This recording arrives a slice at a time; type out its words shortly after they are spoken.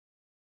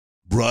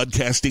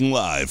Broadcasting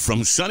live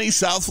from sunny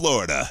South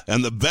Florida,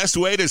 and the best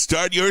way to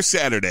start your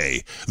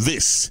Saturday.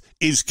 This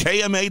is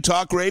KMA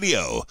Talk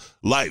Radio.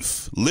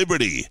 Life,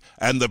 liberty,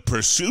 and the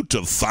pursuit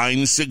of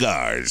fine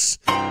cigars.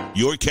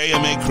 Your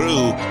KMA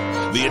crew,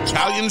 the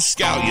Italian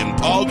scallion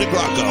Paul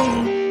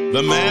DeGracco,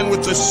 the man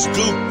with the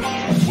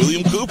scoop,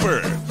 William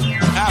Cooper,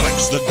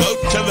 Alex the Goat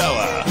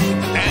Tavella,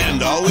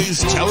 and always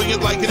telling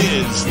it like it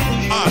is,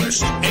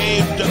 honest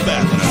Abe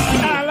DeBetta.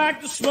 I like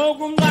to smoke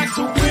them like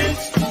the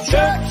Winston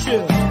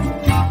Churchill,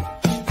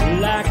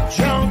 like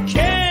John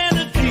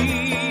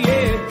Kennedy,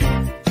 yeah.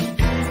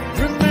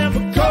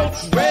 Remember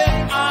Coach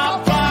Red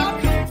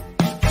Auerbach,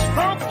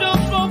 pumped up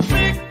for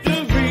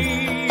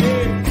victory,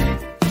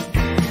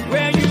 yeah.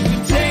 Well, you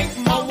can take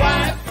my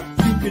wife,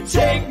 you can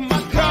take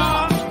my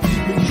car,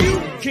 but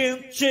you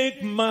can't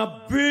take my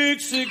big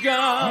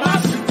cigar.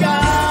 My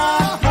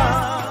cigar.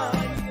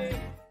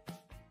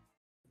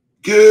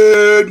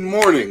 Good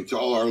morning to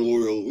all our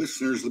loyal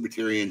listeners,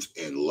 libertarians,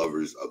 and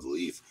lovers of the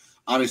leaf.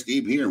 Honest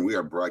Abe here, and we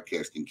are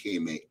broadcasting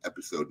KMA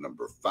episode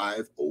number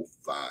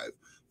 505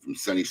 from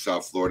sunny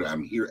South Florida.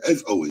 I'm here,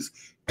 as always,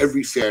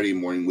 every Saturday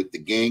morning with the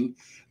gang,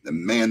 the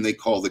man they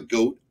call the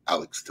GOAT,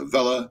 Alex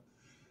Tavella,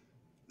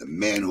 the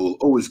man who will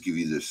always give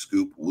you the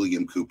scoop,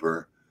 William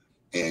Cooper,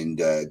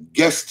 and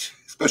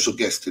special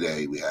guest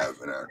today we have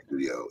in our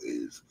studio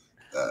is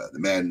the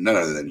man, none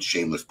other than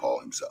Shameless Paul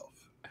himself.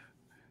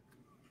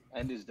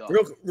 And his dog.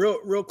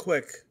 Real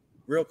quick,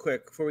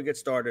 before we get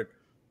started.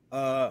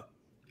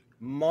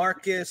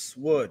 Marcus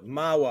Wood,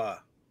 Mawa.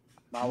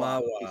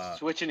 He's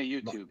switching to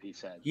YouTube, he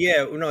said.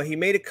 Yeah, no, he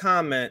made a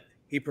comment.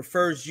 He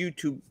prefers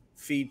YouTube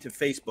feed to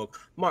Facebook.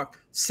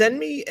 Mark, send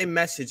me a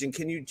message, and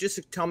can you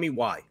just tell me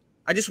why?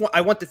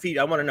 I want the feed.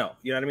 I want to know.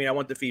 You know what I mean? I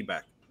want the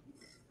feedback.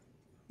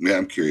 Yeah,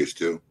 I'm curious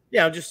too.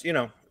 Yeah, I'm just,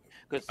 Because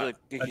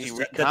you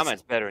read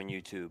comments better in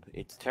YouTube.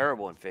 It's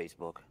terrible in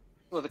Facebook.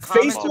 Well, the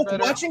comments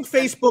watching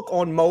Facebook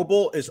on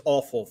mobile is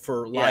awful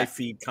for live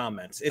feed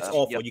comments. It's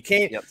awful. Yep, You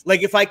can't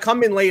like if I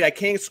come in late, I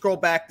can't scroll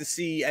back to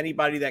see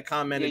anybody that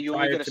commented you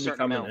prior only get to a me certain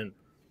coming amount. in.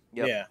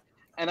 Yep. Yeah.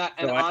 And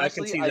So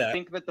honestly, I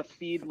think that the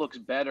feed looks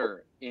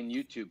better in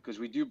YouTube because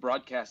we do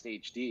broadcast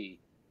HD,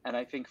 and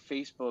I think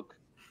Facebook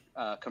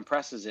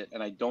compresses it,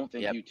 and I don't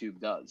think YouTube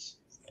does.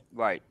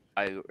 Right.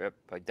 I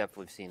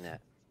definitely seen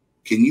that.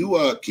 Can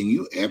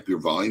you amp your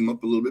volume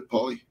up a little bit,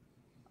 Paulie?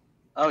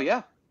 Oh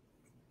yeah.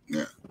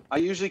 Yeah. I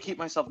usually keep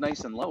myself nice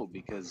and low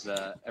because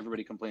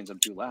everybody complains I'm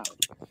too loud.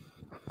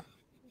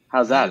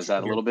 How's that? Is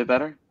that a little bit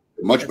better?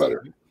 Much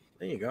better.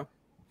 There you go.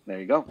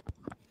 There you go.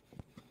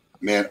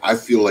 Man, I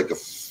feel like a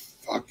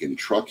fucking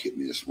truck hit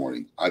me this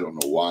morning. I don't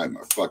know why.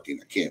 My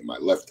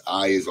left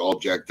eye is all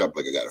jacked up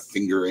like I got a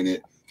finger in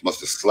it. Must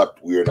have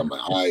slept weird on my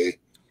eye.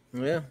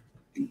 Yeah.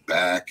 And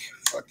back.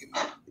 Fucking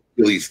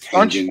Achilles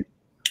tendon.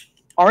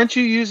 Aren't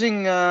you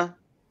using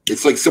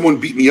It's like someone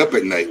beat me up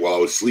at night while I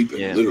was sleeping,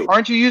 literally.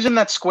 Aren't you using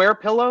that square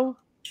pillow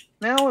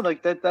now?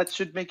 Like that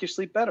should make you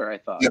sleep better, I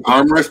thought. The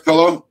armrest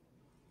pillow?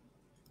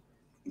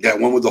 That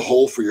one with the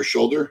hole for your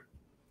shoulder?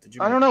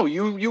 I don't know.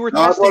 You were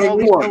testing all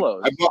these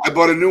pillows. I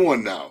bought a new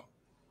one now.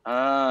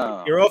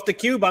 Oh. You're off the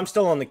cube. I'm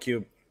still on the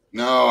cube.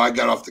 No, I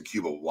got off the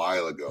cube a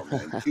while ago,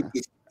 man. The cube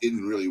just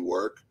didn't really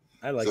work.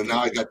 So now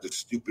I got the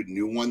stupid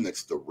new one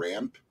that's the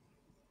ramp.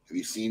 Have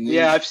you seen these?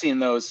 Yeah, I've seen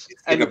those.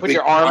 It's and like you put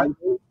your arm.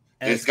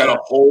 And it's got a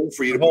hole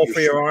for you to hole put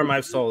for your arm.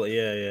 I've sold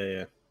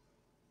it.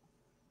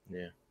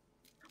 Yeah.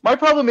 My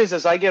problem is,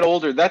 as I get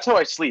older, that's how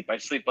I sleep. I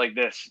sleep like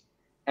this,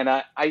 and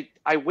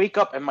I wake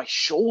up and my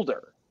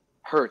shoulder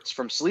hurts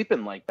from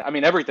sleeping like that. I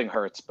mean, everything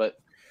hurts, but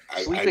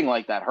sleeping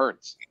like that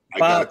hurts.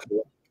 I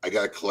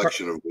got a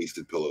collection of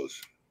wasted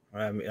pillows.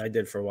 I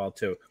did for a while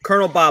too.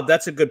 Colonel Bob,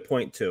 that's a good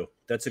point too.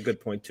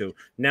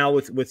 Now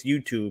with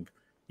YouTube,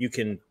 you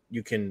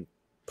can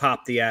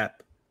pop the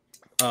app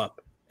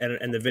up.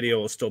 And the video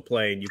will still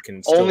play, and you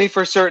can only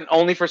for certain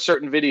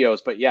videos.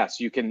 But yes,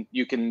 you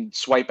can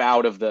swipe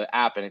out of the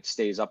app and it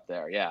stays up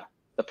there. Yeah,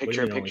 the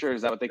picture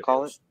is that what they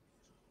call it?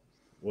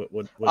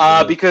 What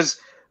because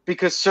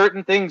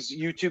certain things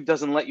YouTube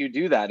doesn't let you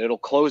do that. It'll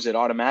close it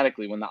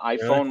automatically when the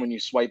iPhone when you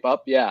swipe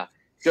up. Yeah,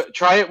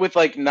 try it with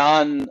like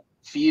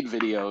non-feed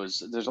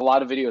videos. There's a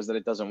lot of videos that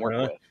it doesn't work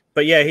with.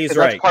 But yeah, he's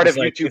right. That's part of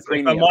YouTube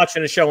Premium. If I'm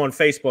watching a show on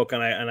Facebook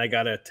and I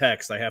got a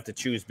text, I have to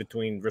choose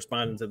between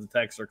responding to the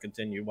text or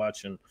continue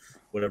watching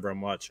whatever I'm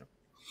watching.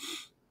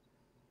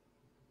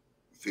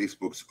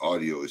 Facebook's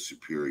audio is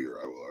superior,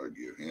 I will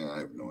argue. Yeah, I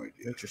have no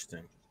idea.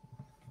 Interesting.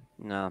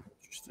 No,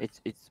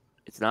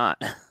 it's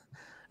not.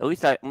 At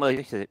least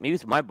maybe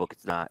it's my book.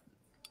 It's not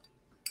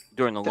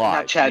during the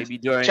live.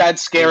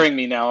 Chad's scaring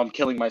me now. I'm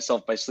killing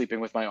myself by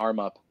sleeping with my arm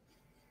up.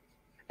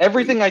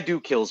 Everything I do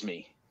kills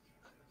me.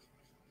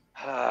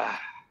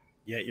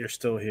 Yet you're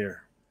still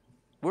here.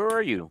 Where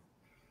are you?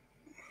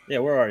 Yeah,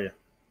 where are you?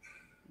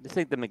 This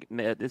ain't the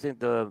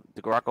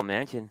Garacco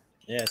Mansion.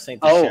 Yeah, this ain't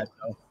the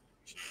Chateau.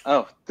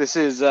 Oh, this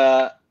is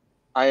I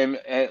am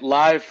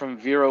live from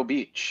Vero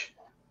Beach,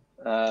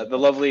 the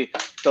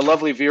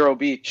lovely Vero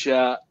Beach,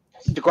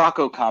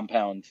 DeGracco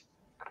compound.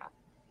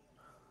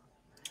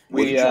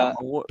 We You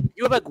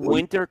have like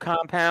winter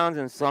compounds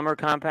and summer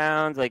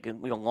compounds, like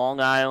in Long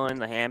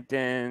Island, the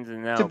Hamptons,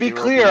 and now to be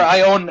clear,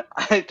 I own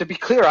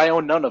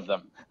none of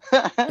them.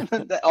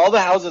 All the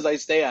houses I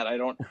stay at, I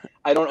don't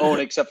own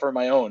except for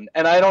my own,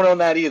 and I don't own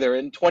that either.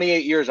 In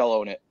 28 years, I'll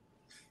own it.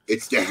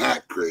 It's the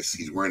hat, Chris.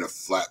 He's wearing a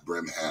flat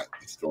brim hat.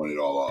 He's throwing it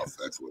all off.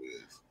 That's what it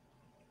is.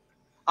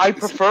 I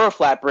prefer a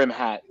flat brim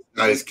hat.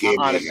 Not his KMA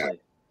honestly. hat.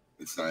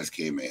 It's not his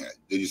KMA hat.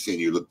 They're just saying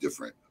you look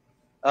different.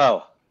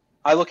 Oh,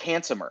 I look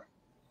handsomer.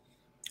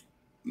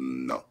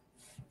 No.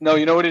 No,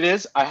 you know what it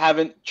is? I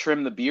haven't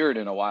trimmed the beard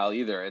in a while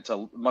either. It's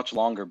a much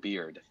longer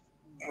beard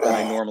than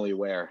I normally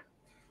wear.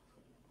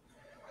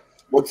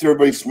 What's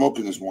everybody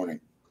smoking this morning?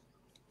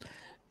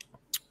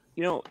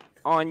 You know,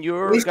 on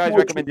your guys'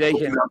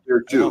 recommendation, out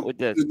there too. With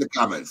this. In the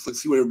comments,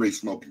 let's see what everybody's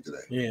smoking today.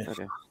 Yeah.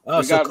 Okay. Oh,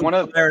 We so got Coop one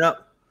of- firing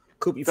up.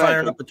 Coop, you Go ahead,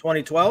 firing up a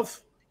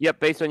 2012? Yep,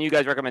 based on you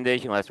guys'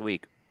 recommendation last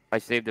week. I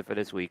saved it for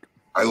this week.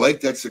 I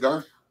like that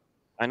cigar.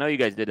 I know you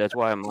guys did. That's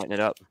why I'm lighting it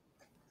up.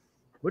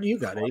 What do you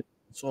got, Abe?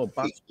 It's all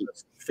about to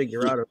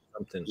figure out or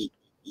something.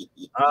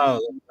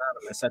 Oh,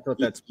 anonymous. I thought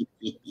that's.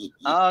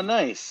 Oh,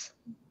 nice.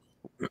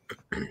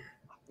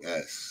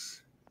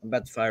 Yes. I'm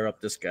about to fire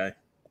up this guy.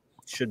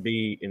 Should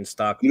be in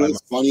stock. You know by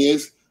what's funny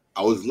is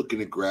I was looking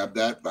to grab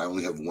that, but I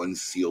only have one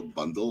sealed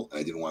bundle, and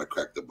I didn't want to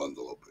crack the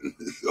bundle open,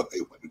 so I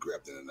went and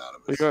grabbed an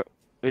anonymous.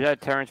 Is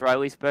that Terrence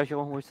Riley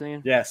special we're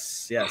seeing?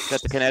 Yes, yes. Is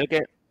that the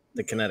Connecticut?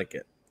 The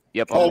Connecticut.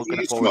 Yep, Oh, I'm looking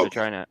you forward to smoke.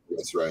 trying that.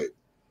 That's right.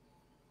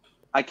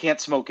 I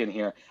can't smoke in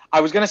here. I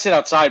was gonna sit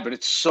outside, but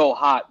it's so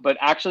hot. But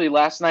actually,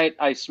 last night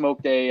I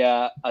smoked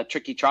a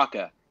Tricky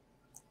Chaka,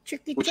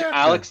 which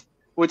Alex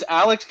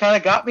kind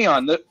of got me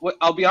on.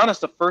 I'll be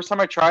honest. The first time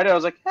I tried it, I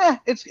was like,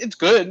 it's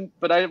good,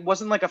 but I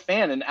wasn't like a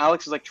fan. And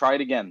Alex is like, try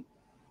it again,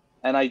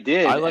 and I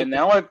did. And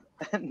now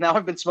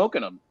I've been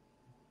smoking them.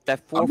 That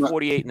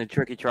 448 in the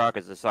Tricky Truck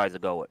is the size to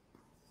go with.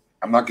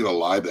 I'm not gonna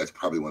lie, but that's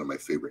probably one of my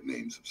favorite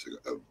names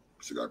of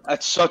cigar.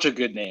 That's such a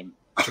good name.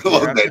 I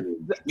love that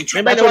name.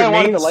 Anybody That's know why I what it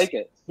wanted to means? like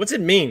it. What's it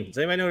mean? Does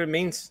anybody know what it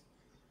means?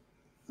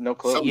 No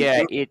clue. Something-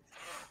 Yeah, it.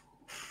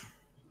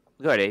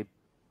 Go ahead, Abe.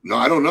 No,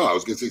 I don't know. I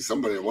was gonna say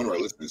somebody. One of our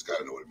listeners got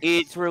to know what it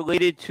means. It's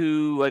related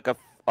to like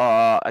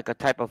a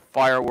type of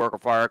firework or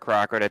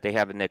firecracker that they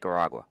have in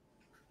Nicaragua.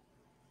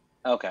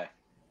 Okay.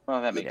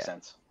 Well, that makes Yeah.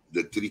 sense.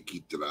 The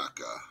Tricky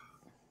Chaka.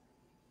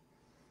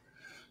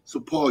 So,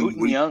 Paul,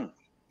 Putin Young.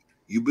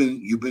 you've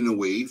been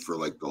away for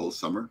like the whole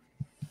summer.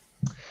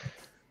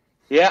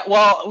 Yeah,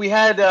 well, we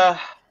had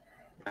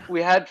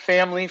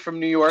family from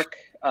New York.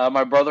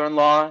 My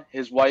brother-in-law,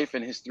 his wife,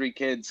 and his 3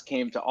 kids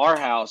came to our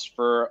house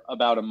for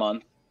about a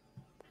month.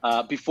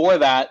 Before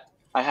that,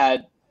 I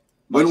had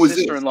my When was this?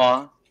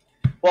 sister-in-law.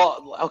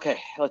 Well, okay,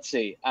 let's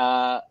see.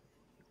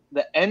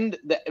 The end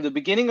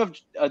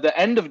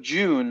of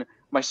June,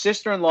 my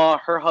sister-in-law,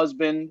 her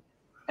husband,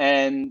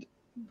 and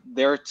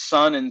their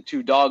son and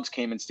 2 dogs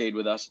came and stayed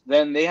with us.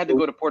 Then they had to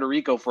go to Puerto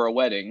Rico for a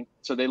wedding,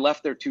 so they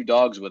left their 2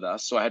 dogs with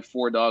us. So I had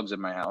 4 dogs in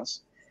my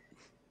house.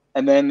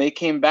 And then they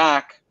came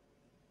back.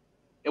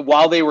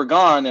 While they were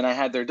gone and I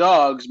had their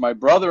dogs, my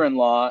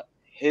brother-in-law,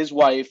 his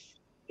wife,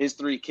 his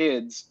 3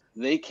 kids,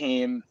 they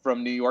came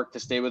from New York to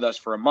stay with us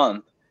for a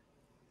month.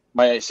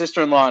 My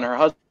sister-in-law and her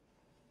husband.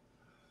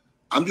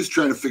 I'm just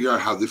trying to figure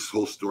out how this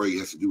whole story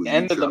has to do with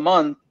End of the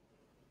month,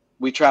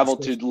 we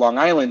traveled to Long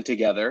Island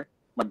together.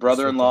 My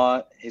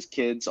brother-in-law, his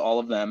kids, all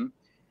of them.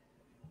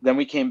 Then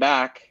we came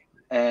back,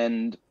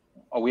 and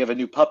we have a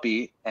new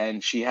puppy,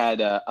 and she had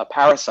a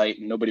parasite,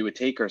 and nobody would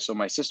take her. So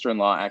my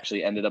sister-in-law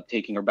actually ended up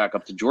taking her back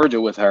up to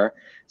Georgia with her.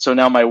 So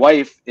now my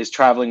wife is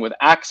traveling with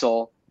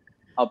Axel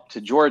up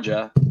to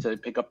Georgia to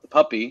pick up the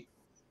puppy,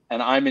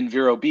 and I'm in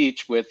Vero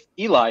Beach with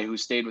Eli, who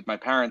stayed with my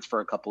parents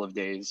for a couple of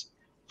days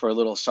for a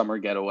little summer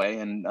getaway.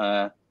 And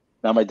now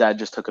my dad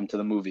just took him to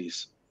the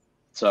movies.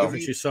 So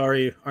Aren't you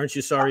sorry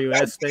you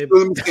asked, Dave?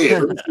 Let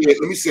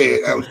me say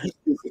it.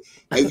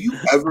 Have you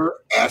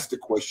ever asked a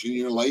question in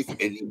your life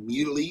and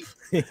immediately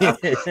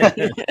after you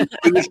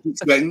finished the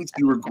sentence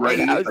you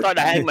regretted I it? was trying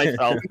to hang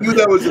myself. I knew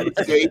that was a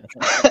mistake.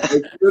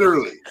 Like,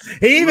 literally.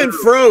 He even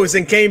froze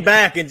and came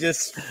back and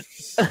just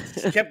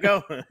kept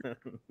going.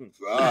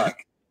 Fuck.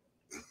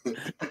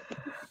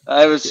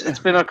 it's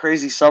been a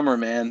crazy summer,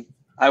 man.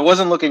 I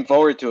wasn't looking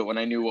forward to it when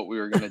I knew what we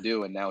were going to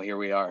do, and now here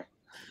we are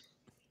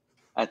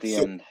at the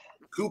end.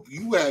 Coop,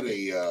 you had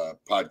a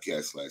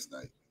podcast last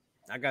night.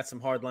 I got some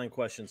hardline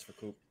questions for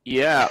Coop.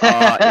 Yeah,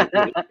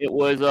 it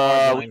was.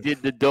 We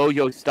did the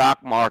Dojo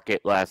stock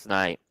market last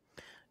night.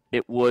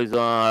 It was.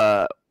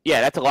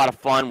 That's a lot of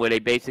fun. Where they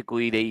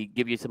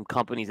give you some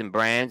companies and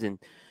brands, and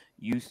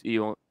you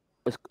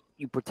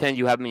pretend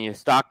you have them in your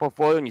stock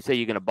portfolio, and you say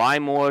you're going to buy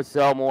more,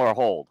 sell more, or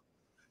hold.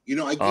 You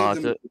know, I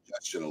gave them a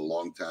suggestion a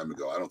long time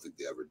ago. I don't think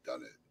they ever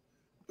done it,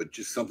 but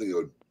just something that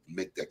would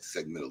make that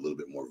segment a little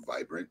bit more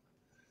vibrant.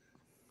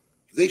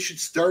 They should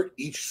start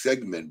each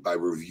segment by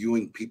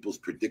reviewing people's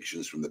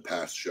predictions from the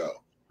past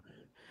show,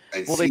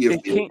 and see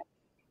if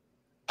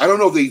I don't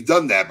know if they've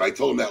done that, but I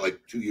told them that like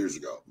 2 years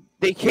ago.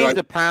 They changed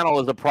the panel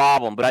as a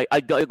problem, but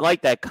I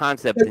like that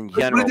concept in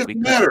general. But it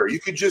doesn't matter. You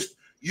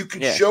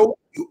could show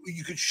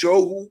You could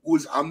show who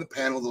was on the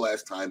panel the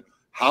last time,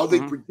 how they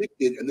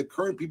predicted, and the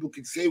current people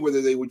could say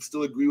whether they would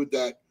still agree with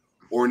that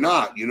or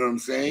not. You know what I'm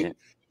saying? Yeah.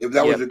 If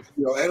that was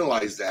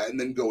analyze that and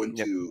then go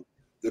into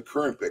the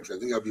current picks, I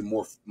think that'd be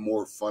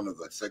more fun of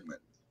a segment.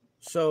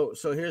 So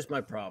here's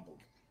my problem.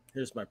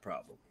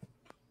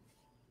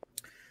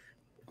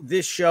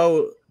 This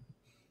show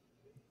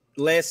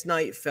last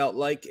night felt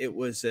like it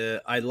was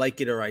a I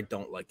like it or I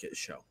don't like it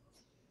show.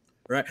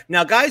 Right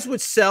now, guys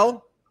would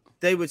sell.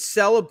 They would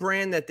sell a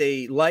brand that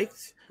they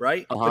liked,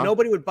 right? But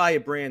nobody would buy a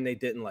brand they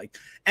didn't like.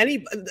 There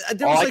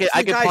was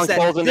I can punch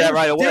holes in that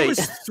right away. There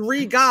was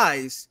 3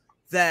 guys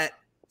that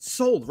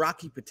sold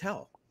Rocky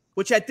Patel,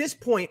 which at this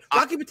point,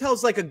 Rocky Patel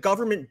is like a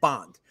government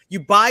bond. You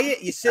buy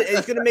it, you sit,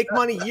 it's going to make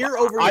money year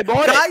over year. I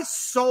bought guys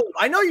sold.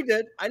 I know you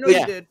did.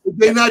 You did. Did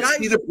they not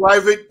see the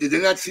private? Did they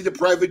not see the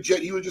private jet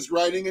he was just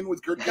riding in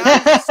with Kurt?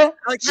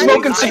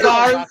 Smoking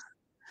cigars.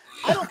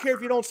 I don't care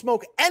if you don't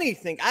smoke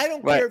anything. I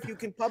don't care if you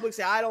can publicly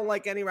say I don't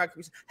like any Rocky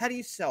Patel. How do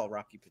you sell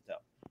Rocky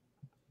Patel?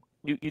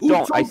 You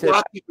don't. I said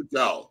Rocky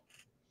Patel.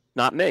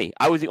 Not me.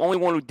 I was the only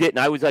one who didn't.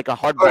 I was like a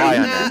hard buy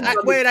on that.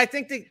 Wait, I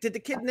think did the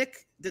kid Nick?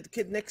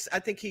 I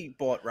think he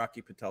bought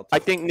Rocky Patel too. I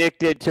think Nick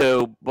did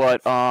too,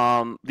 but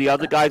the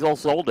other guys all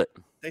sold it.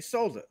 They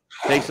sold it.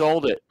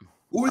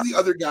 Who were the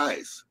other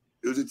guys?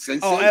 Was it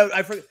Sensei? Oh,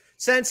 I forgot.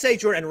 Sensei,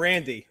 Jordan, and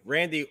Randy.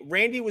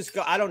 Randy was.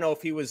 I don't know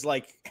if he was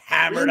like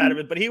hammered out of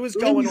it, but he was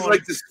going on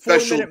like the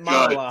special 4-minute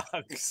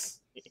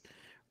monologues.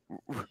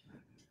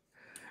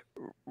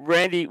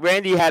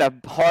 Randy had a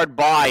hard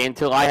buy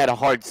until I had a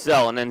hard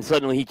sell, and then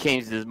suddenly he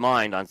changed his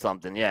mind on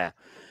something. Yeah.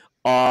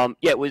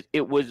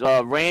 It was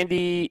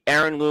Randy,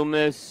 Aaron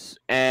Loomis,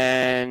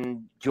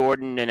 and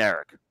Jordan and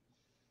Eric.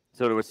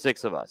 So there were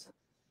 6 of us.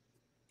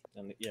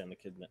 And the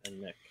kid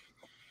and Nick.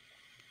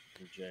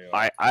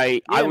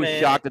 I was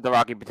shocked at the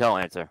Rocky Patel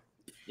answer.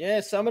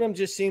 Yeah, some of them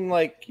just seemed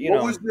like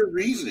What was their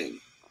reasoning?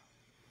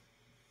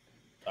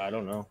 I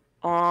don't know.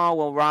 Oh,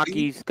 well,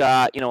 Rocky's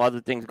got,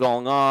 other things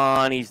going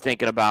on. He's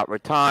thinking about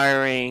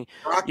retiring.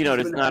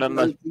 There's not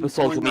enough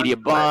social media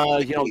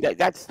buzz,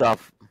 that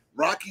stuff.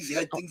 Rocky's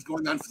had things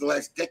going on for the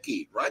last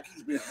decade.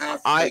 Rocky's been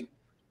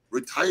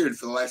retired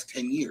for the last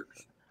 10 years.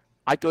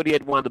 I thought he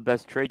had one of the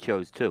best trade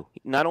shows, too.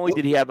 Not only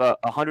did he have a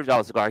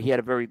 $100 cigar, he had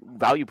a very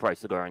value price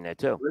cigar in there,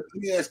 too. Let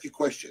me ask you a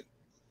question.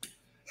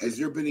 Has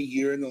there been a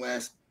year in the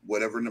last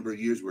whatever number of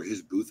years where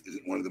his booth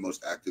isn't one of the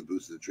most active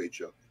booths at the trade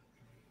show?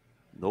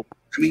 Nope.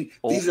 I mean,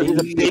 he's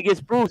the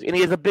biggest booth, and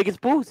he has the biggest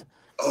booth.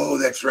 Oh,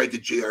 that's right. The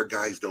JR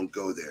guys don't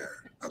go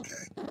there. Okay.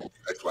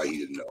 That's why he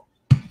didn't know.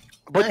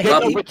 But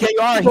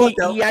JR,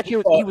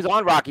 he was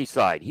on Rocky's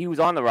side. He was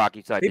on the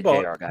Rocky side. He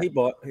bought. JR guy. He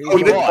bought.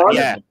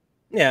 Yeah.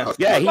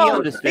 Yeah. He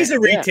understands. He's a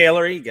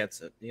retailer. He gets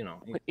it.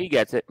 He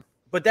gets it.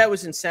 But that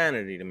was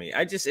insanity to me.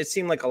 It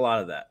seemed like a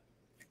lot of that.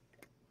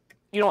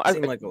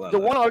 The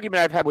one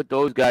argument I've had with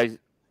those guys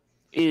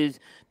is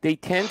they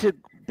tend to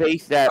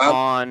base that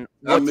on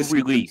what's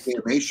released.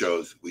 KMA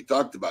shows. We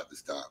talked about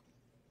this, Tom.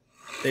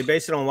 They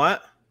base it on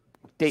what?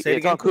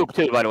 It's on Coop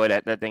too, by the way.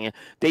 That thing.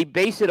 They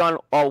base it on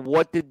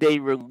what did they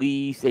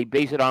release. They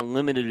base it on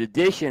limited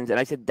editions, and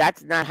I said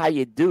that's not how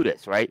you do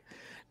this, right?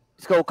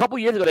 So a couple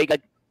years ago, they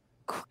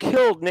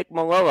killed Nick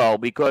Malolo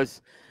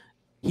because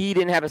he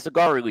didn't have a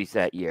cigar release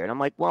that year, and I'm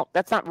like, well,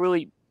 that's not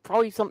really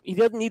probably he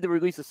doesn't need to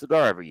release a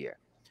cigar every year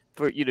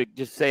for you to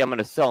just say I'm going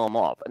to sell them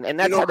off, and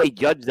that's how they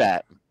judge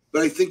that.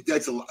 But I think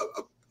that's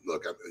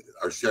look.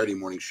 Our Saturday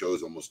morning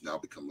shows almost now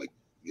become like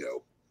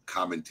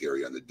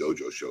commentary on the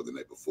dojo show the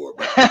night before.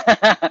 But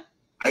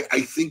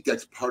I think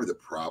that's part of the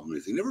problem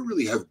is they never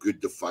really have good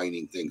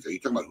defining things. Are you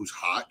talking about who's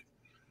hot,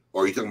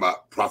 or are you talking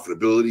about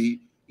profitability?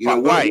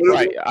 Right.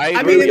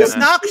 I mean, in a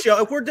stock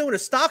show, if we're doing a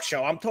stock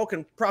show, I'm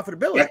talking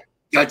profitability.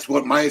 That's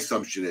what my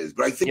assumption is.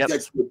 But I think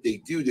that's what they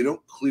do. They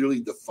don't clearly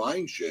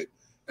define shit,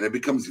 and it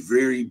becomes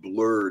very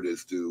blurred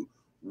as to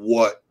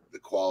what the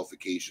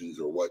qualifications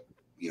or what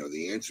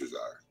the answers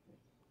are.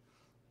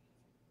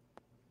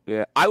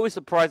 Yeah, I was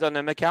surprised on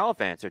the McAuliffe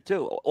answer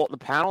too. The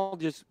panel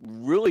just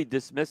really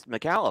dismissed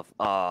McAuliffe.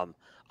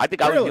 I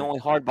think I was the only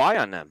hard buy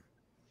on them.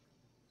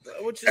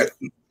 Nobody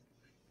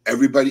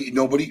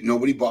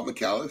bought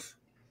McAuliffe.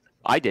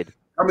 I did.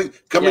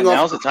 Coming off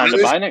now's the time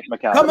to buy Nick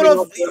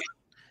McAuliffe.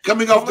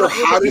 Coming off their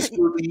hottest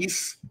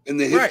release in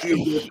the history of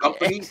the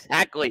company.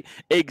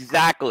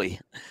 Exactly.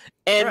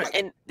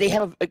 And they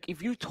have.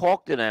 If you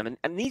talk to them,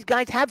 and these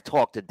guys have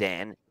talked to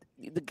Dan.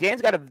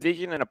 Dan's got a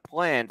vision and a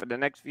plan for the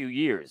next few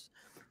years.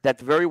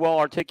 That's very well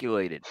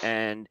articulated,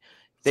 and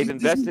they've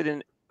invested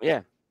in.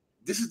 Yeah,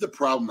 this is the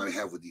problem I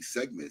have with these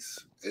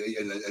segments,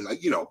 and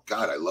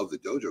God, I love the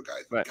dojo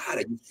guys. But God,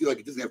 I just feel like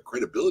it doesn't have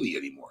credibility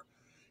anymore.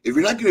 If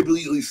you're not going to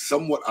be at least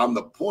somewhat on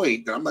the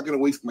point, then I'm not going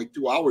to waste my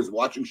 2 hours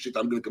watching shit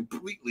I'm going to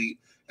completely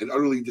and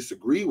utterly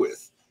disagree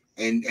with.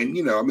 And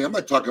I'm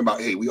not talking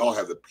about hey, we all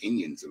have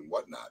opinions and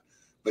whatnot,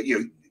 but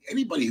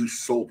anybody who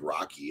sold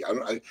Rocky,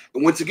 and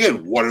once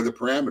again, what are the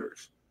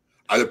parameters?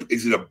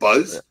 Is it a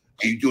buzz? Yeah.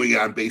 Are you doing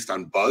it based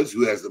on buzz?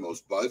 Who has the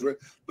most buzz? Right?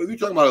 But if you're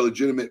talking about a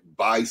legitimate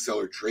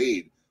buy-seller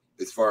trade,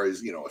 as far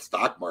as a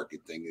stock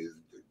market thing is,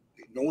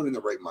 No one in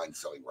the right mind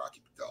selling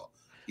Rocky Patel.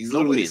 He's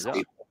literally a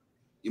staple.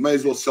 You might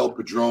as well sell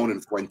Padron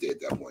and Fuente at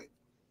that point.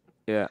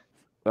 Yeah.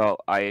 Well,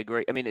 I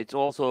agree. I mean, it's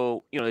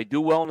also, they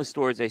do well in the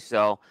stores they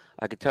sell.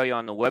 I could tell you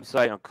on the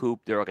website on Coop,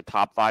 they're like a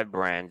top 5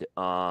 brand.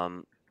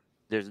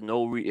 There's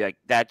no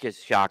that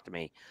just shocked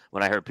me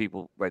when I heard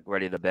people like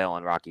ready to bail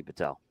on Rocky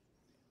Patel.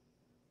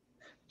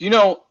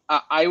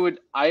 I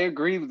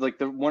agree with like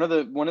one of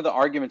the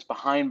arguments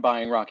behind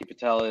buying Rocky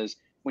Patel is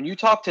when you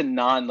talk to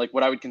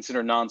what I would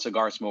consider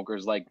non-cigar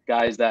smokers, like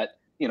guys that,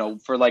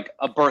 for like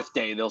a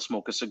birthday, they'll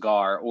smoke a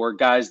cigar, or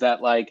guys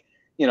that like,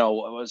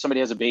 somebody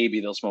has a baby,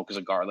 they'll smoke a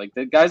cigar. Like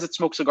the guys that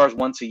smoke cigars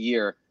once a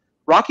year,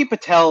 Rocky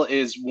Patel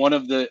is one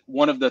of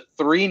the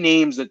 3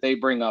 names that they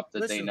bring up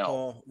that they know.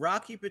 Paul,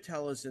 Rocky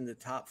Patel is in the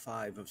top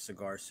 5 of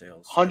cigar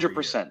sales.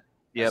 100%.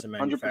 Yeah,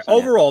 100%.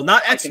 Overall,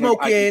 not at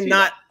smoking,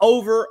 not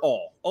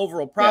overall.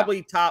 Overall,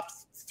 probably top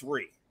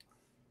 3.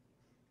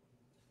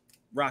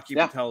 Rocky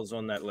Patel is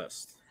on that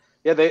list.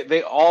 Yeah,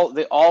 they all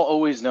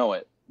always know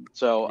it.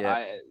 So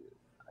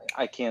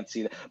I can't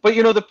see that. But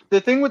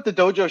the thing with the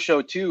dojo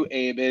show too,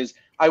 Abe, is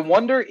I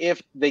wonder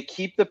if they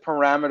keep the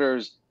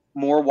parameters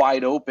more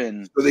wide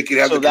open so they could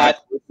have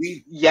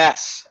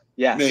yes,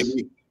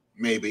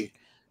 maybe.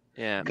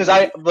 Yeah. Because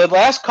the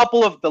last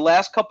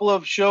couple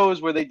of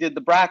shows where they did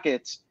the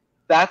brackets,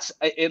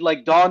 it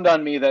like dawned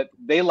on me that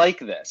they like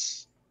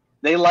this.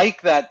 They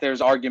like that there's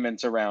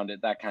arguments around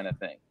it, that kind of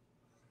thing.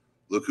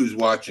 Look who's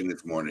watching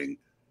this morning.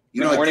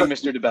 Good morning,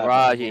 Mr. DeBell.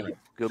 Raji,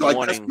 good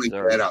morning, I cussed my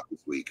sir. dad out this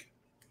week.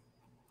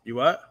 You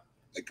what?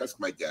 I cussed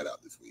my dad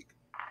out this week.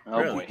 Oh,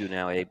 Really? boy. Do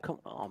now, Abe? Come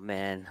on,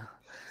 man.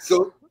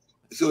 So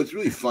it's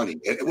really funny.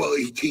 Well,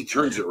 he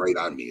turns it right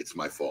on me. It's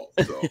my fault.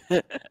 So,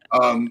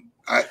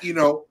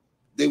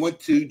 they went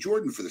to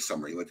Jordan for the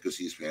summer. He went to go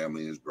see his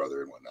family and his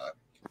brother and whatnot.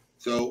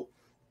 So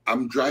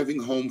I'm driving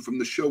home from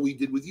the show we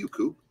did with you,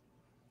 Coop.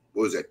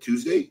 What was that,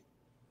 Tuesday?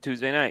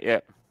 Tuesday night, yeah.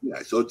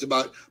 Yeah, so it's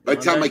about by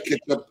the time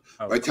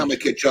I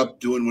catch up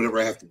doing whatever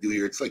I have to do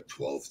here, it's like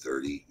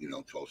 12:30,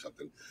 12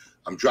 something.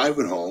 I'm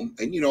driving home,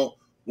 and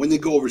when they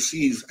go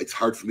overseas, it's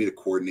hard for me to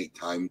coordinate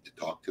time to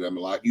talk to them a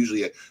lot.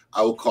 Usually,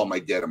 I will call my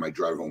dad on my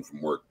drive home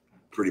from work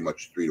pretty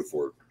much 2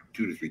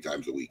 to 3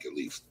 times a week at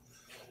least.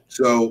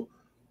 So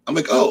I'm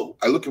like,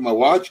 I look at my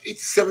watch.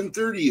 It's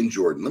 7:30 in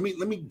Jordan.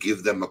 Let me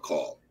give them a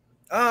call.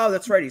 Oh,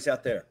 that's right. He's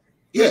out there.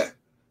 Yeah.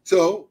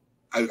 So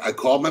I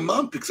called my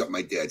mom, picks up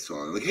my dad's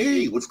phone. I'm like,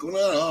 hey, what's going on?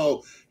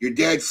 Oh, your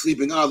dad's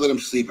sleeping. Oh, let him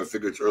sleep. I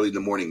figure it's early in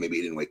the morning. Maybe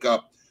he didn't wake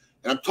up.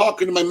 And I'm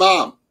talking to my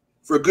mom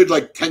for a good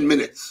 10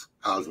 minutes.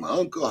 How's my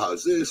uncle?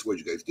 How's this?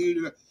 What'd you guys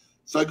do?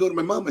 So I go to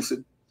my mom. I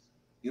said,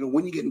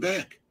 when are you getting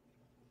back?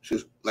 She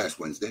says, last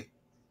Wednesday.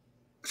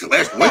 I said,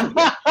 last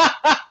Wednesday?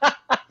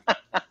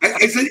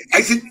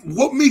 I said,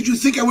 what made you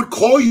think I would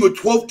call you at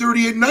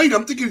 12:30 at night?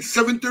 I'm thinking it's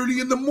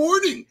 7:30 in the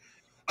morning.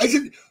 I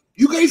said,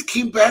 you guys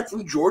came back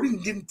from Jordan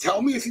and didn't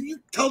tell me? I said, you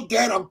tell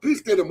Dad I'm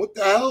pissed at him. What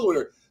the hell?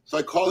 So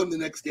I call him the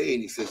next day,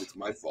 and he says, it's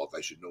my fault.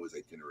 I should know his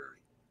itinerary.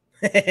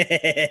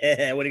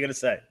 What are you going to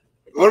say?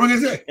 What am I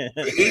going to say?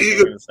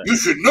 You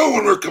should know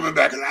when we're coming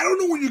back. And I don't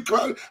know when you're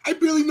coming. I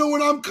barely know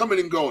when I'm coming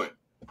and going.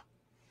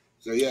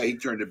 So, yeah, he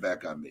turned it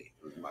back on me.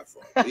 It was my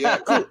fault. But yeah,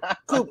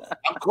 cool.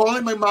 I'm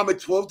calling my mom at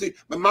 12.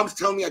 My mom's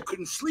telling me I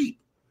couldn't sleep.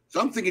 So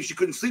I'm thinking she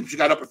couldn't sleep. She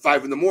got up at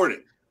 5 in the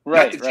morning.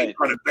 Right, Not that she's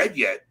out of bed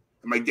yet.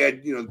 And my dad,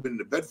 has been in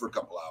the bed for a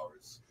couple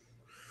hours.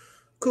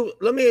 Cool.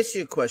 Let me ask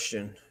you a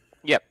question.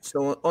 Yep.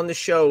 So on the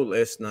show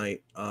last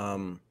night,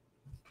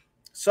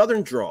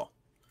 Southern Draw.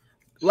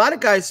 A lot of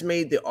guys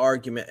made the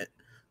argument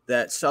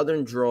that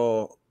Southern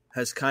Draw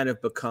has kind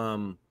of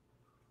become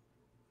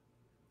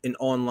an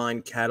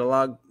online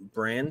catalog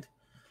brand.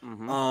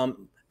 Mm-hmm.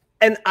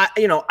 And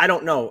I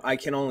don't know. I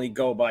can only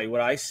go by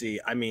what I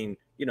see. I mean,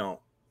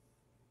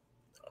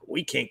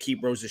 we can't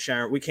keep Rosa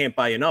Sharon. We can't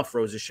buy enough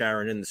Rosa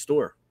Sharon in the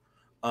store.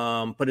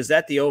 But is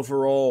that the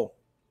overall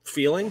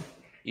feeling?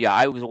 Yeah,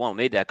 I was the one who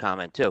made that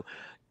comment too.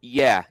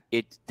 Yeah,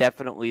 it's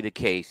definitely the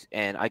case.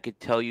 And I could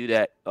tell you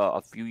that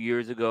a few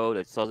years ago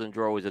that Southern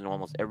Draw was in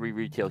almost every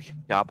retail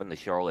shop in the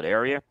Charlotte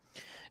area.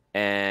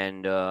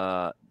 And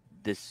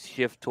this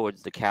shift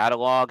towards the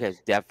catalog has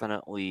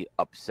definitely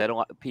upset a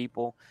lot of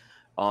people.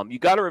 You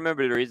got to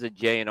remember there is a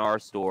J&R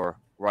store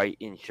right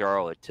in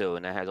Charlotte too,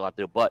 and that has a lot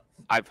to do. But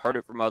I've heard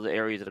it from other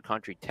areas of the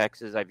country.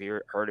 Texas, I've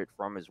heard it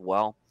from as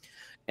well.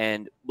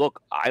 And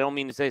look, I don't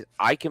mean to say this.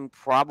 I can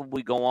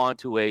probably go on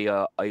to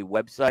a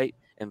website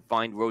and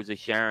find Rosa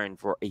Sharon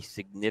for a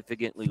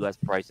significantly less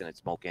price than it's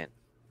Smoke Inn.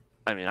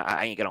 I mean,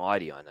 I ain't gonna lie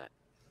to you on that.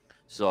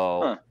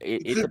 So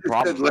it's a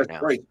problem right now.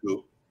 Price,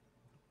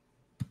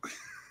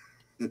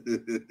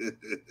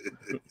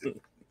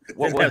 It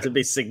would have to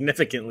be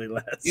significantly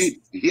less.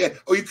 Yeah.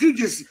 Oh, you could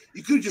just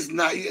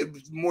not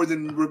more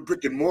than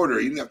brick and mortar.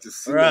 You didn't have to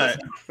see right.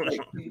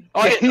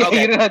 Oh, yeah,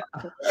 okay.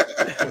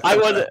 I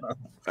wasn't.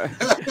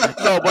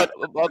 No,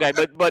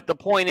 but the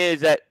point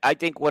is that I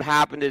think what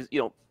happened is,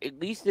 at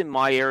least in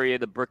my area,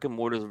 the brick and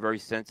mortars are very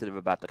sensitive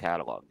about the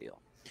catalog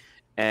deal,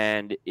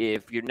 And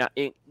if you're not,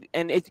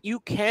 and if you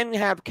can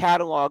have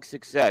catalog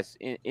success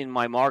in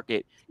my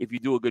market, if you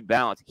do a good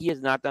balance, he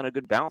has not done a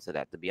good balance of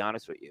that, to be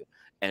honest with you.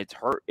 And it's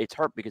hurt. It's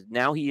hurt because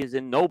now he is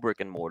in no brick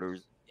and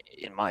mortars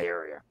in my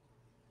area,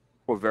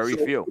 or very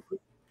few.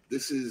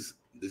 This is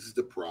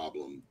the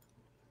problem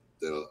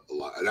that a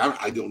lot. And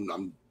I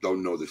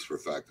don't know this for a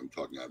fact. I'm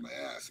talking out of my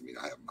ass. I mean,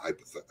 I'm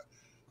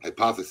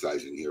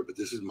hypothesizing here, but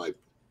this is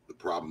the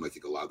problem I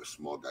think a lot of the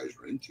small guys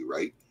run into.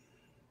 Right.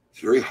 It's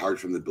very hard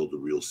for them to build a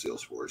real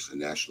sales force, a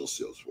national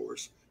sales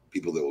force,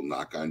 people that will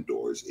knock on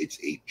doors. It's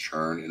a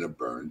churn and a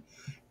burn.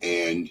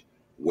 And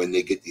when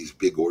they get these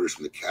big orders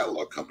from the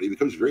catalog company, it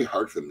becomes very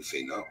hard for them to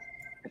say no.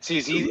 It's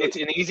easy. It's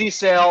an easy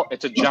sale.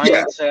 It's a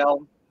giant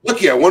sale.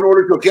 Look, one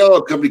order to a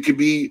catalog company could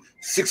be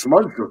 6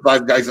 months for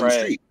 5 guys on the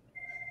street.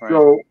 Right.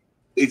 So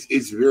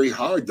it's very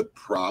hard. The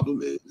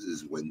problem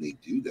is when they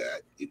do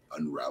that, it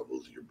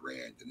unravels your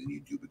brand, and then you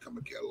do become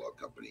a catalog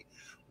company.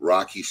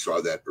 Rocky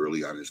saw that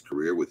early on in his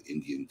career with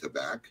Indian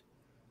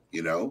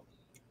Tobacco,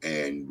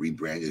 and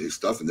rebranded his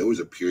stuff. And there was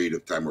a period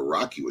of time where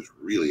Rocky was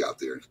really out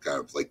there and kind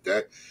of like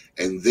that.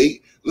 And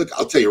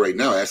I'll tell you right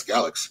now, ask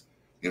Alex,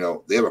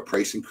 they have a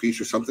price increase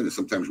or something, and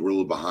sometimes we're a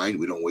little behind.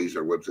 We don't raise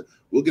our website.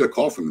 We'll get a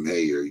call from them,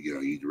 hey, you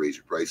need to raise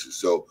your prices.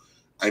 So,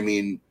 I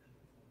mean,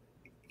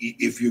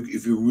 if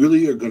you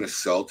really are going to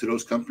sell to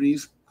those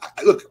companies,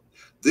 look,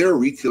 there are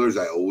retailers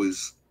I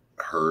always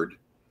heard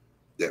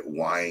that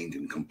whined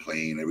and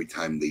complain every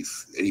time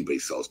anybody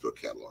sells to a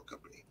catalog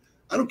company.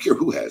 I don't care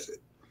who has it.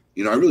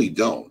 I really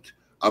don't.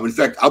 In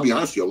fact, I'll be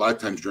honest with you, a lot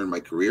of times during my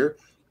career,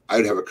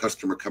 I'd have a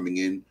customer coming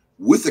in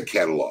with a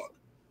catalog,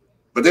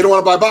 but they don't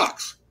want to buy a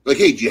box. Like,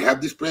 hey, do you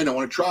have this brand? I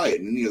want to try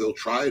it. And they'll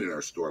try it in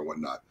our store and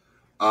whatnot.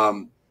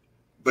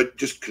 But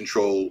just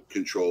control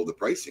the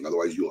pricing.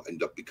 Otherwise, you'll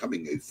end up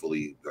becoming a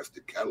fully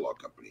vested catalog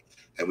company.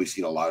 And we've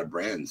seen a lot of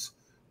brands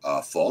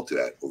fall to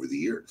that over the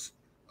years.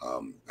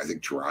 I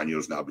think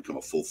Tarano's now become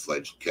a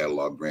full-fledged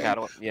catalog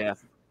brand. Yeah.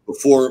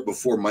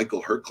 Before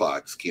Michael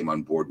Herklotz came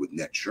on board with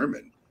Nat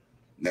Sherman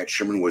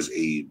was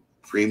a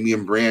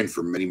premium brand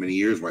for many, many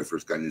years. When I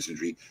first got in this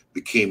industry,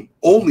 became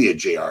only a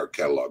JR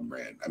catalog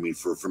brand. I mean,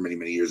 for many,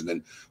 many years. And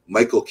then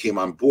Michael came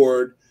on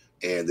board,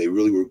 and they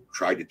really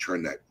tried to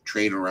turn that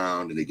train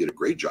around, and they did a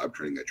great job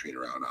turning that train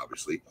around,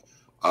 obviously.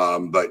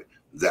 But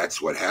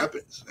that's what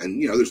happens.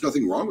 And, there's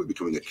nothing wrong with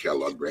becoming a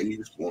catalog brand. You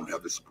just won't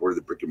have the support of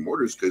the brick and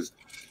mortars because,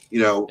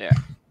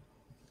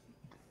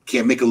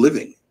 can't make a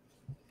living.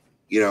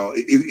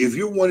 If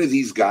you're one of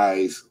these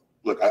guys,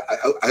 look,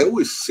 I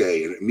always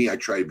say, and I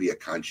try to be a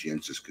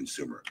conscientious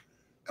consumer.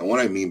 And what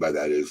I mean by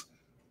that is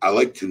I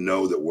like to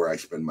know that where I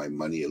spend my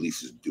money at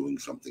least is doing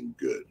something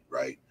good,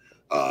 right?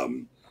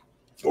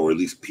 Or at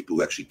least people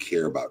who actually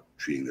care about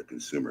treating their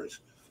consumers.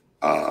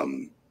 I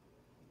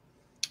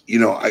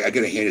got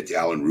to hand it to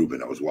Alan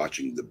Rubin. I was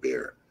watching The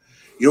Bear.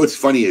 What's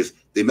funny is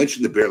they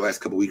mentioned The Bear last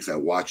couple of weeks. And I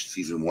watched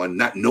season 1,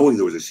 not knowing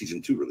there was a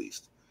season 2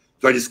 released.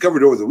 So I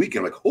discovered over the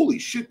weekend, like, holy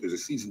shit, there's a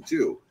season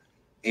 2.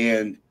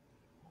 And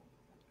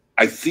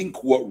I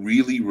think what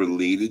really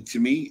related to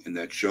me in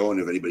that show, and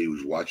if anybody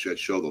who's watched that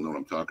show, they'll know what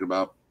I'm talking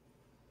about,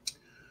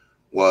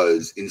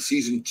 was in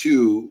season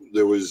 2,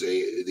 there was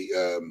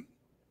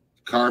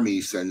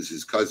Carmi sends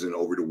his cousin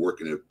over to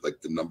work in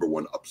the number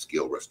 1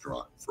 upscale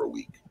restaurant for a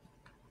week.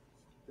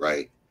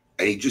 Right.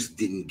 And he just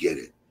didn't get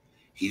it.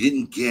 He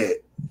didn't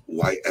get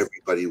why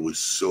everybody was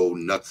so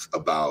nuts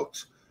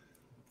about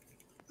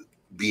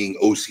being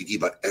OCD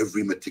about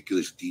every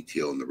meticulous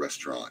detail in the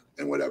restaurant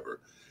and whatever.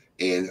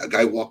 And a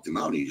guy walked him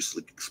out and he just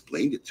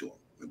explained it to him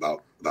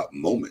about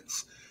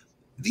moments.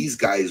 These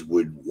guys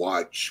would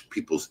watch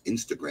people's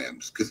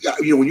Instagrams because,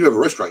 when you have a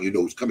restaurant,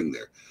 who's coming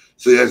there.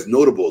 So it has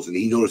notables. And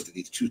he noticed that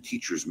these 2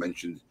 teachers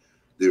mentioned,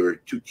 there were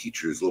 2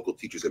 teachers, local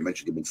teachers that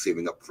mentioned they've been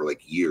saving up for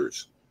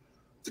years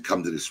to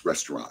come to this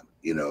restaurant.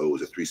 It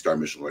was a 3-star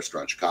Michelin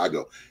restaurant in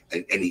Chicago.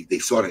 And they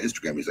saw it on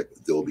Instagram. He's like,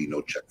 there will be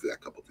no check for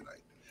that couple tonight.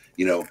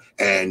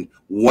 And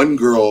one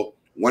girl,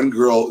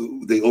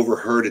 they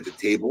overheard at the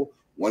table.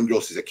 One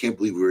girl says, I can't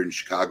believe we were in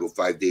Chicago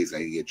 5 days and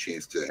I didn't get a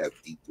chance to have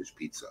deep dish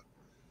pizza.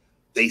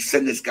 They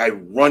send this guy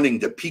running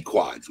to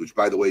Pequod's, which,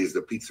 by the way, is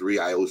the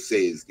pizzeria I always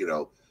say is, if you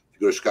go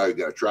to Chicago, you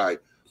got to try.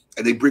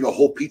 And they bring a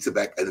whole pizza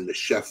back, and then the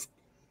chef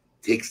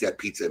takes that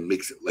pizza and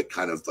makes it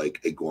kind of like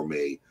a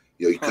gourmet.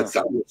 He cuts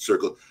out a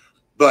circle.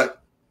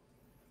 But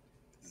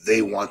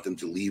they want them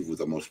to leave with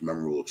the most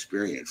memorable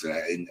experience.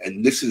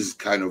 And this is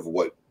kind of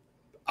what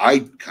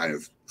I kind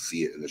of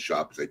see it in the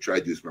shop, as I try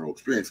to do this memorable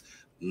experience.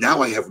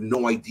 Now I have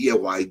no idea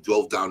why I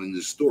dove down in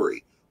this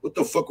story. What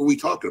the fuck are we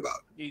talking about?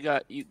 We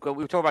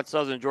were talking about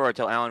Southern Drawer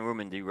until Alan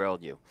Rubin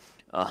derailed you.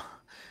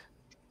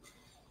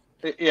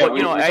 We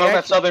talking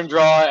about Southern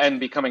Draw and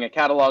becoming a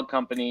catalog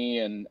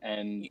company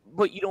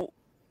But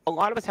a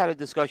lot of us had a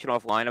discussion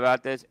offline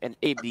about this, and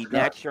the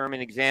Nat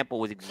Sherman example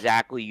was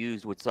exactly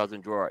used with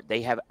Southern Drawer.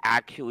 They have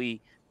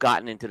actually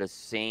gotten into the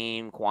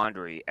same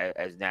quandary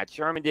as Nat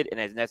Sherman did and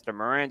as Nestor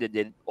Miranda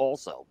did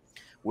also.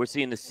 We're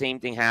seeing the same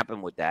thing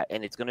happen with that,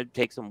 and it's going to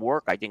take some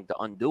work, I think, to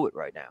undo it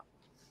right now.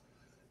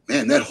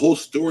 man, that whole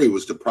story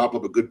was to prop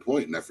up a good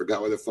point, and I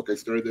forgot why the fuck I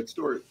started that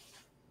story.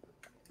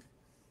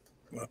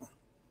 Well,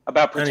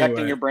 About protecting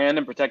anyway. your brand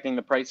and protecting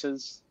the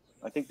prices.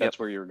 I think that's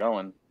where you're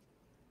going.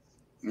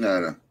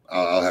 No,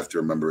 I'll have to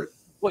remember it.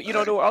 Well,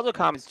 there were other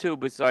comments too.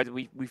 Besides,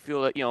 we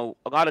feel that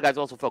a lot of guys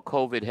also felt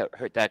COVID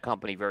hurt that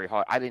company very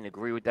hard. I didn't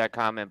agree with that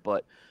comment,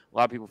 but a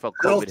lot of people felt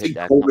I don't COVID hit think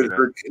that COVID company.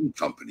 hurt any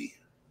company.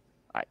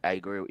 I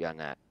agree with you on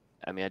that.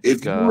 I mean, I think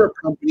If you were a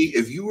company,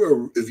 if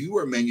you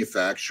were a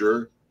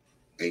manufacturer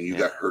and you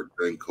got hurt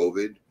during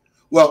COVID,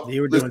 well,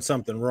 You were doing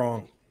something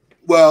wrong.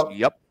 Well,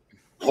 Yep.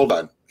 Hold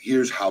on.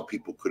 Here's how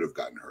people could have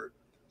gotten hurt.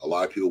 A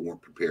lot of people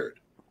weren't prepared.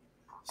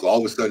 So all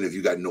of a sudden, if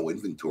you got no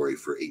inventory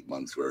for 8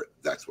 months, where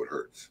that's what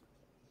hurts,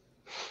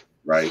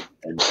 right?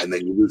 And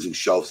then you're losing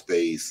shelf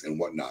space and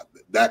whatnot.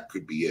 That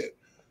could be it.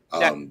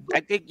 I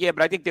think,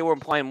 but I think they were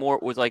implying more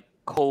it was like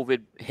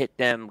COVID hit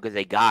them because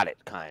they got it,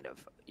 kind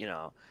of.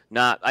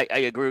 Not. I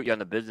agree with you on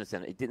the business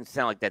end. It didn't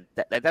sound like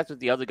that. That's what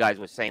the other guys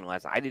were saying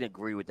last night. I didn't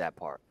agree with that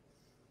part.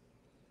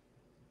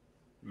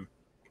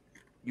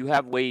 You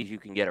have ways you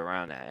can get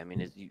around that. I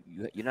mean,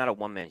 you're not a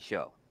one-man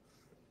show.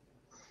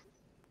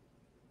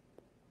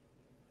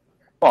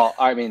 Well,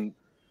 I mean,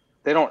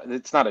 they're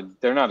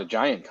not a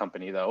giant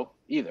company though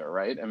either,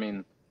 right? I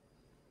mean,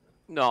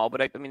 no,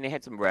 but I mean, they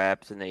had some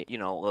reps, and they,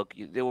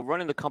 they were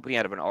running the company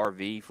out of an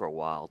RV for a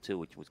while too,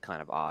 which was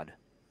kind of odd.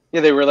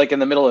 Yeah, they were like in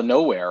the middle of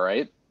nowhere,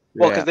 right?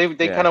 Well, because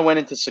they kind of went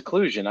into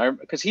seclusion.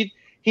 Because he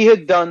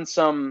had done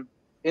some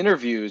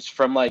interviews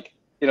from like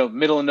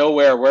middle of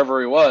nowhere, wherever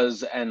he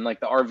was, and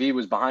like the RV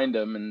was behind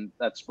him, and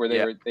that's where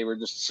they were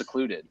just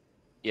secluded.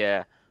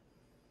 Yeah.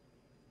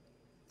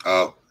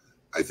 Oh,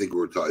 I think we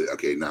were talking.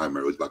 Okay, now I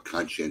remember. It was about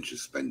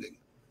conscientious spending,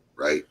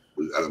 right?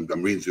 I'm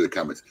reading through the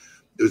comments.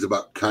 It was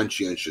about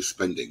conscientious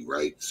spending,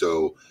 right?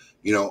 So,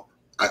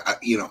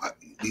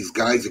 these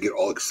guys that get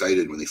all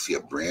excited when they see a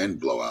brand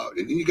blow out,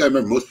 and you got to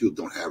remember, most people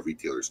don't have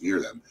retailers near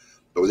them,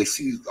 but when they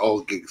see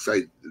all get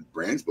excited,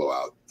 brands blow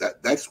out,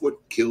 that's what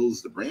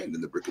kills the brand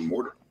in the brick and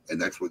mortar, and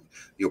that's what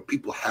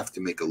people have to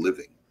make a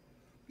living,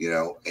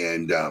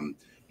 and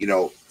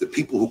the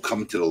people who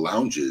come to the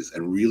lounges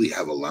and really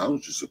have a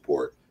lounge to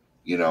support,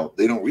 they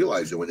don't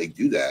realize that when they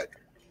do that,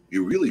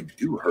 you really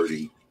do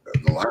hurting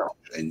the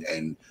lounge,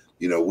 and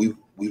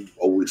we've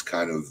always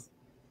kind of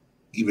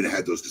even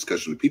had those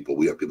discussions with people.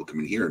 We have people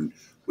come in here and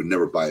would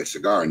never buy a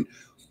cigar. And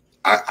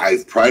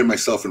I've prided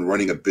myself in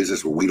running a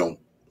business where we don't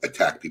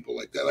attack people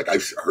like that. Like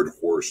I've heard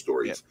horror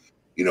stories,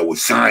 with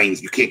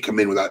signs, you can't come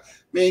in without,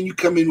 man, you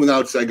come in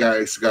without cigar,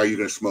 you're going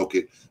to smoke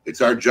it. It's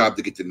our job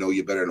to get to know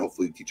you better and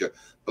hopefully teach you.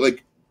 But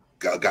like,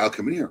 a guy will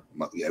come in here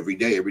every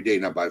day,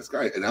 not buy this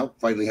guy. And I'll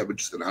finally have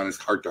just an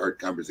honest heart-to-heart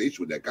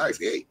conversation with that guy.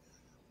 Say, hey,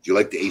 do you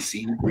like the AC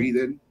you breathe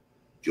in?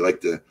 Do you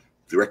like the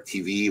direct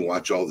TV and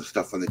watch all the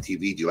stuff on the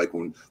TV? Do you like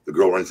when the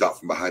girl runs out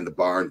from behind the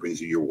bar and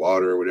brings you your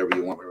water or whatever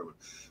you want?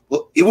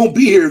 Well, it won't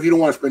be here if you don't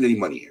want to spend any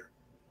money here.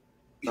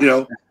 You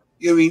know what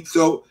I mean?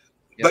 So,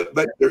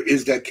 but there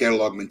is that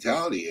catalog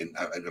mentality, and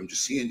I'm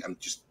just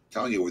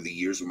telling you, over the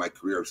years of my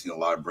career, I've seen a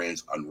lot of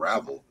brands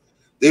unravel.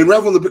 They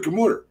unravel in the brick and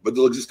mortar, but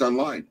they'll exist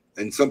online.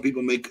 And some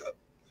people make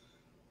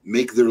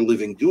their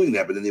living doing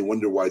that, but then they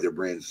wonder why their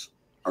brands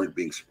aren't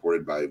being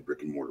supported by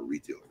brick and mortar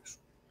retailers.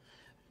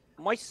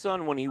 My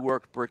son, when he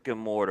worked brick and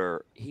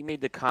mortar, he made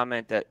the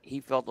comment that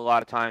he felt a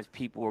lot of times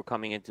people were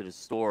coming into the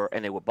store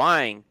and they were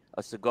buying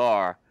a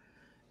cigar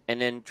and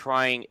then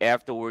trying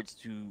afterwards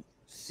to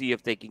see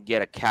if they can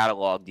get a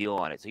catalog deal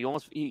on it. So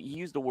he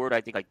used the word,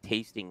 I think, like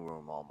tasting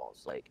room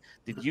almost. Like,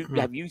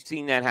 have you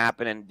seen that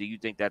happen, and do you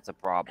think that's a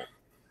problem?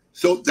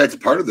 So that's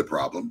part of the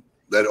problem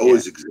that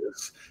always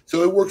exists.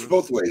 So it works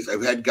both ways.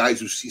 I've had guys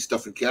who see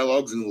stuff in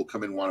catalogs and will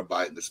come in and want to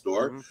buy it in the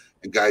store,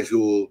 and guys who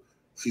will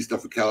see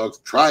stuff in catalogs,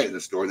 try it in the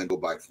store, and then go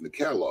buy it from the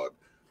catalog.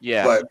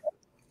 Yeah. But,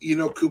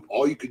 Coop,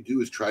 all you could do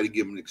is try to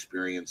give them an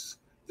experience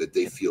that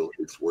they feel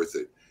it's worth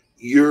it.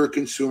 You're a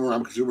consumer.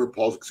 I'm a consumer.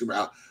 Paul's a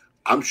consumer.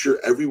 I'm sure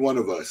every one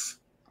of us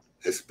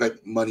has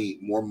spent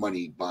more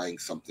money buying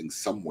something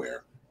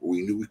somewhere where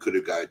we knew we could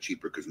have got it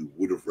cheaper because we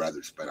would have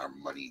rather spent our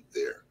money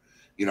there.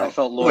 I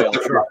felt loyal.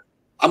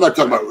 I'm not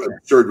talking about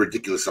absurd,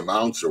 ridiculous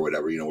amounts or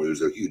whatever, where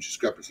there's a huge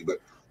discrepancy, but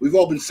we've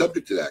all been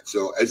subject to that.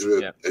 So as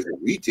a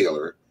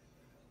retailer,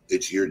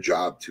 it's your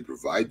job to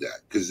provide that,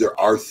 because there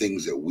are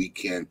things that we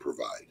can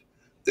provide,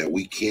 that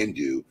we can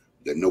do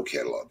that no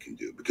catalog can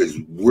do, because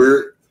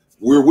we're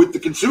with the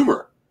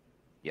consumer.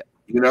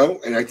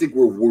 And I think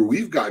where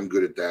we've gotten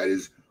good at that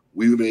is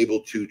we've been able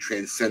to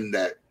transcend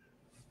that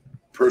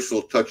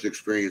personal touch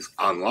experience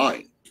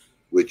online,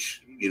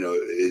 which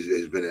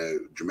has been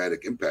a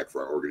dramatic impact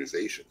for our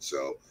organization.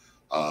 So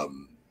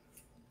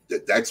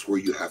that's where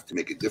you have to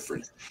make a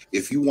difference.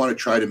 If you want to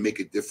try to make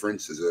a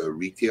difference as a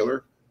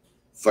retailer,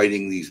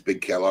 fighting these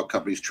big catalog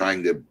companies,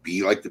 trying to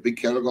be like the big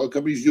catalog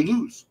companies, you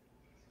lose,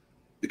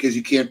 because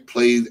you can't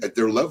play at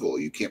their level.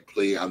 You can't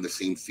play on the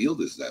same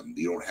field as them.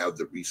 You don't have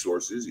the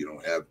resources. You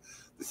don't have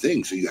the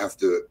thing. So you have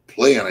to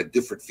play on a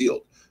different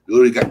field. You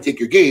literally got to take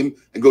your game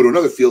and go to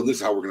another field. This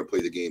is how we're going to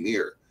play the game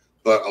here.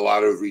 But a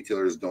lot of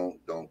retailers don't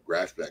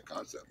grasp that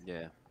concept.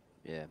 Yeah.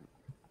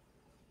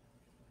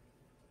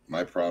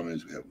 My problem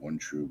is we have one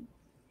true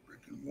brick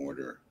and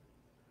mortar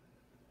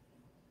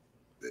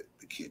that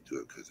they can't do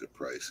it because their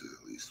price is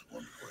at least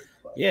 1.5.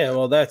 Yeah,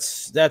 well,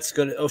 that's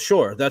gonna. Oh,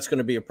 sure, that's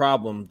gonna be a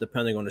problem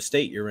depending on the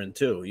state you're in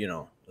too. You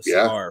know, a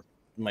cigar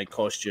might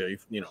cost you,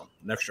 an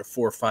extra $4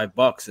 or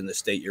 $5 in the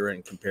state you're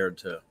in compared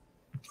to.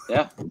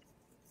 Yeah.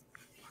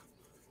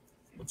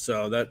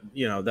 So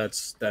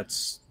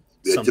that's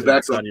Yeah, something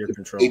that's out of your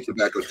control.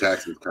 Tobacco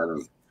tax is kind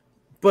of.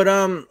 But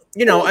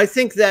I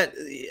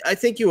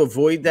think you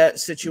avoid that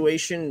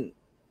situation.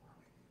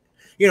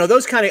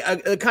 Those kind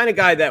of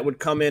guy that would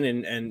come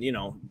in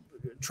and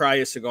try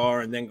a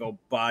cigar and then go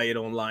buy it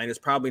online is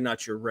probably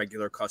not your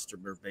regular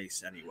customer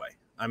base anyway.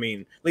 I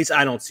mean, at least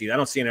I don't see that. I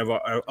don't see any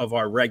of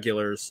our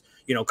regulars,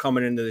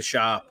 coming into the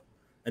shop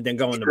and then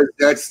going to.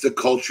 That's the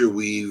culture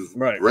we've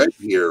bred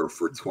here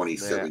for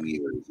 27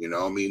 years.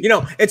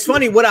 It's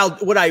funny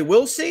what I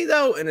will see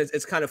though, and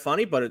it's kind of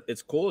funny, but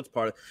it's cool. It's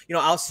part of.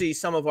 I'll see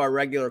some of our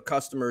regular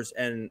customers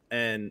and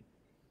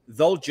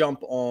they'll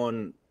jump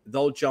on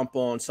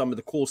some of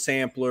the cool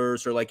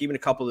samplers, or like even a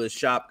couple of the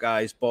shop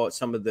guys bought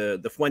some of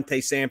the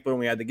Fuente sampler, and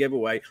we had the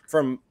giveaway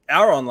from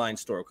our online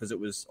store because it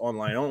was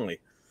online only.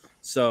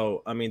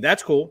 So I mean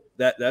that's cool.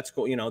 That's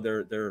cool.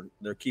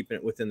 They're keeping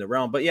it within the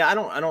realm. But yeah, I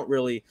don't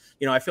really.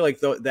 I feel like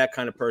that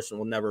kind of person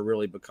will never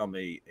really become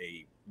a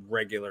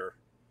regular.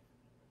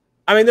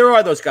 I mean, there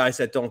are those guys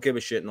that don't give a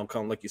shit and they'll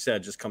come, like you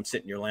said, just come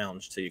sit in your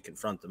lounge till you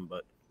confront them.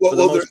 But for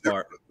the most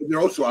part, there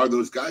also are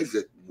those guys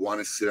that want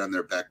to sit on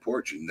their back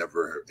porch and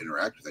never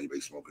interact with anybody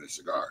smoking a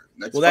cigar.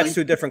 That's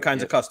two different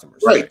kinds of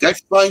customers. Right.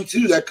 That's fine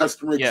too. That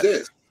customer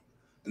exists.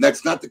 And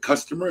that's not the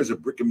customer. As a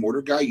brick and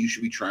mortar guy, you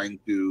should be trying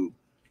to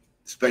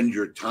spend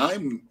your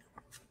time,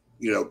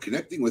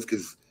 connecting with,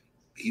 because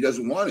he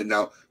doesn't want it.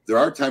 Now, there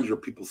are times where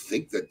people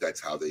think that that's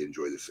how they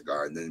enjoy the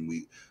cigar. And then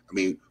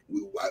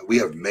we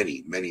have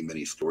many, many,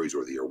 many stories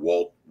over the year.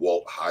 Walt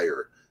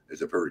Heyer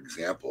is a perfect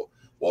example.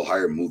 Walt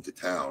Heyer moved to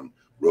town,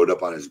 rode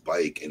up on his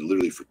bike, and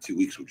literally for 2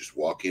 weeks would just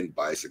walk in,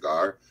 buy a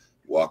cigar,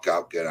 walk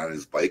out, get on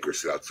his bike, or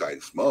sit outside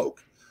and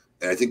smoke.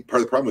 And I think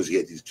part of the problem was he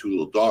had these two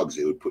little dogs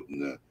they would put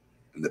in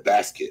the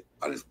basket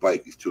on his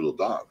bike, these two little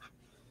dogs.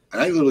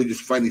 And I literally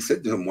just finally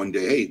said to him one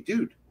day, "Hey,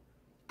 dude,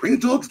 bring the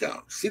dogs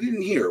down, sit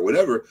in here, or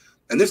whatever."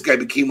 And this guy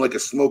became like a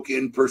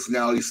smoke-in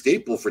personality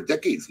staple for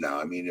decades now.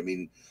 I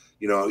mean,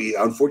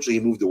 unfortunately he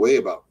moved away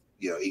about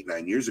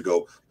 8-9 years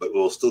ago, but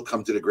will still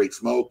come to the Great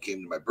Smoke.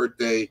 Came to my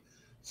birthday,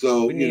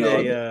 so we need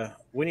a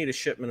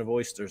shipment of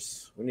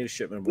oysters. We need a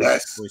shipment of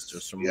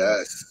oysters from.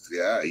 Yes,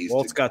 yeah.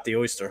 Walt's got the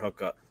oyster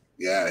hookup.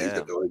 Yeah, he's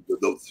got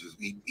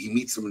he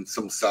meets them in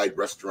some side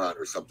restaurant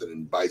or something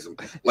and buys them.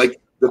 Like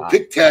the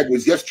pick tag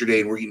was yesterday,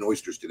 and we're eating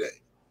oysters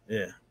today.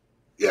 Yeah.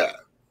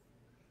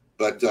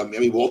 But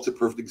Walt's a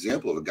perfect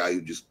example of a guy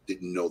who just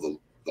didn't know the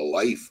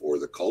life or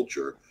the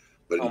culture,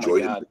 but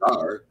enjoyed the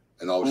cigar,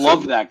 and all of a sudden,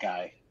 love that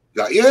guy.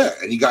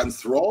 And he got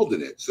enthralled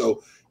in it.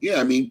 So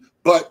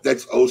but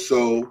that's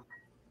also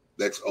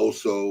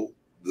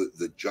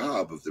the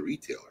job of the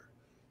retailer.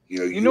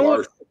 You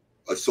are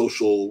a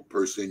social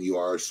person, you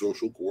are a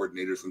social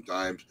coordinator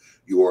sometimes,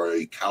 you are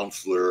a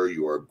counselor,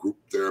 you are a group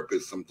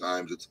therapist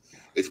sometimes.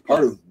 It's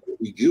part of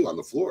what we do on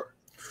the floor.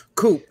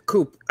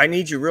 Coop, I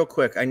need you real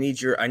quick. I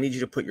need you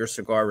to put your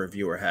cigar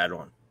reviewer hat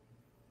on.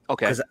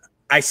 Okay. Because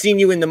I seen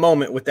you in the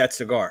moment with that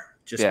cigar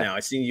just now.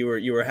 I seen you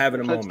were having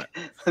a moment.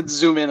 Let's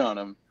zoom in on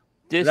him.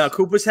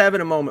 Coop was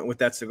having a moment with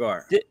that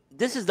cigar.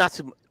 This is not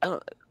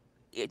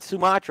it's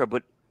Sumatra,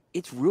 but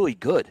it's really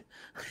good.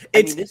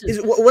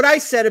 What I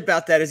said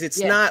about that is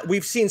it's not.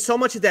 We've seen so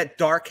much of that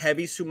dark,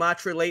 heavy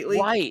Sumatra lately.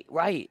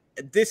 Right.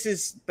 This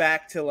is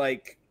back to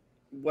like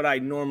what I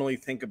normally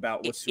think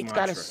about with Sumatra. It's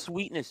got a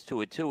sweetness to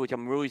it too, which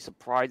I'm really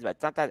surprised about.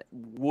 It's not that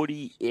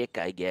woody ick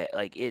I get.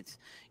 Like it's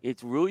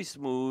really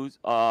smooth.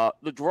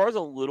 The drawer's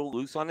a little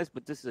loose on this,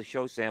 but this is a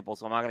show sample,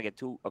 so I'm not gonna get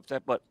too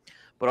upset. But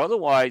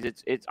otherwise,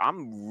 it's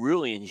I'm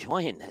really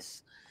enjoying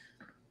this.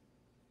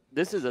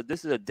 This is a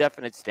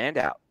definite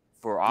standout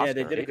for Oscar. Yeah,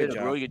 they did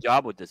a really good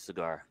job with this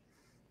cigar.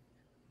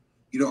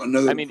 I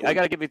I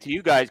got to give it to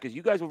you guys because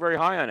you guys were very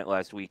high on it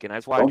last week, and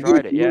that's why I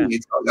tried it. Yeah,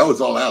 that was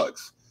all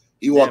Alex.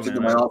 He walked into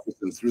my office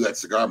and threw that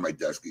cigar on my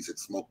desk. He said,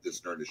 "Smoke this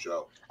during the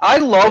show." I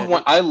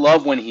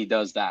love when he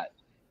does that,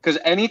 because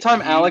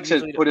anytime Alex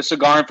has put a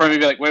cigar in front of me,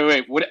 be like,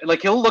 "Wait, what?"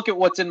 Like he'll look at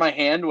what's in my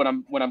hand when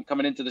I'm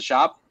coming into the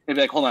shop, and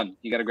be like, "Hold on,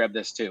 you got to grab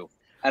this too."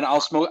 And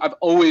I'll smoke. I've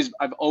always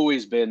liked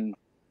it.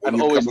 I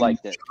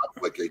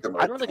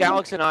don't think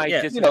Alex and I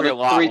disagree a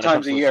lot 3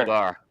 times a year.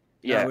 Cigar.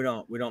 Yeah,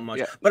 no, we don't much.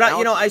 Yeah. But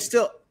I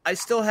still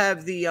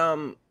have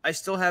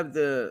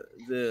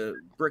the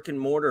brick and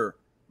mortar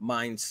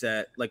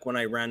mindset. Like when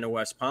I ran the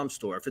West Palm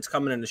store, if it's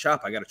coming in the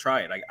shop, I got to try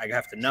it. I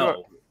have to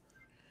know,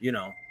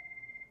 And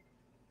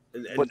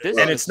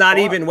it's not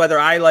even whether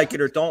I like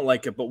it or don't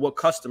like it, but what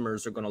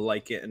customers are going to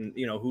like it, and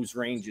whose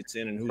range it's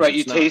in, and who's right.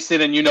 You taste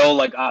it, and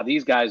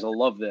these guys will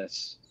love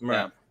this. Right.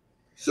 Yeah.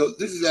 So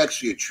this is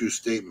actually a true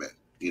statement,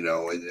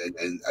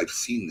 and I've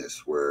seen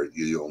this where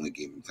you're the only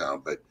game in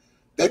town, but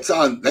that's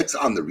on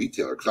the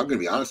retailer. Because I'm going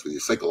to be honest with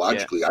you,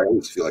 psychologically, I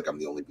always feel like I'm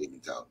the only game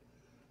in town.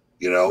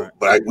 Right.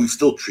 But we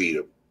still treat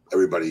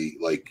everybody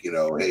like,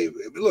 hey,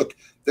 look,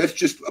 that's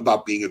just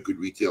about being a good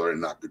retailer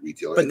and not good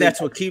retailer. But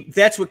that's what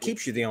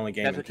keeps you the only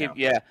game in town.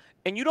 Yeah.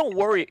 And you don't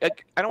worry. I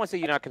don't want to say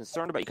you're not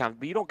concerned about your competition,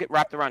 but you don't get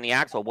wrapped around the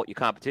axle of what your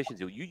competition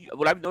do.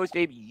 What I've noticed,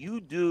 Dave,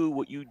 you do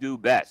what you do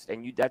best,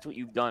 and that's what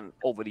you've done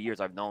over the years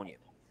I've known you.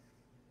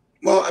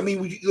 Well, I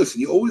mean,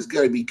 listen, you always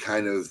got to be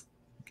kind of.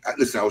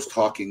 Listen, I was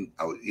talking.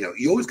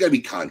 You always got to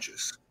be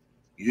conscious.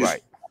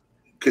 Right.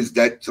 Because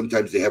that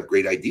sometimes they have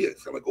great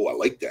ideas. I'm like, oh, I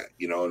like that,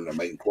 and I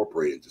might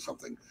incorporate it into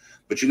something.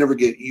 But you never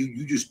get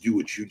you just do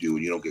what you do,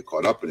 and you don't get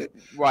caught up in it.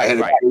 Right.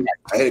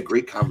 I had a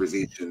great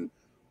conversation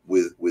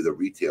with a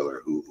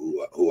retailer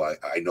who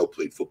I know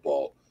played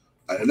football,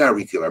 not a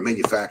retailer, a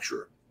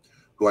manufacturer,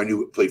 who I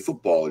knew played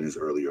football in his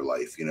earlier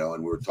life, and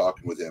we were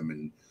talking with him,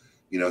 and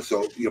he's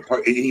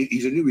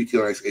a new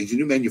retailer, he's a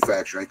new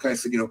manufacturer. I kind of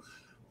said,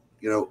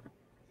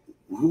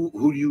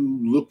 who do you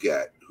look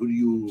at, who do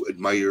you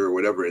admire, or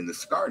whatever in the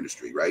cigar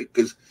industry, right?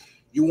 Because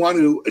you want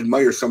to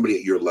admire somebody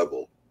at your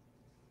level,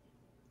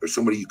 or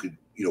somebody you could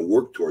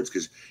work towards.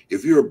 Because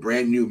if you're a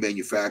brand new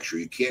manufacturer,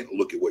 you can't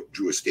look at what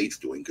Drew Estate's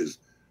doing because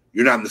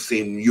you're not in the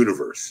same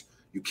universe.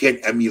 You can't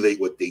emulate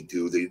what they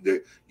do.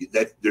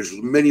 There's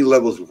many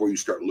levels before you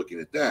start looking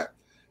at that.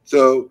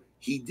 So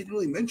he didn't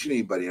really mention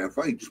anybody. And I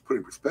finally just put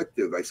in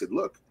perspective. I said,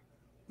 look,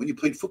 when you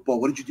played football,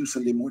 what did you do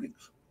Sunday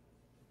mornings?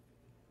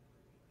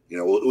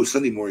 Well, it was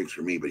Sunday mornings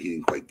for me, but he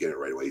didn't quite get it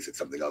right away. He said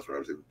something else. Where I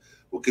was like,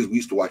 well, because we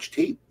used to watch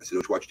tape. I said,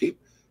 don't you watch tape?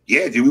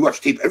 Yeah, dude, we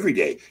watch tape every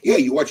day. Yeah,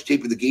 you watch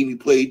tape of the game you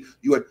played.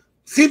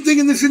 Same thing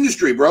in this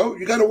industry, bro.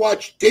 You got to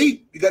watch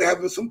tape. You got to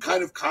have some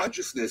kind of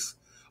consciousness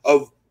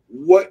of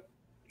what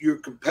your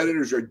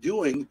competitors are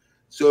doing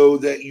so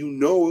that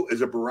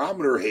as a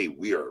barometer, hey,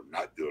 we are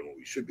not doing what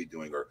we should be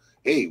doing, or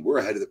hey, we're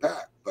ahead of the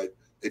pack. But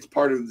it's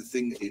part of the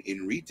thing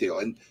in retail.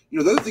 And the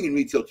other thing in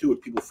retail too,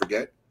 what people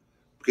forget,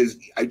 because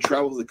I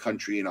travel the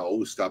country and I'll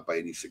always stop by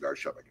any cigar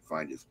shop I can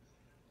find, is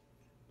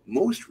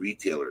most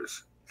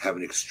retailers have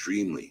an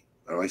extremely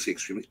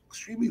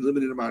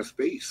limited amount of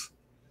space.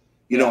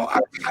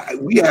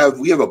 We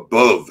have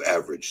above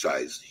average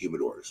size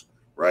humidors,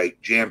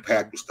 right? Jam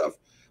packed with stuff.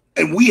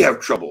 And we have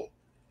trouble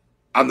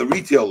on the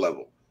retail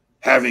level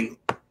having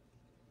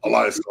a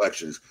lot of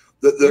selections.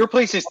 Your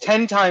place is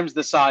 10 times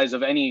the size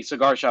of any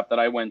cigar shop that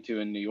I went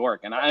to in New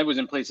York. And I was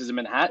in places in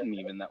Manhattan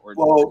even that were.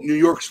 Well, New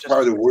York's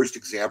probably the worst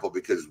example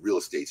because real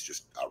estate's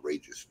just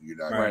outrageous. You're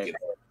not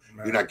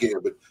getting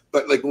it.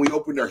 But like when we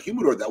opened our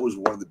humidor, that was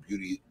one of the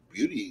beauty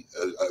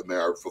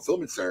our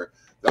fulfillment center.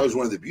 That was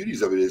one of the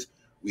beauties of it is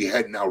we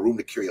had now room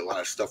to carry a lot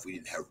of stuff we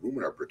didn't have room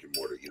in our brick and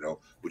mortar,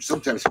 which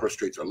sometimes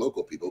frustrates our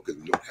local people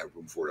because we don't have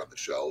room for it on the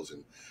shelves,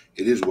 and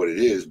it is what it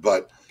is.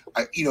 But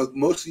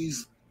most of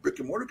these brick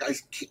and mortar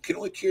guys can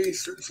only carry a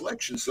certain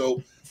selection.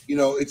 So,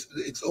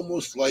 it's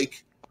almost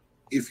like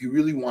if you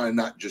really want to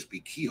not just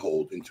be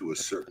keyholed into a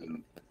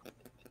certain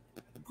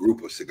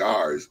group of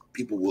cigars,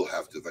 people will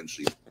have to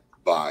eventually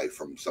buy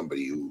from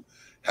somebody who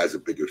has a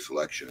bigger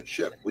selection and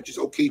ship, which is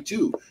okay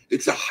too.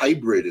 It's a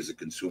hybrid as a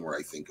consumer,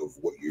 I think, of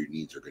what your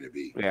needs are going to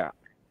be. Yeah.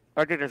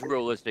 I think it's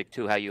realistic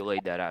too, how you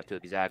laid that out too.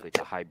 Exactly. It's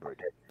a hybrid.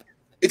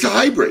 It's a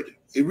hybrid.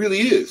 It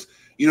really is.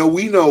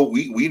 We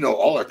know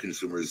all our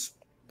consumers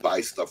buy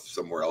stuff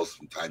somewhere else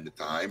from time to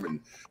time and,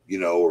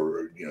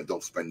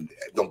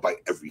 don't buy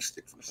every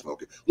stick from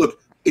smoking. Look,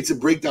 it's a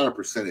breakdown of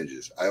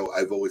percentages.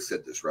 I've always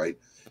said this, right?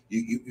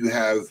 You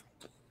have,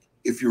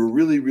 if you're a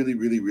really, really,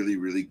 really, really,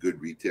 really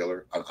good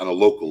retailer on a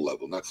local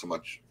level, not so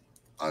much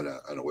on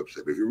a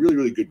website, but if you're a really,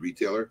 really good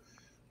retailer,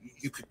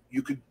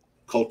 you could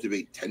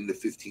cultivate 10 to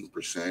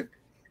 15%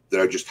 that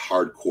are just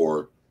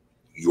hardcore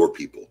your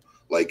people.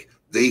 Like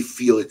they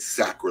feel it's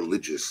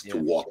sacrilegious to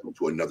walk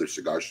into another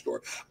cigar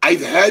store.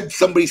 I've had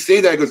somebody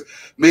say that. I goes,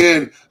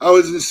 man, I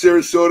was in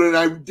Sarasota and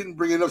I didn't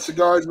bring enough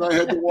cigars and I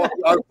had to walk.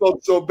 I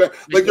felt so bad.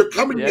 Like they're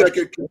coming to me like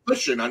a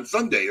confession on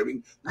Sunday. I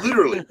mean,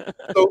 literally.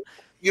 So,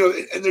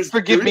 and there's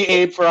forgive me,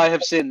 Abe, for I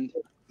have sinned.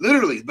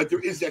 Literally, but there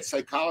is that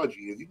psychology.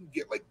 You can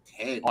get like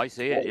 10. I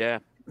see it. Yeah.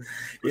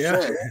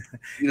 Yeah.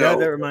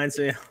 That reminds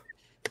me.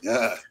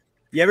 Yeah.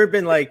 You ever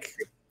been like,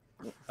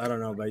 I don't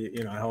know about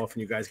how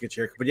often you guys get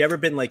your haircut, but you ever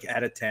been like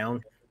out of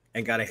town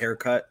and got a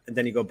haircut and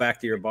then you go back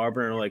to your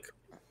barber and like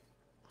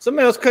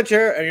somebody else cut your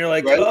hair and you're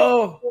like,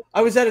 oh,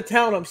 I was out of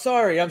town. I'm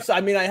sorry. I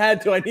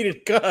had to. I needed a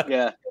cut.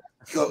 Yeah.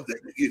 So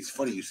it's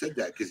funny you said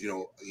that because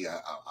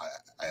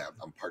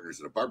I'm partners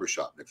in a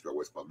barbershop next to our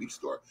West Palm Beach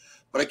store,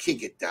 but I can't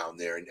get down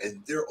there and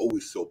they're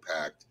always so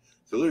packed.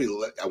 So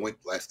literally, I went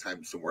last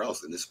time somewhere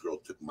else and this girl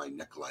took my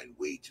neckline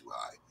way too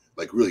high,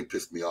 like really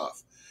pissed me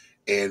off.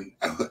 And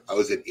I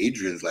was at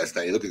Adrian's last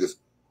night. He looked and goes,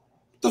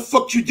 "What the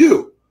fuck you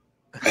do?"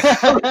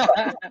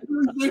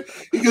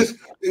 he goes,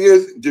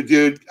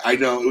 dude, I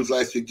know it was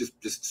last week.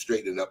 Just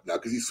straighten it up now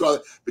because he saw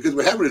it. Because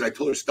what happened is I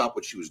told her to stop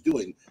what she was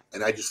doing,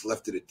 and I just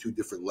left it at two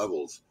different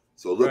levels.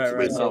 So look,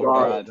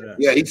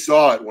 yeah, he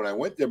saw it when I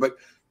went there. But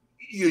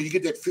you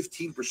get that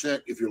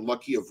 15% if you're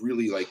lucky of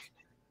really like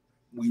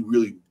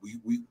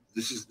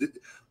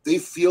they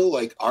feel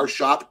like our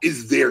shop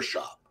is their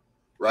shop,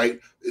 right?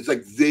 It's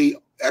like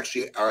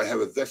actually have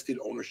a vested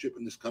ownership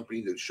in this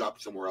company, to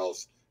shop somewhere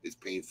else is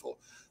painful.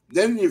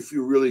 Then if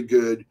you're really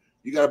good,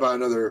 you got about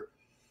another,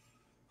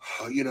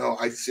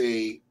 I'd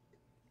say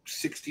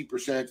 60%,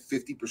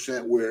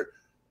 50% where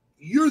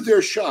you're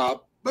their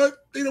shop, but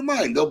they don't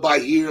mind. They'll buy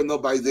here and they'll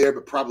buy there,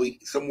 but probably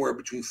somewhere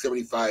between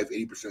 75,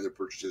 80% of their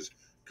purchases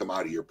come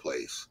out of your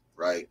place,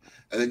 right?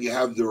 And then you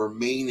have the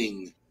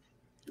remaining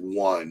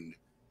one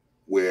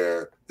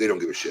where they don't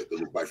give a shit. They'll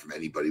just buy from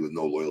anybody with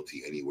no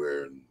loyalty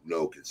anywhere and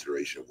no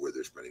consideration of where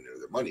they're spending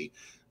their money.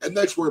 And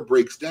that's where it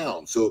breaks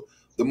down. So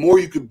the more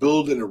you can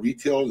build in a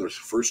retail in those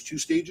first two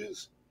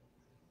stages,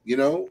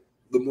 the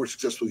more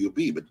successful you'll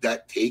be. But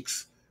that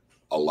takes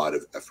a lot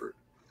of effort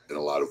and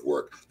a lot of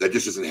work. That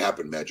just doesn't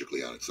happen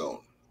magically on its own.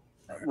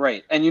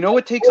 Right. And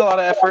it takes a lot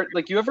of effort.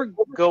 Like, you ever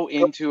go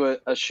into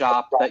a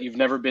shop that you've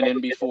never been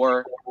in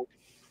before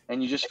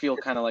and you just feel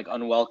kind of like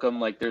unwelcome?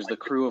 Like, there's the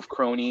crew of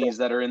cronies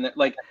that are in there.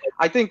 Like,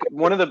 I think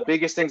one of the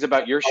biggest things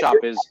about your shop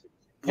is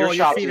Paul,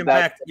 you're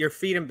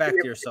feeding back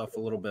to yourself a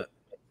little bit.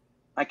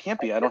 I can't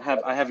be.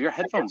 I have your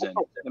headphones in.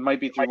 It might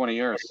be through one of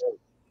yours.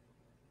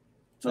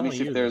 Let me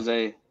see if there's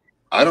a.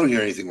 I don't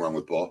hear anything wrong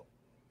with Paul.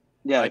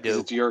 Yeah, because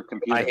it's your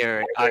computer. I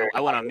hear it.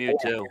 I went on mute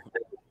too.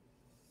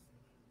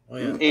 Oh,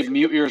 yeah. Abe,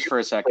 mute yours for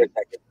a second.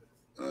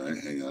 All right,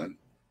 hang on.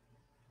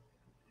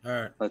 All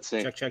right. Let's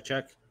see.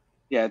 Check.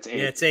 Yeah, it's Abe.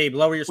 Yeah, it's Abe.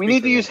 Lower your speaker. We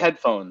need to use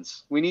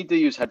headphones.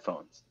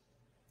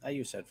 I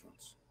use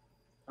headphones.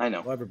 I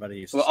know. Well, everybody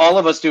uses. Well, all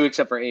of us do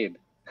except for Abe.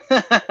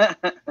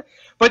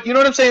 But you know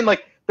what I'm saying?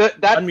 Like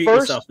Unmute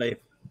yourself, Abe.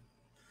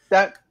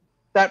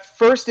 That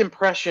first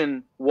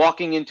impression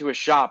walking into a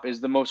shop is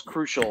the most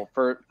crucial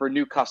for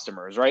new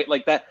customers, right?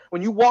 Like that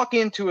when you walk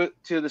into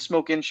the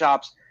smoke-in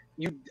shops,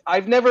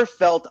 I've never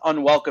felt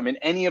unwelcome in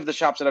any of the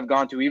shops that I've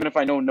gone to, even if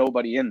I know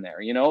nobody in there.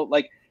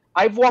 Like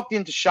I've walked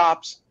into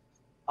shops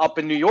up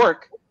in New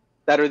York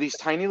that are these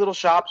tiny little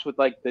shops with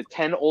like the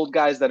 10 old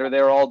guys that are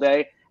there all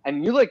day,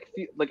 and you like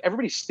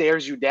everybody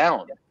stares you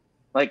down,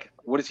 like,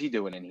 what is he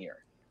doing in here?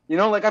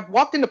 Like I've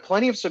walked into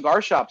plenty of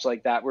cigar shops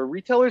like that where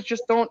retailers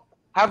just don't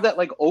have that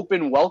like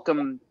open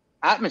welcome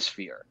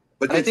atmosphere.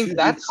 But I think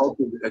that's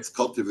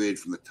cultivated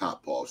from the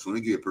top, Paul. So let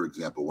me give you a perfect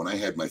example. When I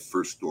had my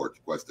first store, it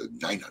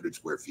costed 900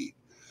 square feet.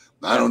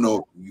 Now, I don't know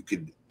if you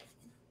could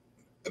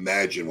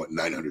imagine what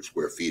 900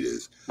 square feet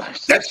is.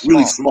 That's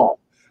really small.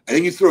 And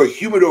then you throw a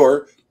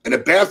humidor and a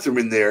bathroom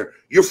in there.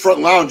 Your front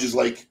lounge is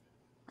like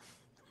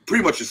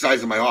pretty much the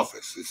size of my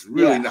office. It's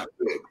really not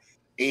big.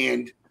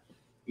 And,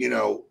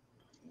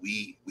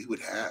 we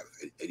would have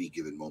at any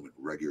given moment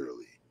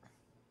regularly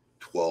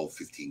 12,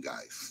 15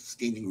 guys,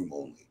 standing room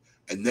only.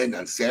 And then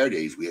on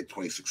Saturdays, we had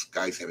 26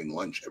 guys having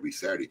lunch every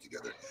Saturday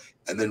together.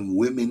 And then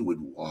women would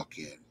walk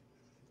in.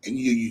 And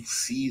you'd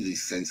see the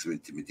sense of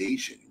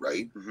intimidation,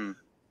 right? Mm-hmm.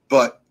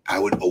 But I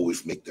would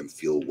always make them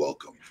feel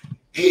welcome.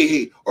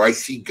 Hey. Or I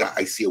see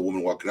a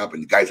woman walking up,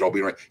 and the guys are all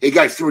being right. Hey,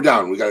 guys, sit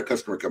down. We got a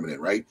customer coming in,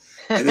 right?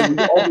 And then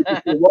we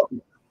all feel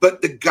welcome.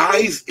 But the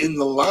guys in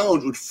the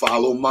lounge would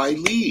follow my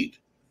lead,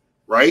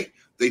 right?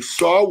 They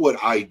saw what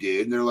I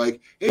did, and they're like,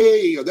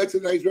 hey, that's a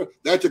nice,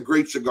 that's a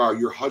great cigar.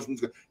 Your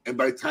husband's good. And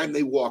by the time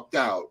they walked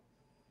out,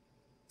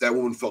 that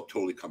woman felt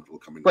totally comfortable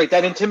coming. Right,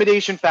 that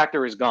intimidation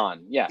factor is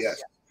gone. Yes.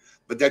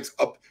 But that's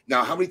up.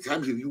 Now, how many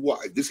times have you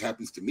walked? This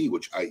happens to me,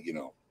 which I,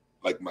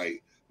 like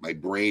my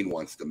brain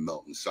wants to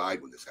melt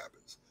inside when this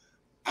happens.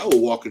 I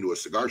will walk into a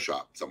cigar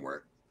shop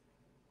somewhere.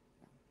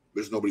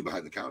 There's nobody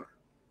behind the counter.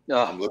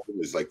 I'm looking.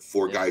 There's like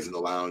four guys in the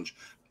lounge.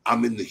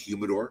 I'm in the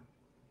humidor.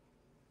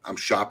 I'm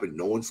shopping.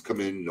 No one's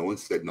come in. No one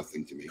said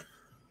nothing to me.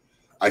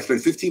 I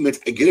spend 15 minutes.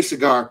 I get a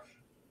cigar.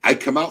 I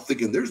come out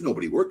thinking there's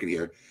nobody working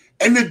here.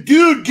 And the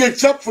dude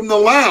gets up from the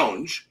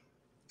lounge,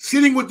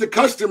 sitting with the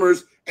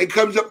customers, and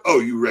comes up.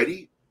 Oh, you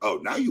ready? Oh,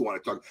 now you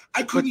want to talk.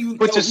 I couldn't even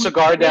puts his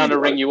cigar down to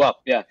ring you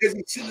up. Yeah. Because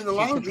he's sitting in the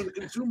lounge with the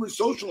consumers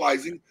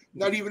socializing,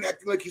 not even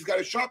acting like he's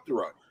got a shop to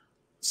run.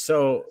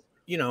 So,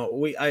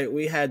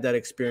 we had that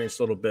experience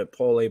a little bit.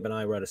 Paul, Abe, and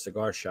I were at a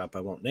cigar shop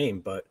I won't name,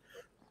 but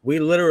we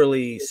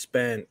literally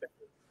spent,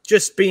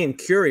 just being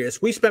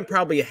curious, we spent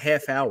probably a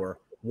half hour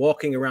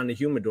walking around the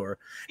humidor.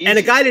 Easy. And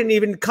a guy didn't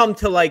even come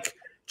to like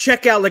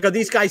check out, like, are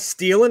these guys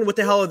stealing? What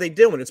the hell are they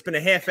doing? It's been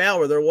a half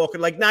hour. They're walking,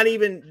 like, didn't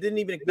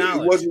even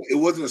acknowledge. It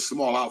wasn't a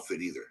small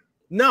outfit either.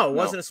 No, it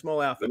wasn't a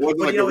small outfit. It wasn't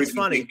but like it's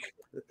funny.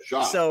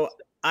 Shop. So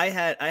I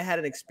had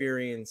an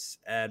experience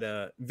at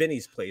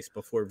Vinny's place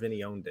before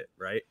Vinny owned it,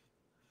 right?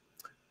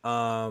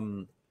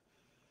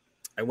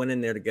 I went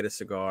in there to get a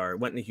cigar,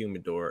 went in the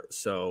humidor.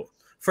 So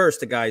first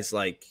the guy's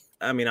like,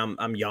 I mean,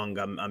 I'm young.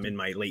 I'm in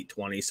my late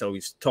 20s. So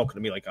he's talking to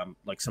me like I'm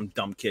like some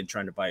dumb kid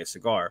trying to buy a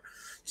cigar.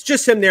 It's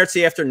just him there. It's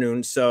the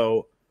afternoon.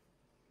 So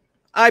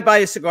I buy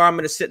a cigar. I'm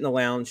going to sit in the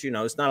lounge.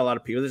 There's not a lot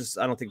of people.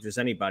 I don't think there's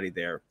anybody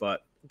there,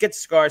 but get the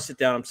cigar, sit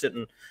down. I'm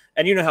sitting,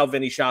 and you know how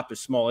Vinny's shop is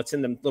small. It's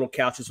in the little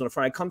couches on the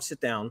front. I come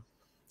sit down,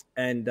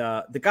 and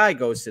the guy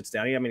sits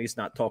down. I mean, he's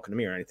not talking to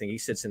me or anything. He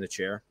sits in the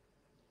chair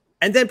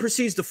and then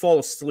proceeds to fall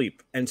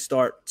asleep and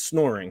start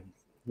snoring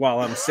while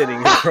I'm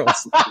sitting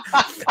across.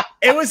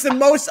 It was the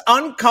most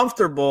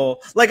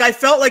uncomfortable. Like, I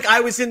felt like I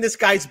was in this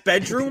guy's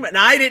bedroom, and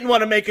I didn't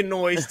want to make a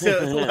noise to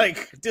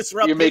like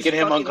disrupt. You're making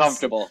him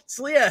uncomfortable.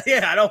 Yeah.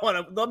 I don't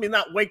want to. Let me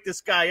not wake this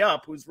guy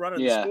up who's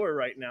running the store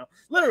right now.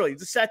 Literally,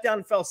 just sat down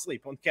and fell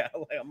asleep on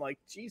Cadillac. I'm like,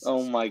 Jesus.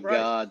 Oh my Christ.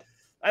 God.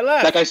 I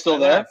left. That guy's still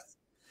there? Left.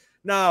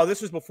 No,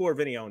 this was before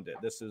Vinny owned it.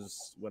 This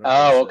is when.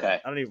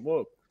 Okay. I don't even.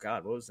 Whoa,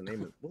 God, what was the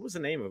name of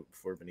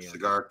before Vinny owned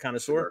Cigar it?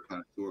 Connoisseur.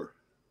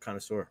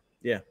 Connoisseur.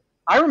 Yeah.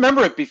 I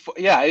remember it before.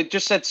 Yeah, it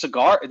just said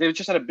cigar. They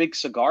just had a big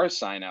cigar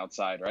sign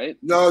outside, right?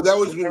 No, that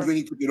was when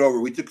Vinny took it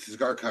over. We took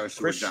Cigar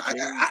Connoisseur down.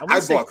 I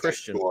bought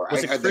Christian. That store.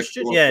 Was I it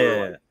Christian? For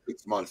Yeah.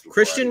 6 months.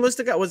 Christian was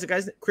the guy. Was the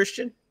guy's name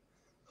Christian?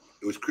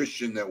 It was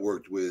Christian that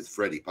worked with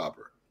Freddie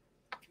Popper.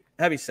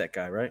 Heavyset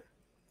guy, right?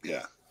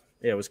 Yeah.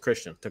 Yeah, it was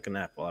Christian. Took a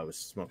nap while I was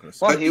smoking a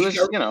Well, cigar. he was,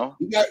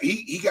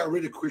 he got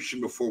rid of Christian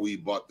before we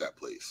bought that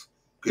place.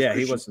 Yeah,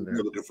 Christian he wasn't there.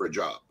 looking for a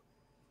job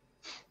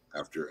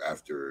after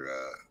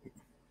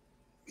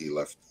he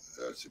left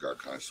Cigar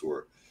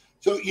Connoisseur.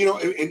 So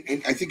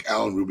and I think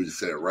Alan Rubin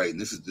said it right.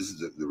 And this is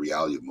the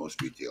reality of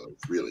most retailers.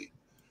 Really,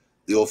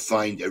 they'll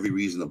find every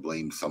reason to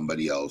blame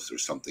somebody else or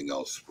something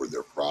else for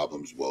their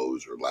problems,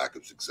 woes, or lack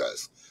of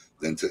success.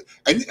 And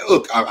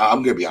look,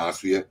 I'm going to be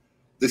honest with you.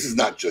 This is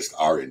not just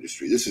our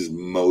industry. This is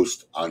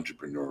most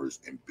entrepreneurs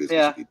and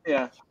business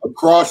people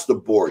across the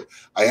board.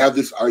 I have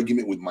this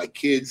argument with my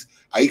kids.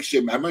 I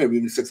might have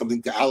even said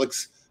something to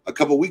Alex a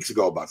couple of weeks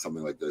ago about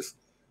something like this.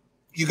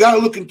 You got to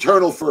look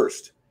internal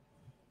first.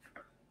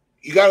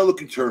 You got to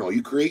look internal.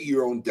 You create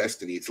your own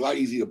destiny. It's a lot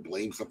easier to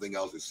blame something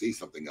else or say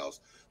something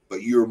else,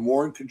 but you're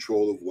more in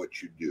control of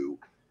what you do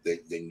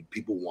than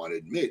people want to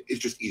admit.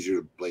 It's just easier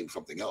to blame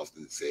something else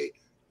than to say,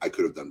 I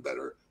could have done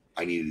better.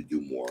 I needed to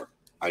do more.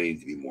 I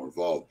need to be more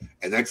involved.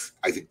 And that's,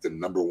 I think, the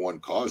number one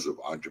cause of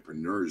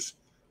entrepreneurs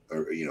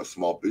or,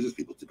 small business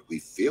people typically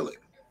failing.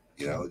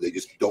 They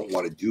just don't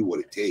want to do what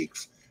it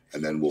takes.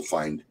 And then we'll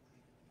find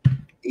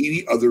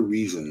 80 other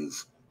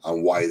reasons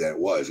on why that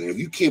was. And if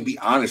you can't be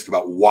honest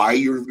about why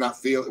you're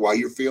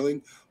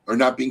failing or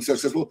not being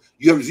successful,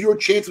 you have zero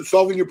chance of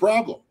solving your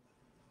problem.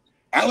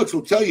 Alex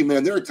will tell you,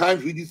 man, there are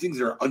times we do things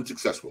that are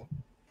unsuccessful,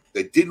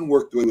 that didn't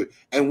work the way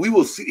and we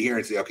will sit here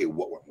and say, okay,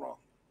 what went wrong?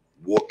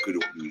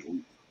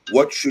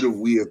 What should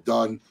we have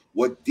done?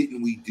 What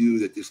didn't we do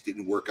that this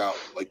didn't work out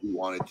like we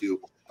wanted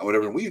to? And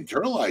whatever. And we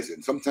internalize it.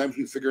 And sometimes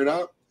we figure it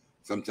out.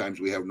 Sometimes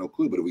we have no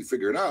clue. But if we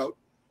figure it out,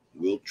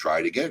 we'll try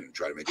it again and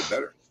try to make it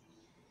better.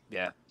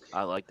 Yeah,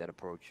 I like that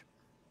approach.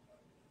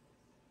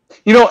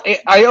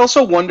 I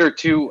also wonder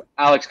too,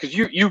 Alex, because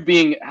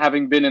you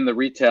having been in the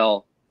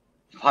retail,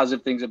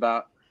 positive things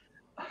about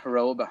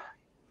Hiroba.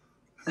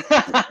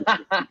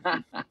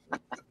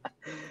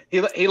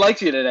 He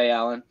likes you today,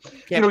 Alan.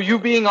 You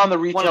being on the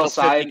retail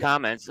side.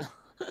 Comments.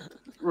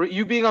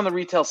 You being on the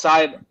retail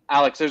side,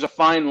 Alex, there's a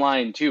fine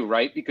line too,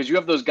 right? Because you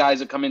have those guys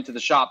that come into the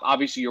shop.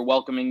 Obviously, you're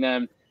welcoming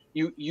them.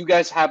 You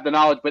guys have the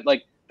knowledge, but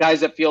like guys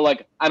that feel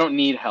like I don't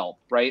need help,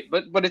 right?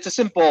 But it's a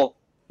simple,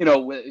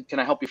 can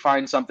I help you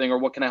find something, or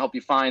what can I help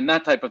you find,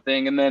 that type of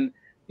thing, and then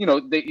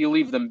you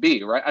leave them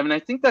be, right? I mean, I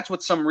think that's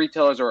what some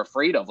retailers are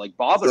afraid of, like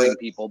bothering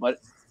people. But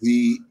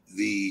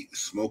the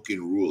smoking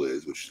rule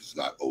is, which is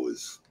not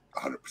always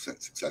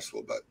 100%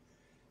 successful, but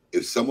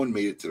if someone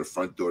made it to the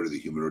front door to the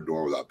humidor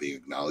door without being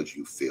acknowledged,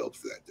 you failed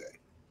for that day.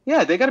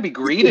 Yeah, they got to be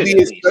greeted at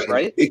least,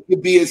 right? It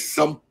could be as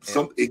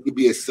it could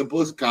be as simple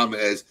as a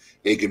comment as,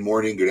 "Hey, good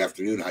morning, good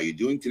afternoon, how you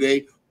doing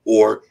today?"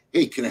 Or,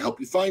 "Hey, can I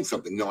help you find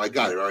something?" "No, I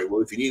got it." "All right,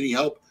 well, if you need any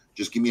help,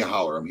 just give me a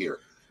holler. I'm here."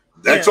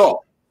 That's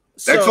all.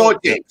 That's all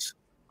it takes.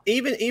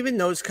 Even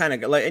those kind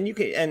of like, and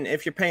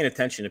if you're paying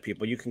attention to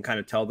people, you can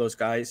kind of tell those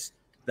guys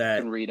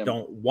that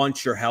don't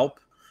want your help.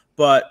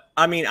 But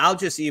I mean, I'll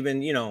just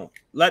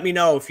let me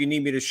know if you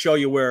need me to show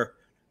you where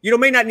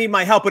may not need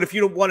my help, but if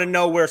you don't want to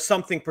know where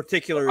something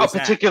particular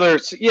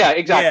is yeah,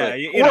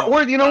 exactly. Yeah,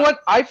 or you know what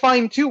I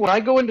find too when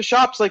I go into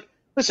shops, like,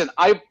 listen,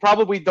 I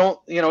probably don't,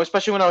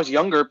 especially when I was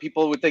younger,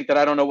 people would think that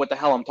I don't know what the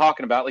hell I'm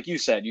talking about. Like you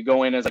said, you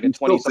go in as like a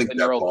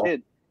 20-something-year-old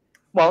kid.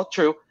 Well,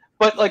 true.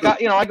 But like,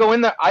 I go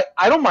in there,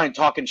 I don't mind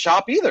talking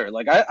shop either.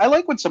 Like I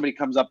like when somebody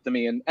comes up to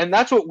me, and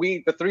that's what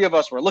the three of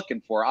us were looking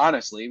for.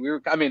 Honestly,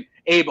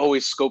 Abe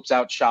always scopes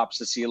out shops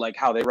to see like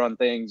how they run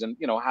things and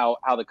how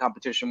the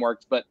competition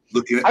works. But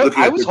looking at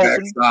their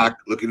back stock,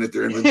 looking at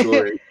their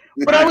inventory.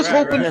 But I was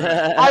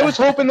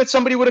hoping that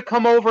somebody would have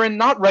come over and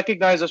not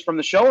recognize us from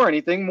the show or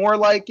anything. More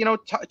like,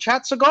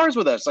 chat cigars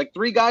with us. Like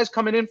three guys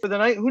coming in for the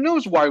night. Who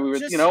knows why we were,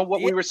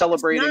 we were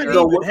celebrating.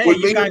 What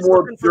made it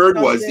more absurd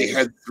was they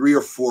had 3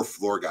 or 4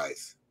 floor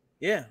guys.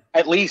 Yeah,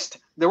 at least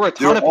there were a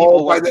ton of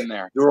people working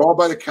there. They were all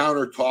by the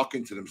counter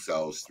talking to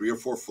themselves. 3 or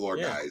 4 floor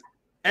guys.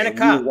 And a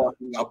cop we were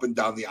walking up and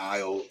down the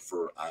aisle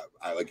for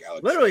I like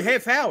Alex. Literally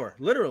half hour.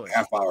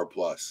 Half hour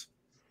plus.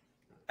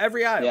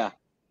 Every aisle. Yeah.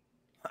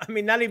 I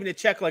mean, not even to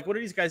check, like, what are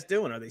these guys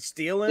doing? Are they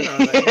stealing?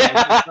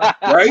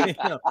 Right?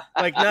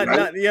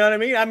 Not, you know what I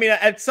mean? I mean,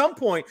 at some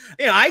point,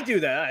 I do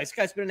that. This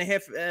guy's been in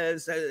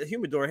a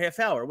humidor a half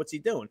hour. What's he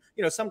doing?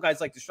 Some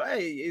guys like to try,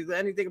 Is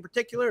anything in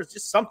particular? It's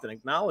just something.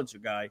 Acknowledge a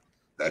guy.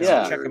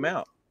 Check him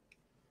out.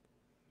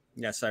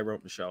 Yes, I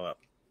wrote Michelle up.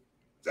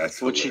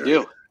 That's What'd she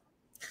hilarious.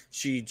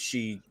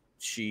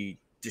 She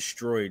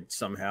destroyed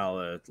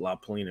somehow La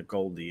Polina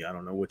Goldie. I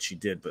don't know what she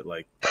did, but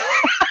like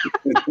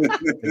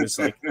it was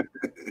like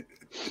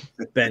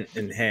bent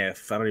in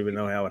half. I don't even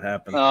know how it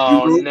happened.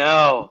 Oh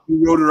no!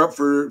 You wrote her up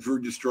for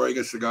destroying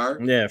a cigar?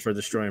 Yeah, for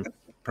destroying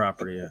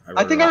property. Yeah,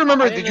 I think I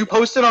remember. Did you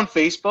post it on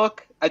Facebook?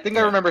 I think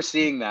I remember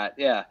seeing that.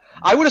 Yeah,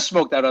 I would have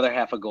smoked that other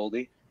half of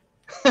Goldie.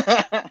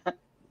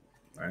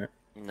 Right.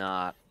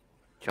 Nah,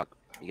 chuck.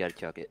 You gotta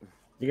chuck it.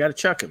 You got to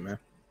chuck it, man.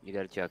 You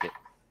gotta chuck it.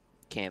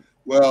 Can't.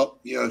 Well,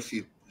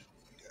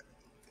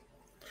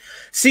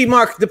 See,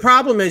 Mark, the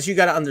problem is you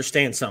got to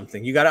understand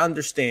something. You got to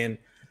understand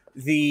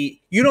you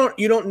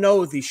don't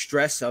know the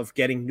stress of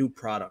getting new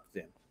product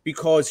in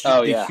because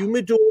the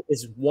humidor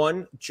is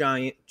one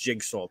giant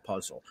jigsaw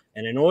puzzle,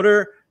 and in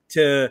order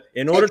to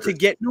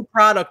get new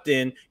product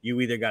in, you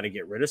either got to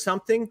get rid of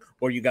something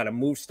or you got to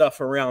move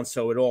stuff around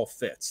so it all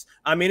fits.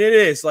 I mean, it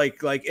is like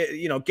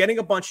getting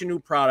a bunch of new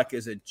product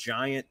is a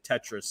giant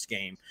Tetris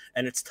game,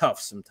 and it's tough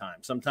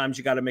sometimes. Sometimes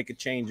you got to make a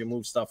change and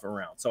move stuff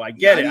around. So I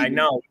get it. I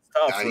know it's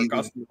tough for a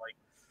customer.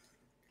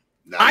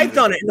 I've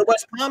done it in the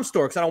West Palm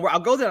store because I'll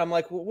go there. I'm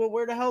like, well,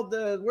 where'd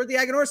the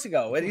Aganorsa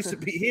go? It used to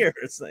be here.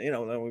 It's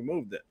then we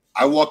moved it.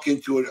 I walk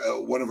into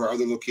one of our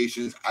other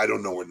locations. I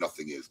don't know where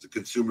nothing is. The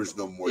consumers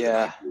know more than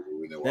I do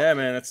when they walk in.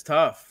 Man, it's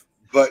tough.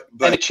 But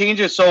and it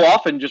changes so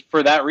often just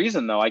for that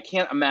reason, though. I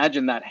can't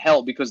imagine that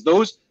hell because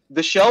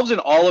the shelves in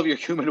all of your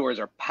humidors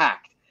are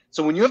packed.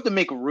 So when you have to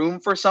make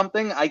room for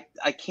something, I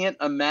can't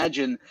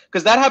imagine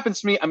because that happens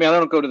to me. I mean, I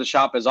don't go to the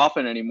shop as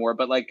often anymore,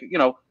 but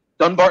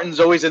Dunbarton's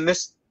always in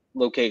this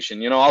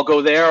location. I'll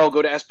go there. I'll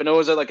go to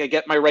Espinosa. Like I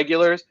get my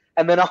regulars,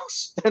 and then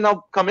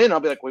I'll come in.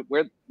 I'll be like, wait,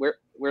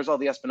 where's all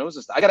the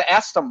Espinosa stuff? I got to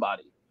ask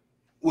somebody.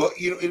 Well,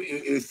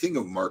 in a thing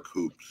of Mark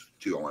Hoops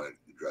too, I want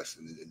to address,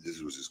 and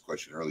this was his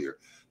question earlier,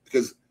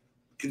 because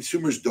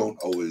consumers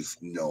don't always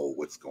know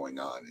what's going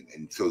on,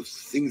 and so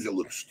things that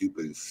look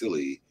stupid and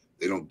silly,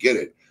 they don't get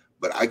it.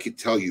 But I could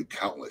tell you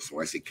countless.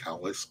 When I say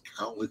countless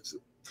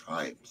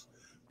times,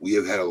 we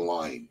have had a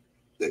line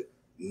that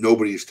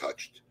nobody has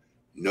touched.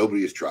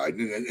 Nobody has tried,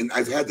 and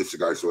I've had the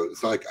cigar, so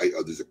it's not like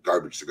there's a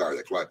garbage cigar.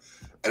 That's why,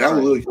 and I will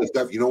literally tell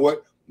Steph, you know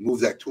what? Move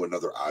that to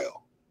another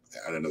aisle,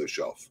 on another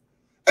shelf,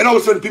 and all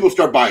of a sudden people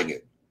start buying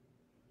it.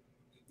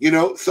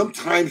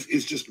 Sometimes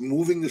it's just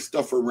moving the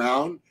stuff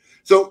around.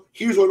 So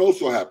here's what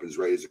also happens,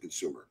 right? As a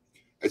consumer,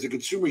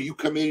 you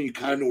come in and you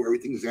kind of know where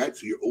everything's at,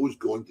 so you're always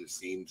going to the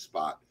same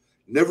spot,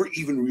 never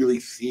even really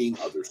seeing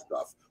other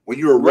stuff. When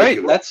you're a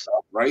regular,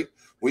 right?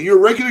 When you're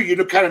a regular, you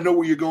kind of know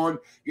where you're going.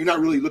 You're not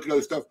really looking at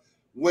other stuff.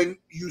 When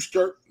you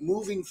start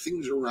moving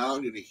things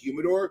around in a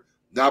humidor,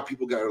 now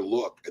people got to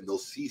look and they'll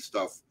see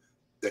stuff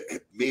that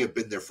may have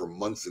been there for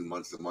months and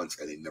months and months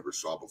and they never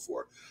saw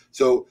before.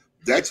 So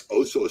that's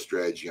also a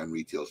strategy on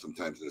retail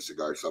sometimes in a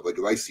cigar shop. Like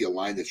if I see a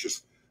line that's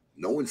just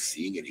no one's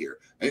seeing it here,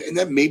 and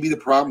that may be the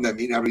problem. That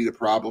may not be the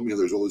problem.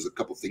 There's always a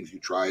couple things you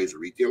try as a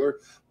retailer.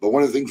 But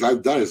one of the things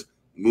I've done is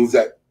move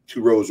that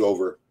 2 rows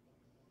over,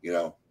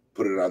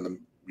 put it on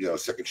the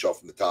second shelf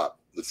from the top.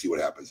 Let's see what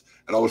happens.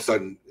 And all of a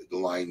sudden, the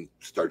line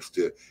starts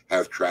to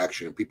have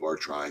traction, and people are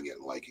trying it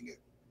and liking it.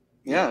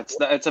 Yeah,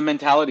 it's a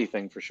mentality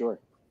thing for sure.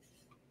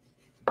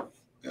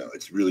 Yeah,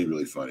 it's really,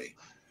 really funny.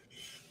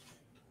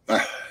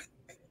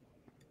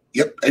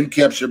 Yep, end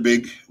caps are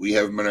big. We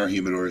have them in our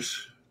humidors.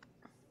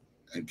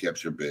 End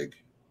caps are big.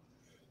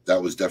 That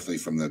was definitely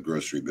from the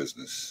grocery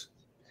business.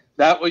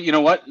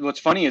 What's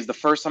funny is the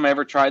first time I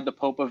ever tried the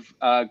Pope of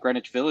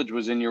Greenwich Village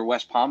was in your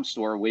West Palm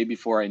store way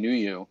before I knew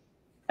you.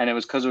 And it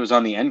was because it was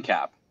on the end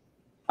cap.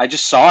 I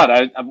just saw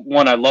it.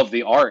 I love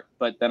the art,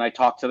 but then I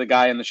talked to the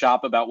guy in the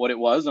shop about what it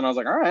was, and I was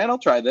like, all right, I'll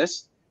try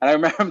this. And I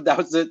remember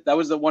that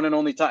was the one and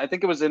only time. I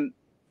think it was did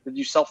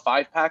you sell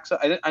 5-packs?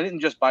 I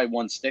didn't just buy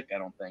one stick, I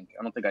don't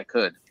think I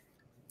could.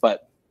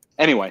 But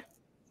anyway.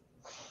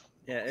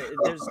 Yeah,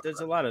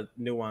 there's a lot of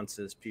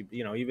nuances. People,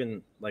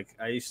 even like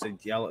I used to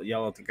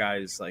yell at the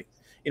guys like,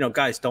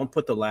 guys, don't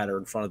put the ladder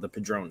in front of the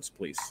Padrones,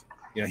 please.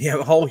 You have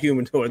a whole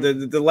humidor.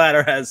 The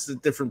ladder has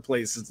different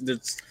places.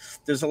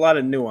 There's a lot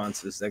of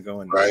nuances that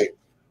go in.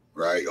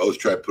 Right. Always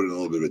try to put in a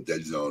little bit of a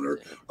dead zone, or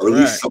at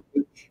least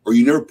something, or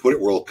you never put it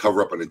where it'll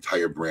cover up an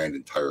entire brand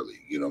entirely.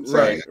 You know what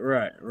I'm saying?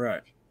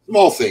 Right.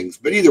 Small things,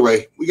 but either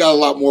way, we got a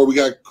lot more. We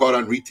got caught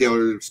on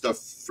retailer stuff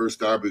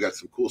first hour. We got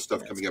some cool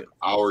stuff coming up.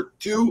 Hour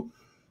 2.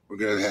 We're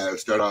gonna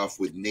start off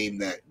with Name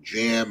That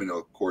Jam, and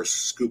of course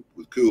Scoop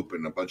with Coop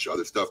and a bunch of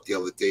other stuff. Tail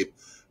of the tape.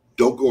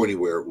 Don't go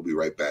anywhere. We'll be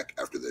right back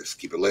after this.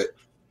 Keep it lit.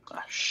 Oh,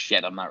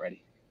 shit, I'm not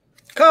ready.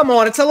 Come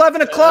on, it's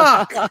 11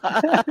 o'clock.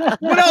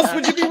 What else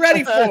would you be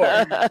ready for?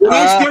 When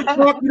I start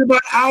talking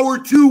about hour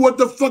 2, what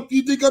the fuck do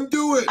you think I'm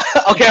doing?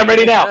 Okay, I'm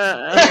ready now.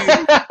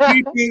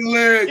 Keep it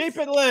lit. Keep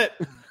it lit.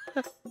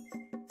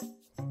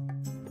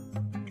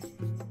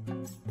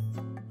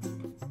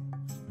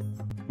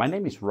 My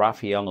name is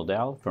Rafael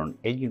Nodal from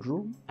Aging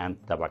Room and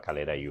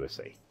Tabacalera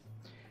USA.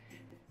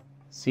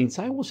 Since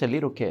I was a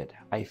little kid,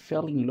 I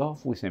fell in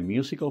love with a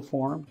musical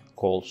form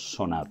called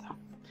sonata.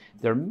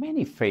 There are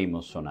many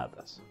famous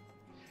sonatas.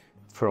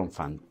 from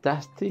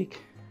fantastic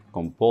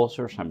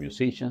composers and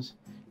musicians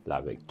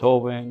like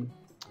Beethoven,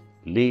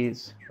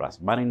 Liszt,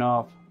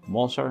 Rachmaninoff,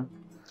 Mozart,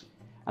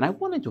 and I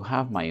wanted to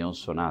have my own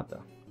sonata.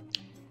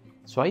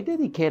 So I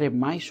dedicated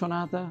my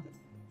sonata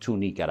to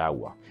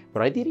Nicaragua,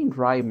 but I didn't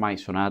write my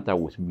sonata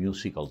with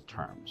musical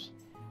terms.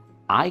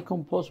 I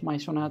composed my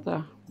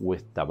sonata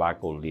with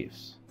tobacco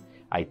leaves.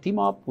 I teamed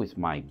up with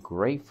my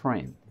great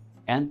friend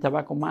and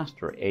tobacco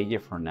master,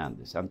 AJ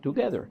Fernandez, and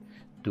together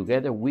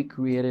we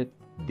created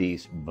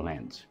these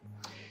blends.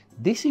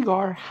 This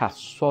cigar has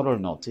subtle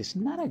notes. It's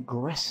not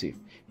aggressive.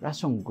 It has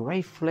some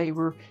great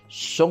flavor,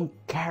 some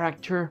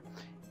character,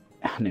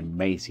 and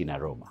amazing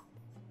aroma.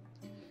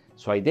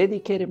 So I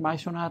dedicated my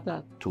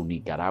sonata to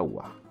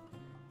Nicaragua,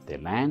 the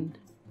land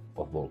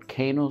of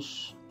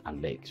volcanoes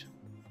and lakes.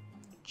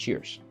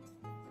 Cheers.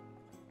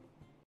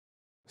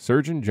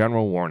 Surgeon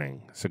General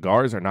warning: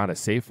 cigars are not a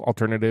safe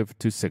alternative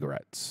to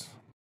cigarettes.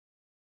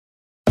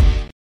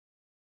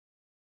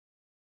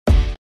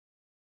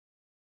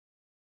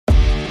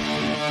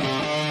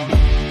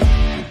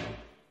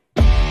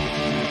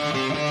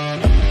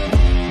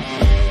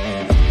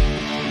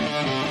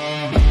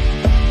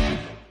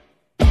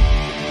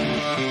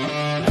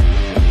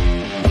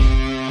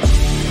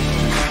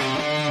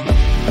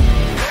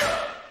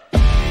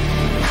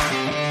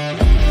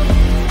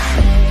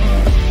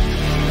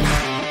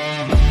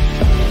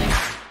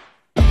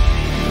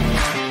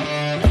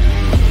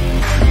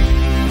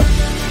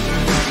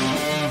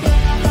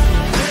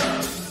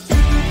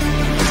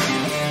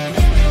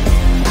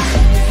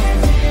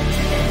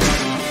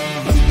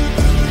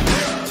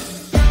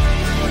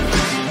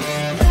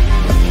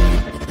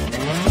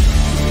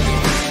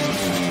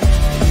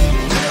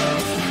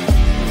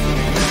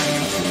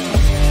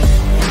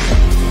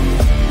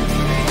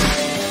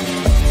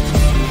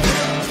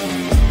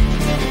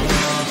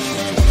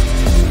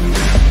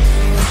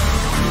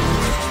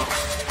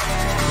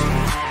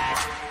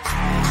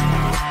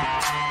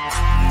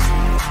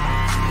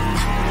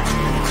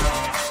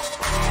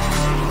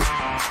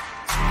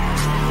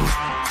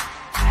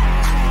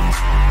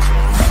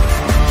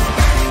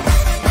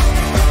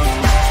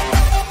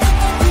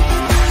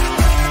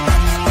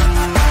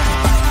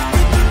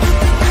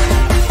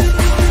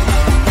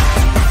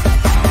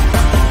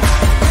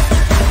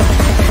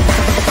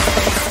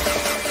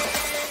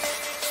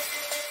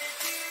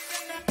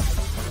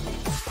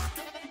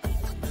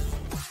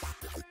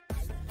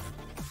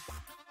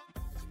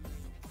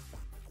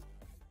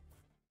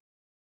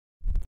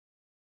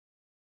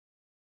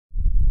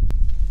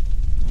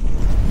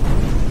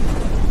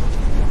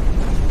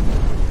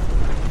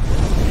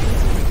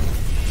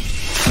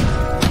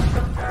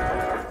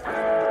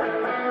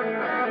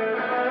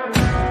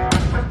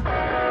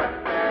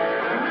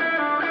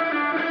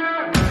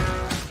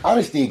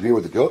 Honesty Agree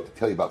with the Goat to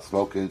tell you about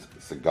Smokin's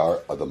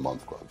Cigar of the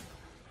Month Club.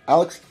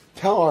 Alex,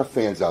 tell our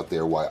fans out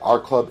there why our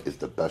club is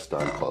the best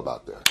darn club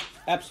out there.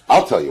 Absolutely.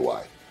 I'll tell you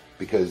why.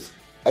 Because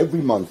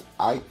every month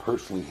I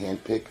personally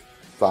handpick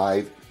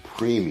 5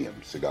 premium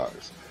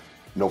cigars.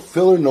 No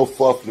filler, no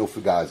fluff, no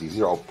fugazis. These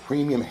are all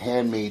premium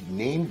handmade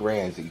name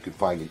brands that you can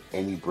find in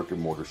any brick and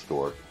mortar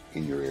store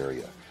in your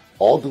area.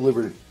 All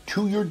delivered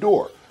to your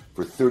door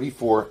for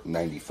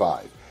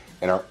 $34.95.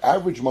 And our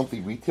average monthly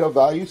retail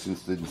value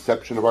since the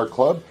inception of our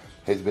club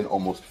has been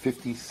almost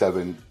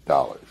 $57.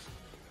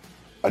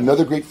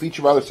 Another great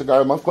feature of our Cigar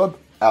of the Month Club,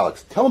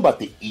 Alex, tell them about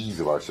the ease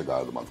of our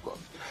Cigar of the Month Club.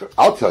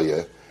 I'll tell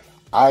you,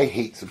 I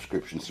hate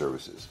subscription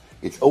services.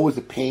 It's always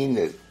a pain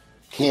to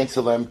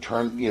cancel them,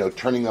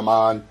 turning them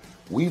on.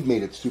 We've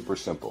made it super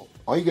simple.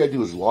 All you gotta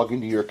do is log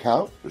into your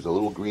account. There's a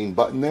little green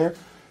button there.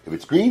 If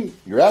it's green,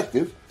 you're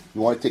active.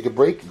 You want to take a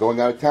break, going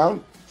out of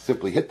town,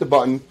 simply hit the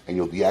button and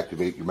you'll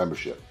deactivate your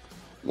membership.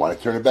 Want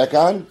to turn it back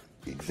on?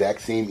 The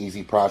exact same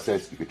easy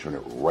process. You can turn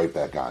it right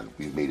back on.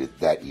 We've made it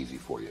that easy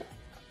for you.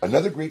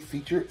 Another great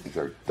feature is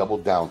our Double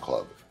Down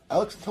Club.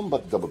 Alex, tell them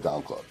about the Double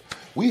Down Club.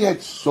 We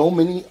had so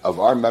many of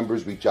our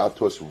members reach out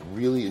to us who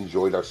really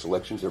enjoyed our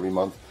selections every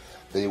month.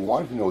 They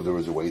wanted to know there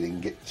was a way they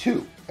can get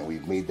 2. And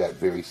we've made that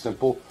very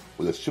simple.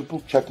 With a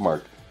simple check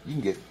mark, you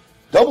can get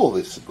double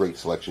this great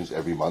selections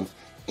every month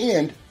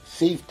and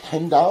save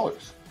 $10.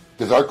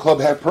 Does our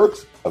club have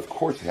perks? Of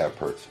course it have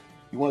perks.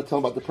 You want to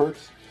tell them about the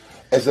perks?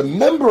 As a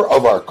member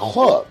of our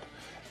club,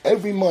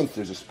 every month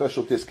there's a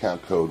special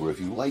discount code where if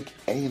you like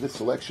any of the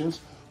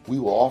selections, we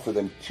will offer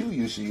them to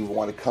you. So you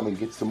want to come and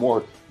get some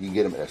more, you can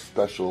get them at a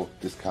special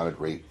discounted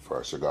rate for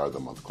our Cigar of the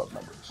Month Club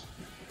members.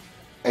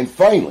 And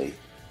finally,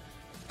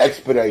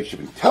 expedited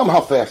shipping. Tell them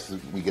how fast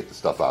we get the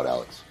stuff out,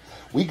 Alex.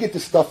 We get the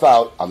stuff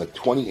out on the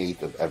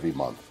 28th of every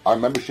month. Our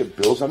membership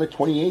bills on the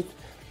 28th,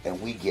 and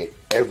we get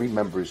every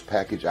member's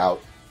package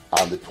out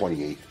on the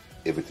 28th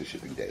if it's a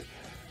shipping day.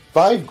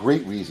 5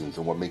 great reasons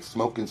on what makes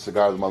Smokin'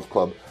 Cigar of the Month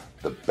Club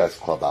the best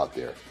club out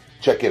there.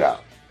 Check it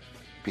out.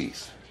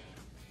 Peace.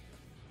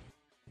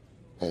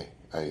 Hey,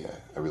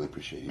 I really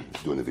appreciate you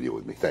doing the video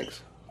with me.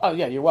 Thanks. Oh,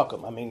 yeah, you're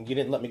welcome. I mean, you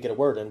didn't let me get a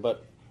word in,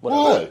 but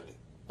whatever.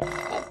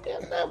 What?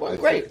 That was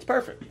great. It's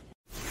perfect.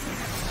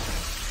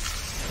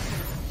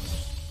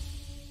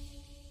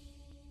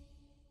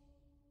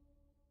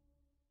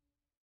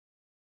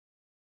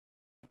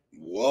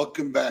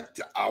 Welcome back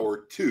to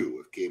hour 2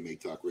 of KMA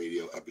Talk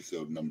Radio,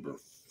 episode number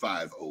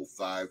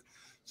 505.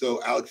 So,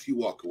 Alex, you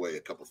walk away a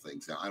couple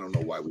things. Now, I don't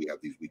know why we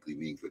have these weekly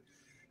meetings, but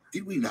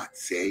did we not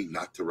say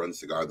not to run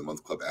Cigar of the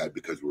Month Club ad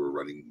because we were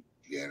running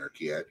the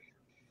Anarchy ad?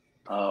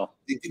 Oh.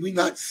 Did we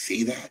not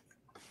say that?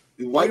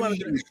 Why he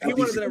wanted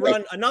to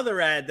run another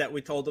ad that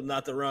we told him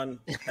not to run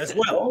as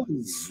well.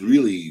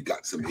 Really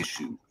got some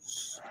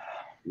issues.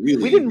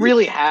 Really, we didn't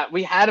really have.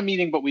 We had a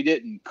meeting, but we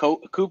didn't.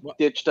 Coop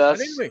ditched us.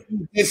 Didn't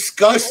we?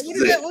 Discussed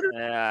it.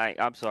 Yeah,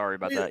 I'm sorry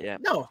about that. Yeah.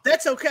 No,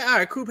 that's okay. All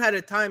right, Coop had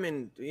a time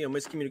in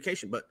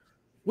miscommunication, but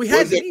we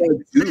had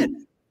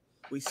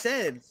we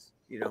said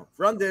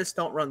run this,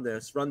 don't run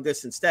this, run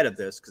this instead of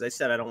this because I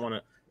said I don't want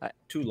to.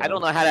 Too long. I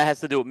don't know how that has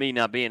to do with me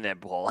not being there,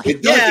 Paul.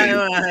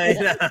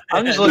 Yeah,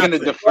 I'm just looking to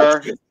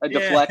defer,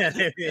 deflect.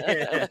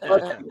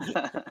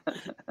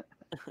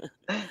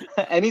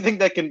 Anything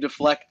that can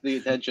deflect the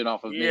attention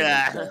off of me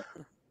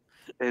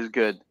is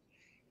good.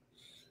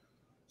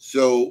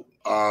 So,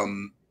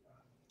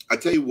 I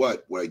tell you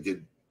what I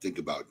did think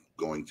about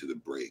going to the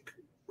break,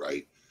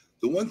 right?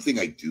 The one thing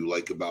I do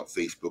like about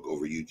Facebook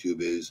over YouTube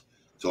is,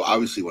 so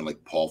obviously when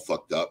like Paul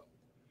fucked up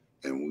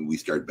and when we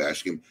started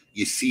bashing him,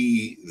 you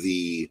see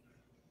the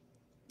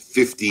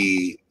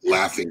 50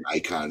 laughing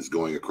icons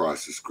going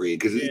across the screen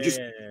because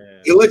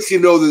it lets you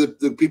know that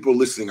the people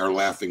listening are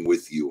laughing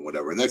with you and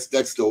whatever. And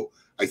that's still,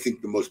 I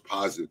think, the most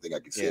positive thing I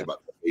can say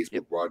about the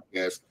Facebook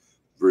broadcast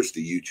versus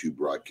the YouTube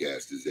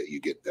broadcast is that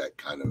you get that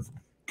kind of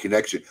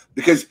connection.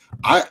 Because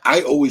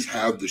I always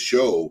have the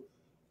show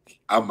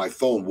on my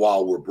phone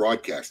while we're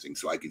broadcasting,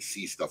 so I can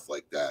see stuff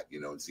like that,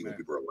 and see when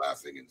people are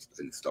laughing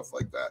and stuff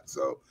like that.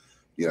 So,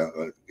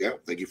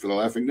 thank you for the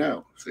laughing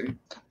now. See,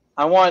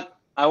 I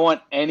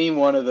want any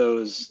one of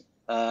those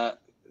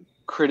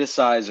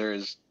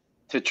criticizers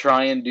to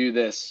try and do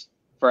this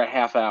for a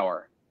half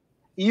hour.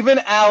 Even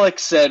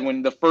Alex said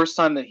when the first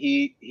time that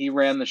he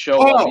ran the show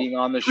while being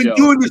on the show. I've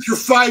been doing this for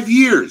 5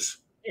 years.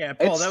 Yeah,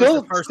 Paul, that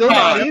was the first time.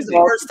 That was the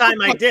first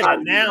time I did it.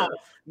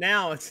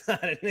 Now it's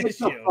not an issue. Get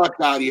the fuck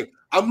out of here.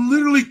 I'm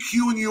literally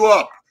queuing you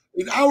up.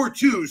 In hour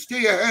 2,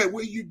 stay ahead.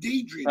 Where you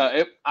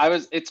daydreaming?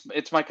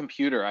 It's my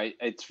computer.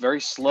 It's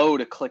very slow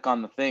to click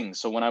on the thing.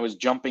 So when I was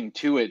jumping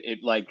to it,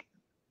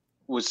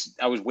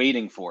 I was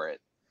waiting for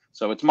it.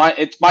 So it's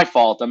my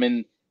fault. I'm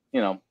in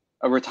a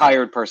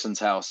retired person's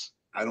house.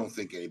 I don't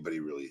think anybody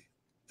really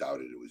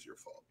doubted it was your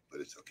fault, but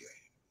it's okay.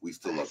 We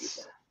still love you.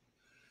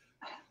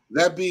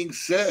 That being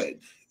said,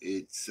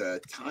 it's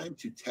time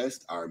to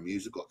test our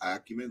musical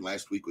acumen.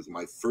 Last week was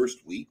my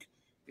first week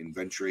in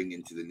venturing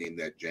into the Name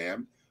That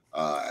Jam.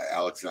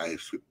 Alex and I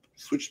have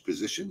switched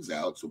positions.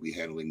 Alex will be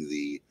handling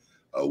the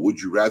Would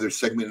You Rather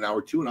segment in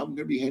hour 2, and I'm going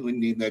to be handling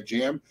Name That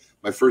Jam.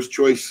 My first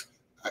choice,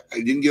 I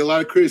didn't get a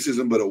lot of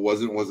criticism, but it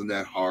wasn't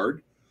that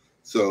hard.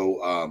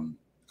 So I'm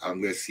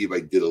going to see if I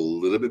did a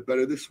little bit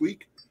better this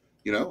week.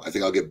 I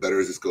think I'll get better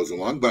as this goes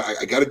along. But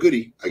I got a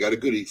goodie.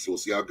 So we'll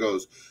see how it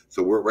goes.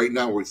 So right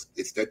now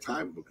it's that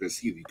time. We're going to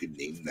see if you can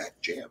name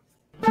that jam.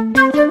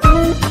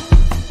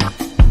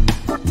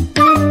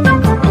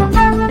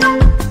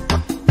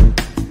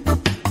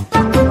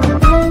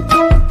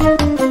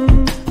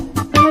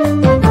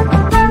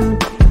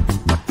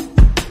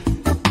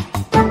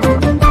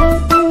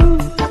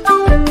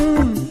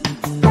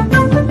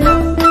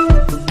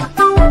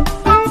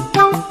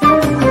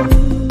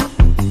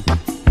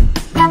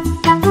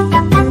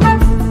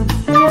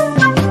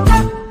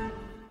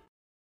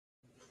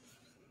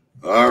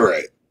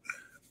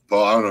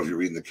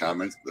 The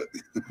comments, but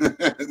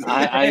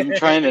I'm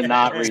trying to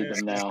not read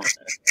them now.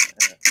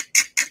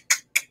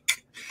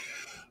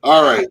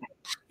 All right.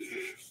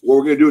 What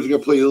we're going to do is we're going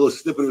to play a little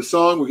snippet of a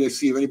song. We're going to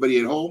see if anybody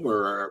at home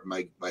or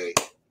my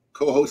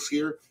co-hosts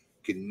here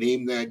can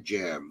name that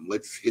jam.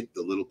 Let's hit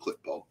the little clip,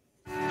 Paul.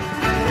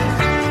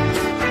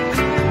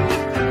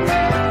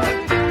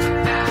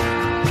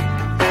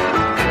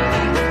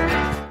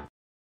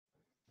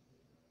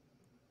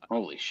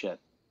 Holy shit.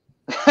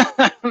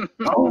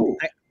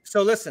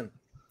 So listen.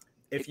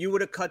 If you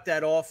would have cut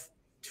that off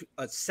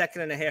a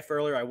second and a half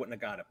earlier, I wouldn't have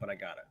got it, but I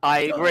got it. I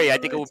agree. I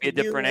think it would be a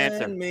different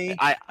answer.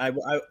 I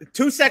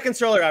 2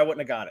 seconds earlier, I wouldn't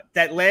have got it.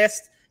 That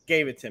last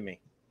gave it to me.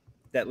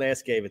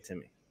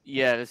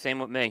 Yeah, the same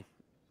with me.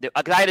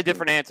 I had a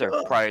different answer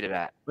prior to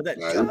that. But that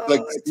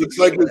looks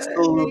like it's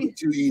still a little bit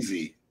too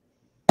easy.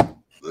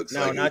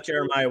 Not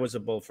Jeremiah was a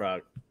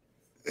bullfrog.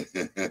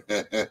 And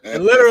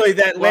literally,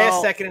 that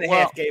last second and a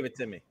half gave it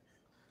to me.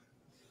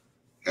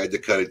 Had to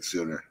cut it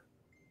sooner.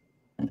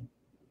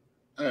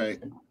 All right.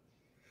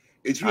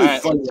 It's really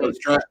fun.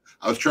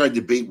 I was trying to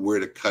debate where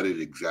to cut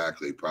it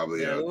exactly.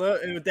 Probably.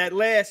 With that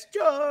last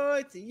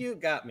joy to you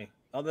got me.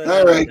 All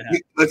right.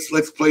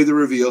 Let's play the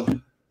reveal.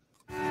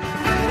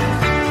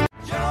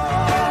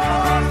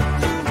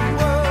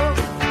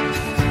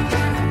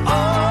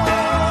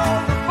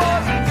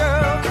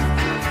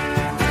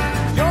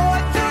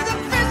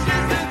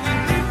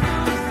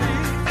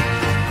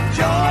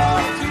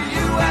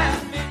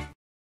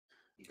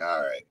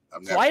 All right.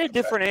 So I had a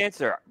different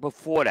answer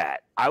before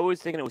that. I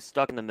was thinking it was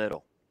Stuck in the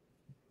Middle.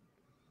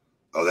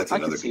 Oh, that's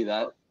another. I can see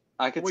that.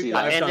 I could see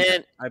I've that. done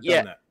that. I've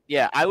done that.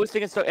 Yeah, I was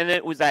thinking so, and then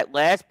it was that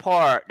last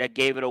part that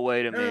gave it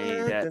away to me.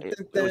 That it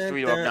was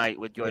 3 Dog Night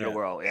with Joy to the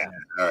World. Yeah.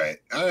 All right.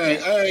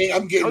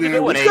 I'm getting That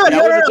there. was a good one, It was Abe. good.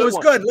 That was a It good was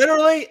one. good.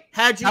 Literally,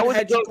 had you That was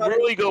had a you cut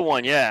really it, good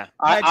one. Yeah.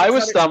 had I you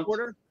was cut it stumped.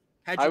 shorter,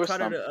 had I you was cut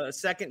stumped. it a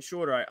second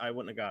shorter, I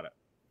wouldn't have got it.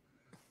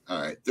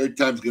 All right. Third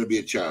time's going to be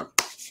a charm.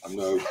 I'm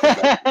going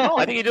No,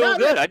 I think you're doing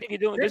good. I think you're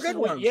doing. They're This good is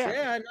what, ones.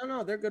 yeah.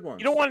 No, they're good ones.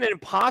 You don't want it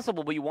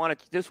impossible, but you want it.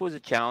 This was a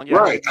challenge.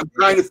 Right. I'm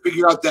trying to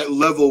figure out that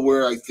level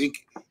where I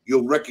think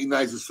you'll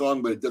recognize the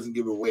song, but it doesn't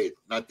give it away. It's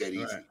not that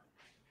easy. Right.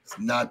 It's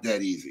not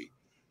that easy.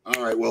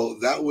 All right. Well,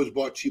 that was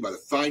brought to you by the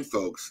fine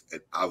folks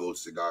at Avo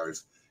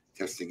Cigars,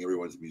 testing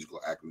everyone's musical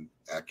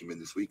acumen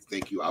this week.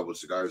 Thank you, Avo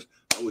Cigars.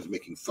 Always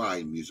making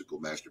fine musical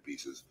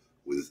masterpieces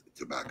with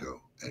tobacco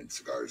and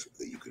cigars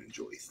that you can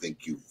enjoy.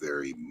 Thank you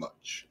very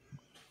much.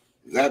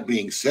 That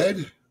being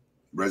said,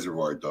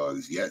 Reservoir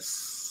Dogs.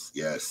 Yes.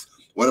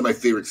 One of my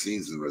favorite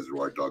scenes in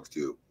Reservoir Dogs,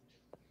 too.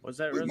 Was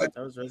that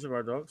that was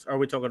Reservoir Dogs? Or are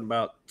we talking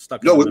about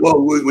Stuck? No, in the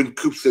Middle? well, when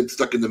Coop said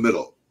Stuck in the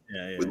Middle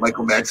with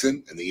Michael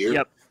Madsen in the ear.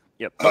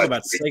 Yep. Talking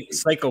about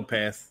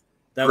Psychopath.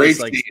 That Great was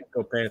like scene.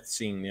 Psychopath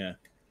scene. Yeah.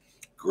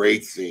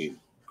 Great scene.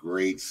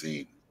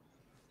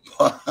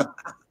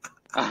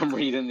 I'm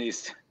reading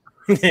these.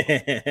 No,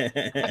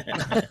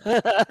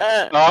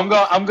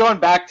 I'm going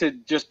back to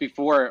just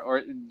before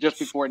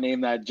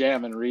Name That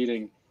Jam and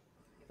reading.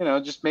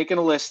 Just making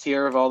a list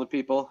here of all the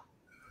people.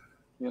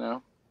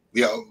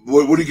 Yeah,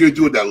 what are you going to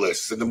do with that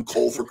list? Send them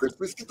coal for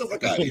Christmas? Get the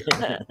fuck out of here.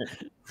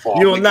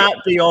 You will not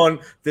be on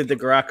the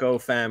DeGracco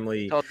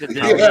family. Talk to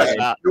Yeah. Disney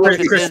about,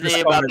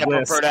 Christmas about card their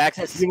list. preferred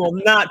access. You will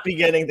not be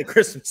getting the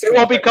Christmas. They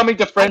won't be card. coming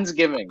to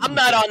Friendsgiving. I'm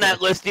not on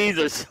that list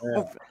either.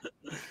 So.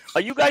 Are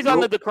you guys on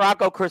the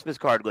DeCrocco Christmas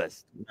card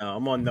list? No,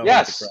 I'm on no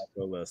Yes.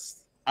 DeGracco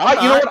list. You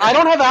know what? I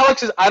don't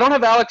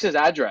have Alex's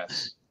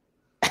address.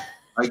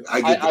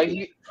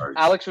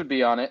 Alex would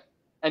be on it,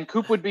 and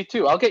Coop would be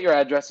too. I'll get your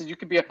addresses. You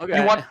could be.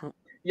 Okay. You want?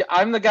 Yeah,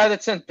 I'm the guy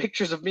that sends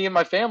pictures of me and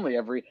my family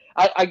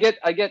I get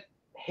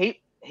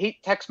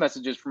hate text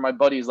messages from my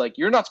buddies like,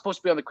 you're not supposed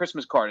to be on the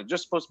Christmas card. It's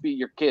just supposed to be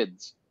your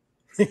kids.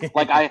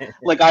 like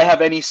I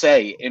have any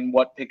say in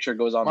what picture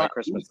goes on my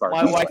Christmas card.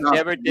 My wife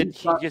never did.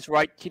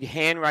 She'd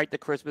handwrite the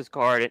Christmas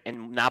card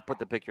and not put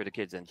the picture of the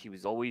kids in. She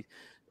was always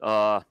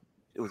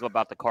it was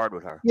about the card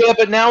with her. Yeah,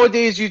 but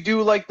nowadays you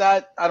do like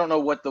that. I don't know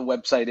what the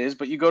website is,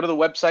 but you go to the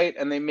website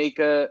and they make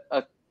a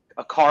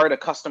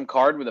custom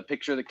card with a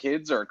picture of the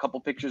kids or a couple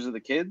pictures of the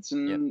kids,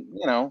 and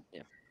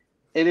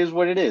it is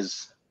what it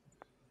is.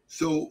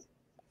 So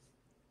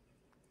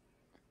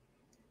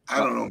I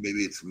don't know,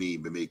 maybe it's me,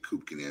 but maybe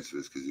Coop can answer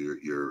this because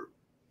you're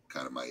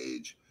kind of my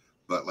age.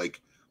 But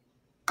like,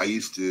 I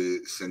used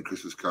to send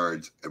Christmas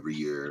cards every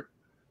year.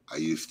 I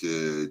used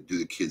to do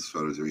the kids'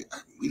 photos every.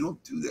 We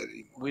don't do that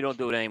anymore. We don't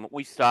do it anymore.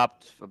 We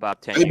stopped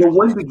about 10 Hey, years but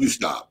when ago. did you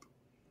stop?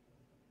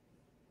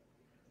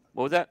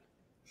 What was that?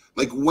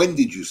 Like, when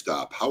did you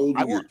stop? How old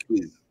were your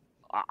kids?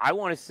 I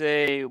want to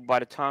say by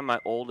the time my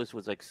oldest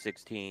was like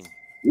 16.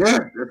 Yeah,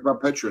 that's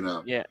about Petra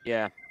now. Yeah.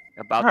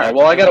 About All right, that.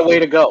 well, I got a way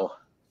to go.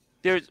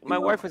 My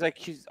wife was like,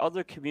 she's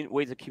other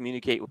ways to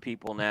communicate with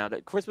people now.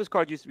 That Christmas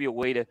card used to be a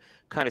way to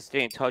kind of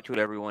stay in touch with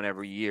everyone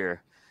every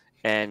year,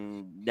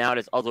 and now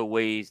there's other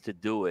ways to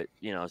do it.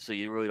 So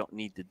you really don't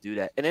need to do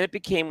that. And then it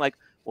became like,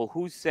 well,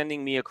 who's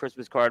sending me a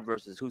Christmas card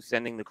versus who's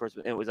sending the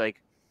Christmas? And it was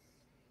like,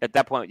 at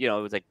that point, it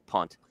was like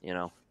punt.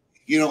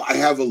 I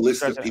have a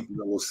list of people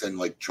that will send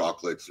like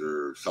chocolates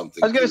or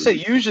something. I was gonna say,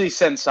 usually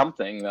send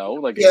something though,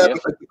 like a Yeah,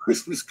 gift. but like the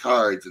Christmas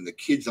cards and the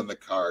kids on the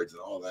cards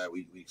and all that,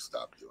 we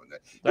stopped doing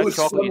that. That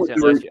chocolate you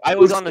sent last year. I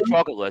was on the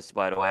chocolate list,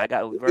 by the way.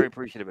 I was very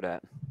appreciative of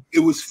that. It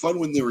was fun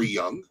when they were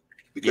young,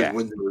 because Yeah.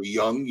 when they were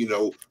young,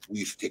 we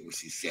used to take them to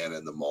see Santa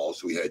in the mall,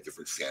 so we had a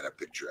different Santa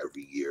picture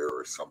every year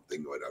or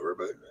something, whatever.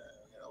 But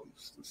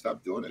we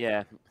stopped doing it.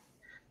 Yeah.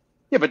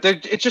 Yeah, but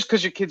it's just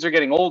because your kids are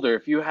getting older.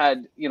 If you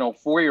had,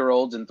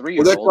 4-year-olds and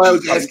 3-year-olds, Well, that's why I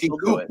was you'd asking still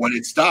do Coop it. when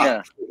it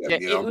stopped. Yeah,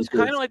 it was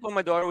kind of like when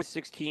my daughter was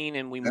 16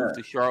 and we moved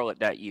to Charlotte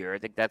that year. I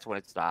think that's when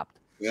it stopped.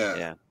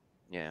 Yeah.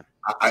 Yeah.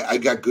 I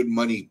got good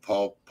money.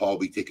 Paul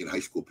be taking high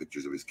school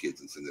pictures of his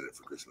kids and sending it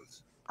for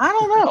Christmas. I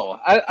don't know.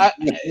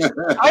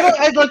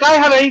 I don't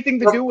have anything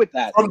to do with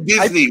that. From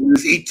Disney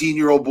with his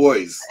 18-year-old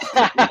boys.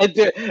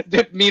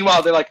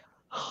 Meanwhile, they're like,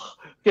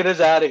 get us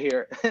out of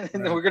here. And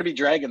then we're going to be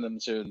dragging them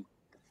soon.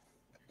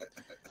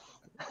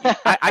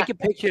 I can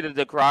picture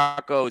the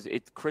Croccos.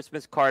 It's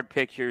Christmas card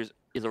pictures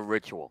is a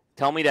ritual.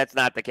 Tell me that's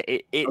not the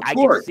case. I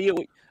can see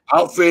it.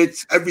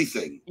 Outfits,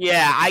 everything.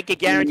 Yeah, I can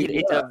guarantee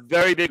it's a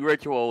very big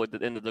ritual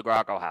in the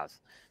DeGracco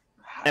house.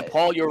 And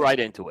Paul, you're right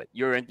into it.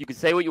 You can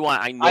say what you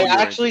want. I know. I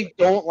actually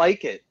don't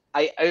like it.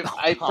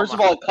 I first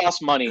of all, it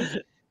costs money.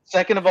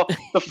 Second of all,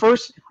 our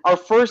first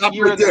Stop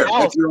year right in the there.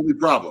 house. That's your only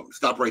problem.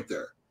 Stop right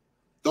there.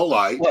 Don't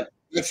lie. What?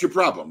 That's your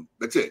problem.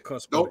 That's it.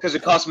 Because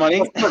it costs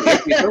money.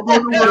 Don't go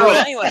nowhere else.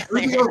 Anyway.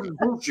 Everything else is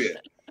bullshit.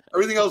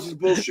 Everything else is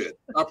bullshit.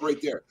 Stop right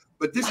there.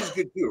 But this is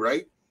good too,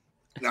 right?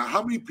 Now,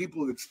 how many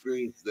people have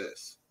experienced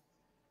this?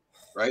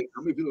 Right?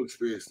 How many people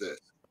experience this?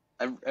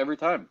 Every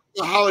time.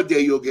 A holiday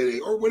you'll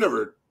get or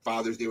whatever,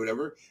 Father's Day,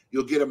 whatever,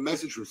 you'll get a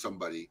message from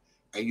somebody,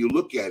 and you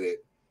look at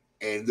it,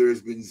 and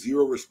there's been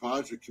zero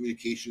response or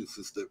communication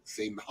since the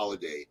same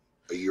holiday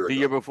a year ago. The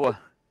year before.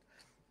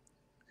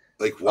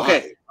 Like, why?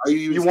 Okay. Why are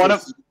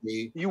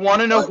You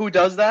want to know who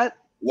does that?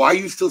 Why are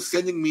you still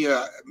sending me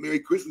a Merry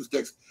Christmas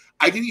text?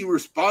 I didn't even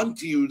respond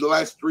to you the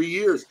last 3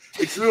 years.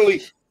 It's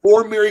literally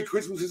 4 Merry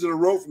Christmases in a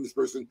row from this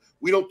person.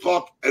 We don't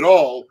talk at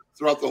all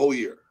throughout the whole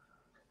year.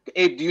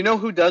 Abe, do you know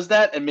who does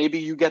that? And maybe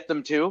you get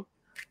them too.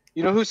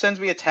 You know who sends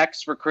me a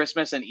text for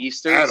Christmas and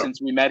Easter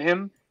since we met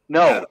him?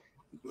 No,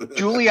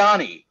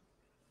 Giuliani.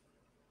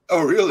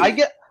 Oh, really? I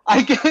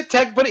get a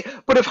text,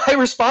 but if I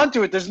respond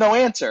to it, there's no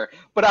answer.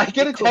 But I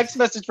get a text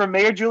message from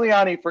Mayor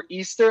Giuliani for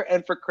Easter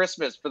and for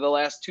Christmas for the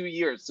last 2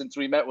 years since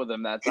we met with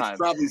him that time. It's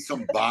probably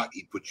some bot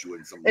he put you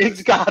in.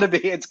 It's gotta be.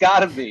 It's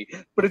gotta be.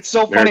 But it's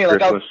so Merry funny.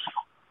 Christmas.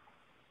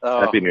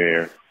 Happy New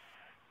Year.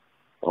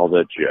 All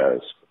that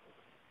jazz.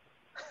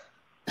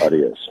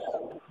 Adios.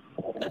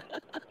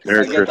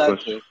 Merry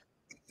Christmas.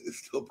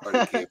 It's still part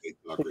of KMA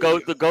Talk Radio.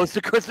 The Ghost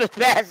of Christmas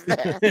Past.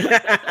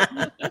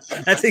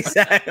 That's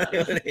exactly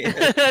what it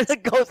is. The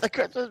Ghost of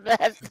Christmas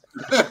Past.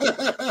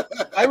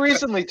 I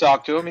recently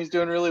talked to him. He's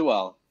doing really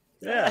well.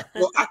 Yeah.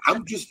 Well,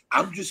 I'm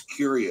just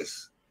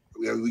curious.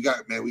 We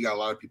got a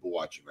lot of people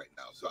watching right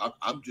now, so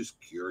I'm just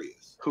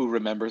curious. Who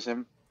remembers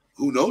him?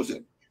 Who knows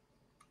him?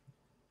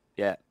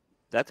 Yeah,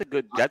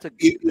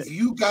 If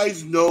you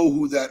guys know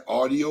who that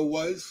audio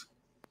was.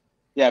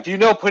 Yeah, if you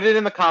know, put it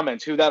in the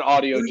comments who that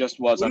audio just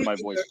was on my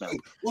voicemail.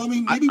 Well, I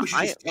mean, maybe we should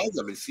just tell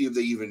them and see if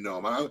they even know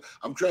him.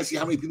 I'm trying to see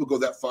how many people go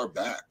that far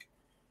back.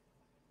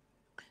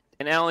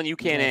 And Alan, you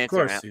can't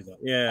answer. Of course you don't.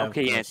 Yeah.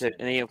 Okay, he answered.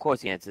 And of course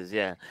he answers,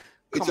 yeah.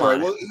 It's all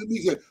right. Well,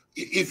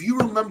 if you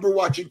remember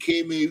watching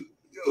KMA,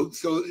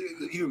 so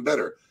even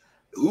better,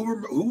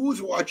 who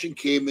was watching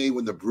KMA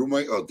when the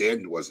Brewmeister? Oh,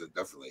 Dan wasn't,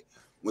 definitely.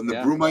 When the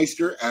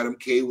Brewmeister, Adam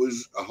K.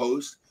 was a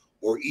host,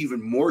 or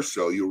even more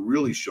so, you'll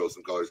really show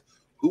some colors.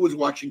 Who was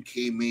watching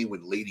KMA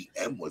when Lady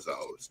M was a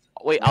host?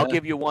 Wait, I'll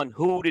give you one.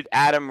 Who did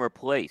Adam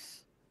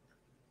replace?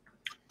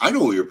 I know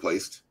who he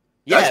replaced.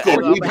 Yeah, how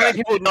many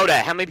people know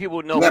that? How many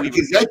people know? Yeah,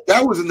 because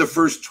that was in the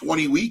first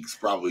 20 weeks,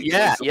 probably.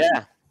 Yeah,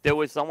 yeah. There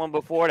was someone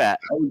before that.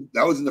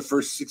 That was in the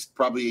first 6,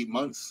 probably 8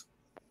 months.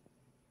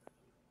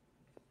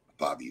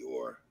 Bobby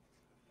Orr.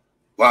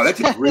 Wow, that's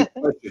a great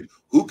question.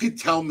 Who could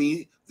tell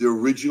me the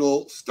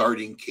original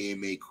starting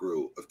KMA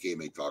crew of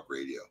KMA Talk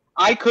Radio?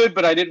 I could,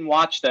 but I didn't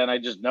watch that. I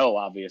just know,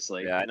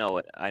 obviously. Yeah, I know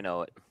it.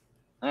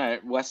 All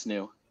right, Wes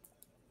knew.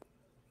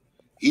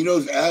 He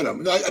knows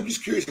Adam. No, I'm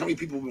just curious how many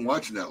people have been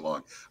watching that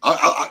long.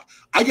 I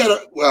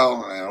gotta.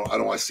 Well, I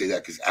don't want to say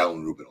that because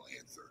Alan Rubin will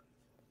answer.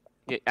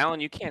 Yeah,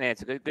 Alan, you can't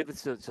answer. Give it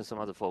to some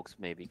other folks,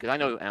 maybe, because I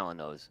know Alan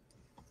knows.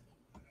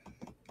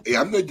 Hey,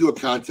 I'm going to do a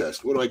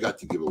contest. What do I got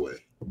to give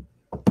away?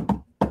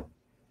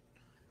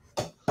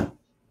 All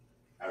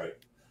right.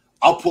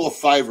 I'll pull a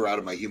 $5 out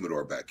of my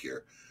humidor back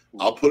here.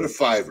 I'll put a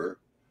 $5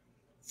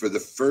 for the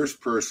first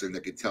person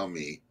that could tell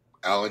me,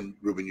 Alan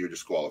Rubin, you're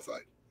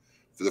disqualified.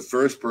 For the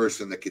first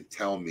person that could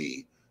tell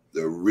me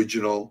the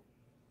original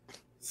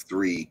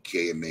 3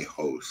 KMA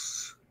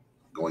hosts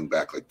going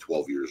back like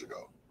 12 years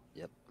ago.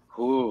 Yep.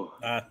 Ooh.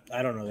 I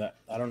don't know that.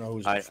 I don't know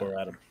who's before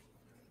Adam.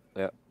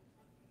 Yeah.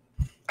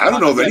 I don't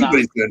know if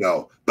anybody's gonna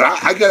know, but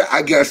I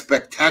got a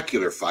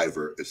spectacular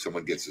 $5 if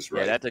someone gets this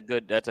right. Yeah,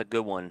 that's a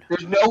good one.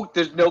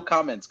 There's no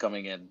comments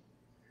coming in.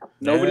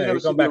 Nobody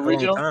knows the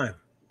original. Time.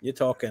 You're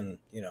talking,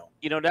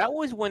 that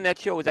was when that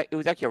show was. It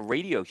was actually a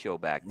radio show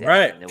back then.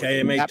 Right,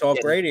 KMA Talk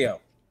Radio.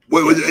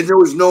 Wait, and there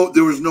was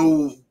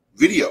no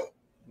video.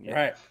 Yeah.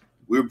 Right.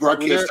 We were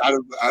broadcast out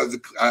of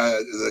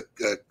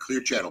the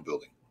Clear Channel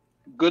building.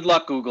 Good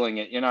luck Googling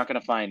it. You're not going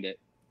to find it.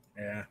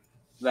 Yeah.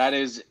 That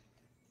is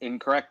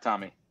incorrect,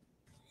 Tommy.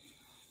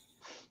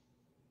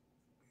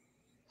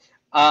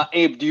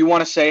 Abe, do you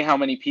want to say how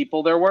many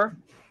people there were?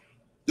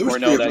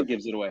 That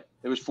gives it away.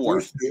 There was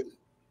 4.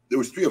 There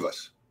was 3 of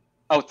us.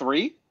 Oh,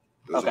 3?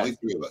 There was only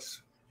 3 of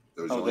us.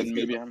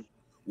 Then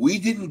we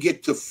didn't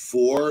get to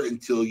 4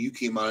 until you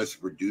came on as a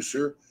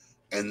producer,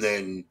 and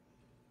then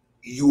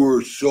you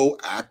were so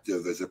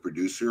active as a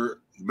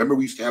producer. Remember,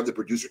 we used to have the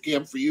producer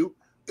cam for you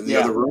in the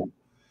other room.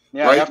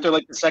 Yeah, right? After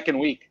like the second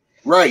week.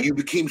 Right, you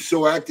became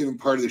so active and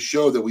part of the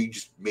show that we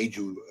just made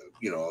you,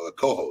 a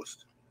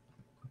co-host.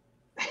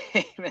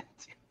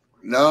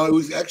 No, it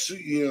was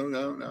actually,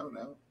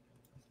 no.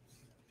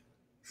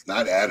 It's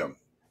not Adam.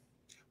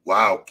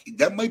 Wow,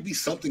 that might be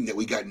something that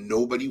we got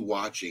nobody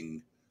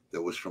watching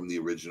that was from the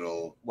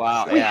original.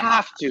 Wow, we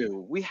have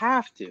to.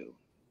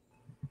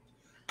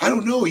 I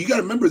don't know. You got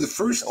to remember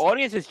the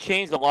audience has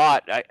changed a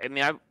lot. I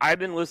mean, I've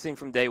been listening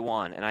from day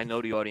one, and I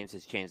know the audience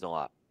has changed a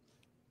lot.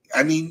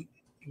 I mean,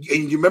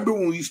 and you remember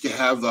when we used to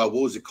have what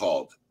was it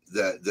called?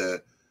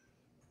 It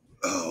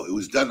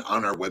was done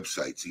on our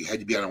website, so you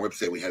had to be on our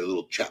website. We had a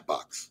little chat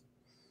box.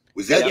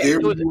 Was that there?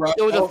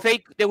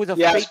 There was a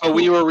yes, fake. But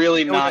we were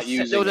really not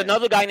using. There was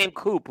another guy named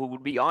Coop who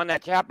would be on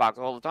that chat box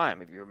all the time,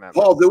 if you remember.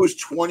 Paul, there was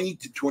 20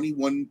 to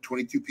 21,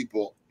 22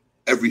 people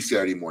every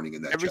Saturday morning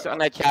in that. On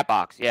that chat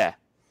box, yeah.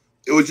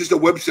 It was just a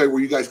website where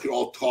you guys could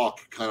all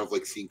talk, kind of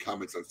like seeing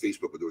comments on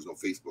Facebook, but there was no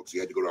Facebook. So you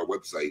had to go to our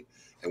website.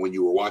 And when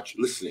you were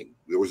listening,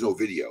 there was no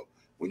video.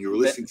 When you were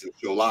listening to the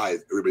show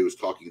live, everybody was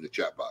talking in the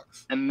chat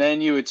box. And then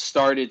you had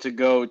started to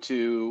go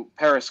to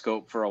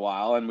Periscope for a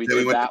while, and we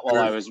did that while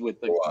I was with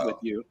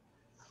you.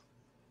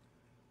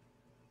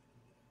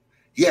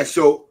 Yeah,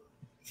 so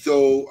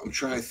I'm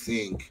trying to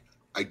think.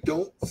 I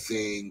don't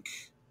think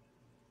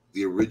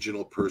the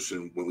original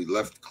person, when we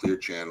left Clear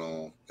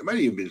Channel, it might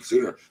have even been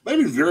sooner. It might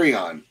have been very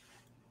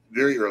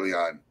early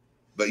on.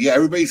 But yeah,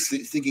 everybody's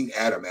thinking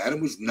Adam.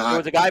 Adam was not. There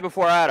was a guy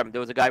before Adam.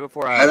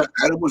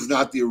 Adam was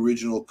not the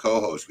original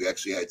co-host. We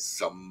actually had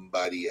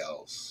somebody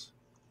else.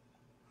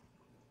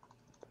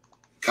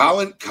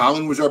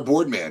 Colin was our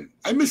board man.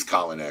 I miss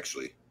Colin,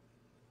 actually.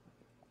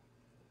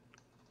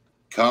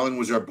 Colin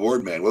was our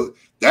board man. Well,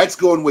 that's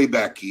going way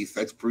back, Keith.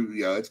 That's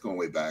going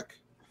way back.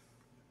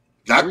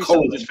 Not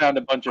Colin. Just found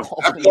a bunch of.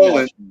 Not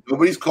Colin.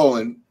 Nobody's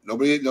Colin.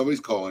 Nobody's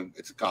Colin.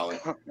 It's a Colin.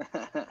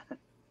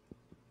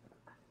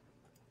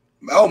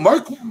 Oh,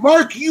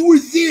 Mark, you were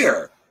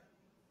there.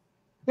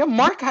 Yeah,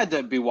 Mark had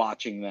to be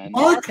watching then.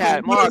 Mark, you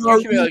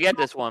should be able to get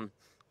this one.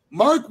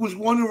 Mark was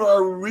one of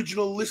our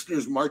original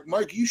listeners. Mark,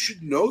 you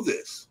should know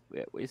this.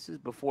 Yeah, this is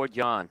before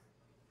John.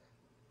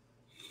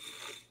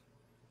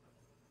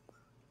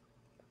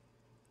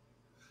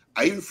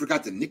 I even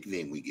forgot the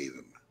nickname we gave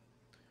him.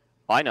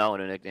 I know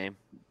the nickname.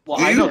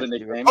 Well, I know the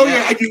nickname. Oh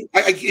yeah, I do.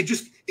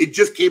 It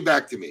just came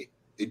back to me.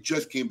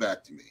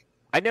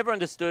 I never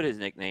understood his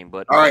nickname,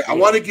 but all right, I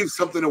want to give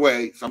something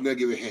away, so I'm going to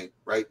give a hint.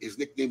 Right, his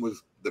nickname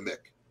was the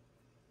Mick.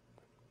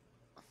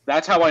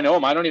 That's how I know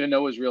him. I don't even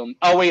know his real.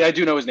 Oh wait, I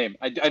do know his name.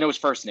 I know his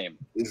first name.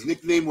 His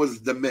nickname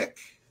was the Mick.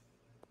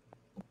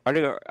 I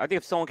think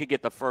if someone could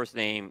get the first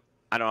name,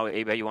 I don't know,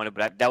 anybody you want to,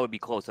 but that would be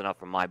close enough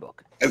from my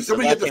book. If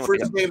somebody gets the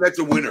first name, that's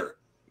a winner.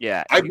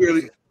 Yeah, I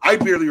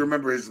barely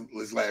remember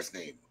his last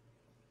name.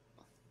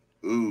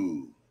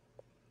 Ooh,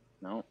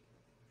 no.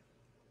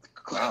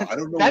 Wow, I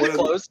don't know. That's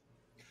close.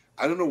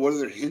 I don't know what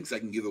other hints I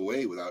can give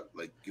away without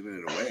like giving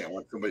it away.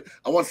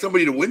 I want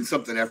somebody to win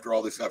something after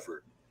all this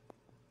effort.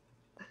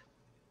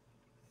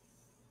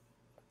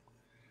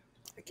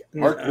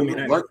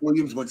 Mark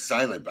Williams went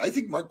silent, but I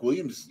think Mark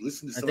Williams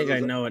listened to some I think I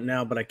know it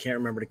now, but I can't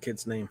remember the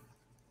kid's name.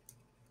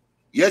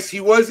 Yes, he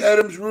was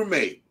Adam's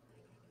roommate.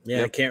 Yeah,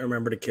 yep. I can't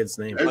remember the kid's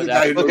name.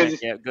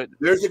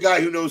 There's a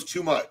guy who knows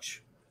too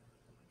much.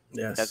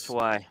 Yes. That's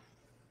why.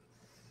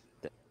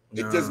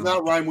 It does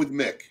not rhyme with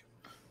Mick.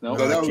 No,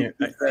 that was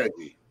a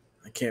strategy.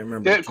 I can't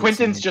remember.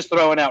 Quentin's just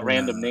throwing out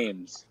random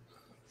names.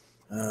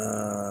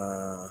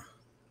 I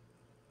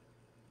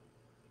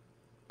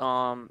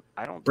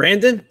don't.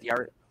 Brandon?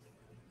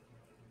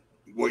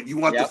 What, you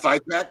want the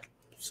 5-pack?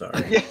 Sorry.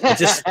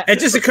 It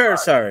just occurred.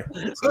 Sorry.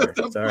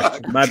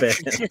 My bad.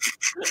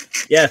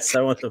 Yes,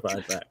 I want the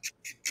 5-pack.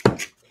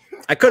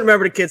 I couldn't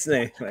remember the kid's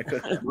name.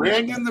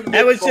 Brandon the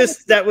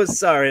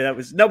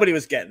nobody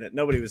was getting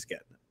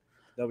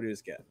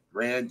it.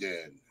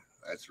 Brandon.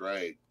 That's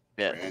right.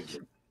 Yeah.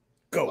 Brandon.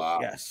 Go. Wow.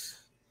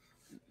 Yes.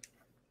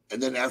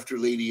 And then after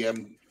Lady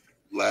M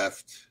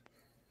left,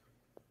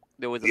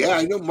 there was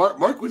I know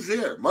Mark was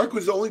there. Mark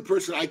was the only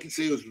person I could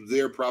say was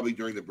there probably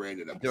during the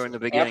Brandon episode. During the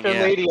beginning. After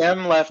Lady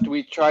M left,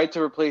 we tried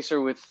to replace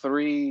her with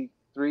three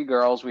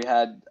girls. We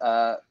had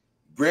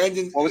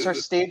Brandon. What was her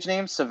stage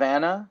name?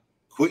 Savannah.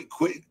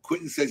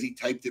 Quentin says he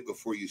typed it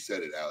before you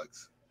said it,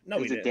 Alex. No,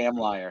 he's a damn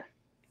liar.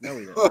 No,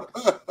 he didn't.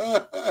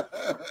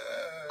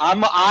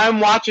 I'm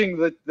watching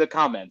the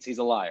comments. He's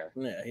a liar.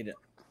 Yeah, he did.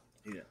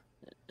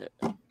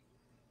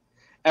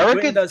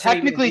 Erica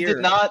technically did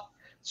not.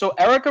 So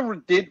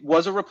Erica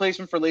was a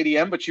replacement for Lady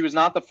M, but she was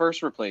not the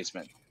first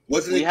replacement.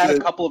 We had a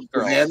couple of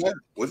girls. Savannah?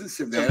 Wasn't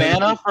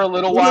Savannah for a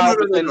little while?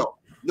 No.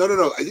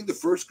 I think the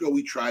first girl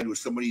we tried was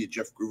somebody that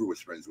Jeff Groover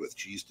was friends with.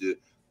 She used to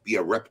be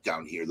a rep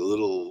down here, the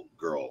little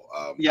girl.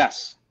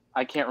 Yes.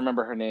 I can't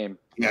remember her name.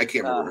 Yeah, I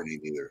can't remember her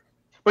name either.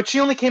 But she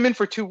only came in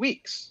for 2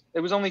 weeks. It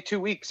was only 2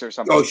 weeks or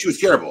something. Oh, she was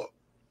terrible.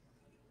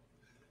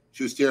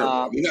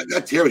 I mean,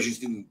 not terrible. She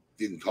just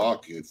didn't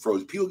talk and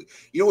froze. People,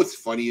 you know what's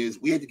funny is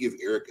we had to give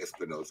Eric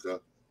Espinosa,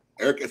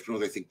 I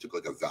think, took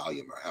like a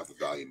Valium or half a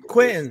Valium.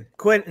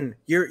 Quentin,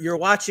 you're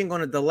watching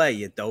on a delay,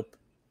 you dope.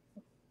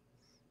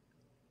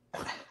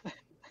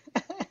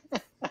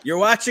 You're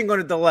watching on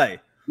a delay.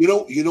 You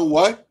know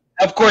what?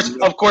 Of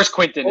course,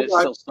 Quentin is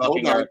still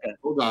stalking Erica.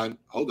 Hold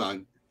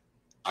on.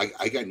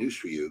 I got news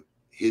for you.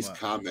 His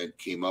comment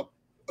came up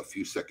a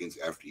few seconds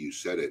after you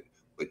said it,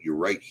 but you're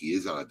right. He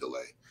is on a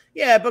delay.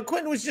 Yeah, but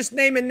Quentin was just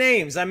naming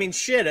names. I mean,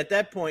 shit, at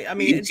that point. I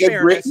mean,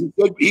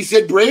 he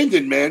said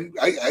Brandon, man.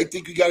 I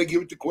think you got to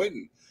give it to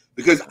Quentin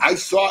because I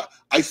saw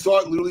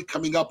it literally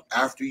coming up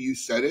after you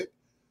said it,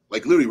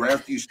 like literally right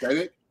after you said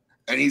it.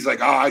 And he's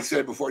like, I said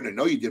it before.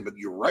 No, you didn't, but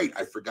you're right.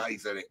 I forgot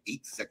he's at an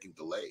 8-second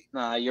delay.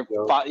 Nah, you're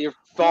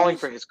falling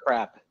for his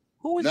crap.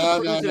 Who was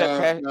the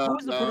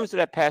producer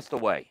that passed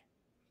away?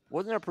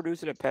 Wasn't there a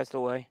producer that passed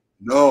away?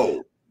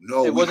 No.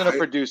 It wasn't a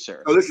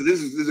producer. Oh, listen,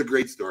 this is a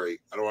great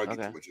story. I don't want to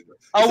get too much into it.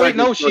 Oh, wait,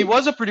 no, she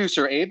was a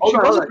producer, Abe. She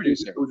was a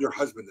producer. It was her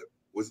husband.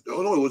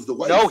 No, it was the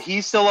wife. No,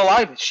 he's still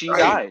alive. She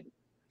died.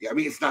 Yeah, I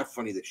mean, it's not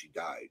funny that she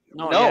died.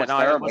 No, it's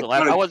terrible.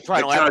 I wasn't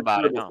trying to laugh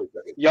about it. No.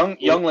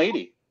 Young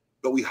lady.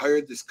 But we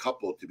hired this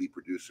couple to be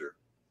producer.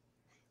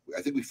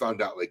 I think we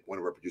found out like one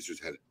of our producers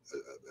had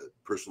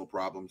personal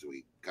problems, and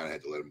we kind of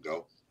had to let him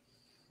go.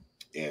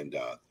 And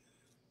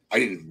I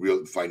didn't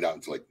really find out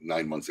until like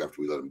 9 months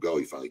after we let him go.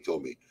 He finally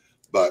told me.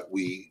 But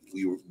we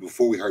were,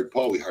 before we hired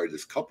Paul, we hired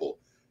this couple,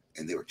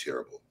 and they were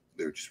terrible.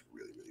 They were just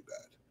really, really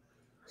bad.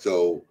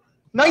 So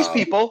nice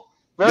people,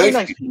 very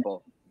nice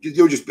people. They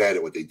were just bad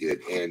at what they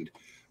did. And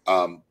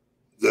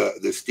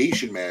the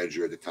station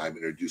manager at the time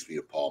introduced me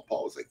to Paul.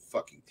 Paul was like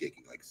fucking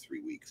taking like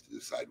 3 weeks to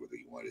decide whether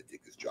he wanted to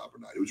take this job or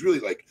not. It was really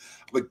like,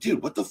 I'm like,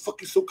 dude, what the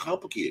fuck is so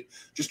complicated?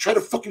 Just try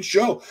to fucking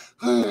show.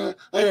 I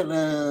don't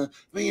know.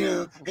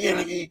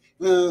 It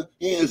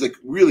was like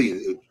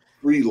really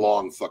pretty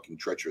long fucking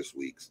treacherous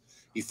weeks.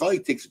 He finally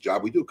takes a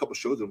job. We do a couple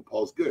shows and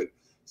Paul's good.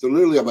 So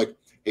literally I'm like,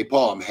 hey,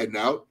 Paul, I'm heading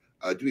out.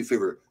 Do me a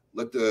favor.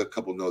 Let the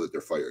couple know that they're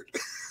fired.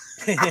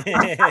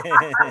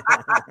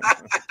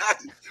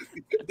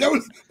 that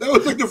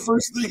was like the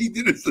first thing he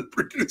did as the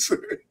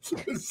producer.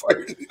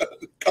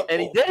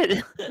 And he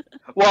did.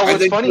 Well,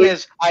 what's funny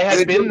is I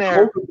had been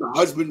there. The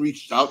husband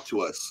reached out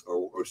to us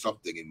or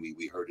something, and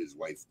we heard his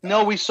wife die.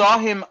 No, we saw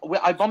him.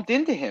 I bumped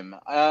into him.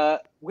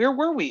 Where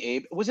were we,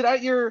 Abe?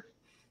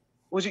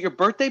 Was it your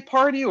birthday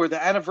party or the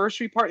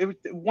anniversary party? It was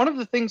one of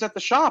the things at the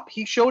shop.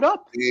 He showed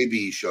up. Maybe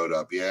he showed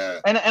up,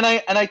 yeah.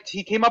 And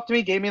he came up to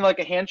me, gave me like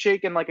a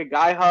handshake and like a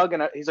guy hug,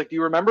 and he's like, "Do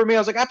you remember me?" I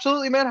was like,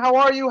 "Absolutely, man. How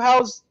are you?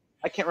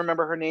 I can't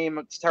remember her name.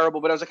 It's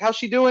terrible." But I was like, "How's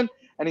she doing?"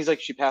 And he's like,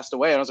 "She passed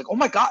away." And I was like, "Oh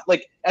my God!"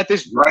 Like at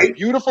this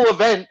beautiful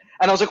event,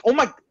 and I was like, "Oh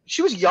my!"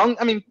 She was young.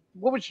 I mean,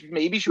 what was she?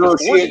 Maybe she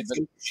was 40.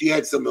 She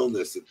had some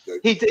illness.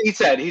 He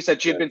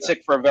said she had been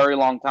sick for a very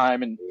long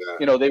time, and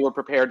they were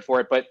prepared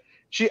for it. But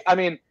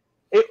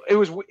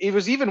it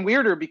was even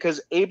weirder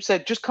because Abe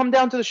said, just come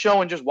down to the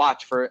show and just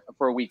watch for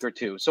a week or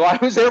two. So I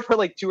was there for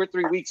like 2 or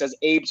 3 weeks as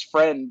Abe's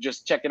friend,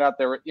 just checking out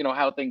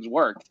how things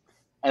worked.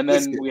 And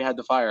then we had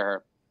to fire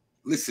her.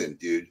 Listen,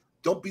 dude,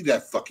 don't be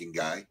that fucking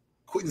guy.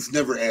 Quentin's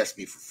never asked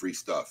me for free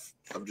stuff.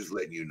 I'm just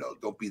letting you know.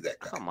 Don't be that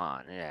guy. Come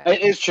on, yeah.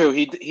 It is true.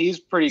 He's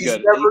pretty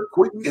good.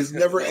 Quentin has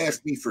never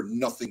asked me for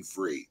nothing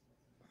free.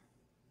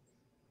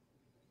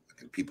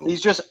 People,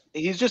 he's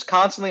just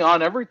constantly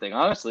on everything.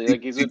 Honestly,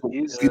 like he's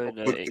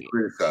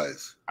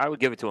criticize. I would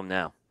give it to him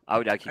now. I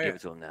could give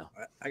it to him now.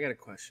 I got a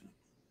question.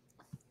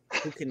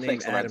 Who can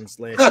name Adam's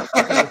last?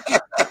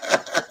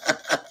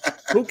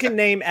 Who can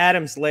name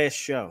Adam's last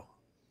show?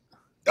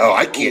 Oh,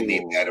 I can't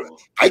name Adam.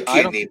 I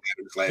can't name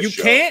Adam's last show. You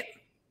can't?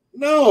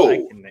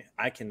 No.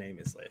 I can name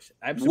his last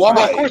show.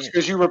 Why? Of course,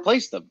 because you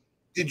replaced them.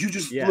 Did you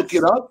just look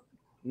it up?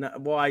 No,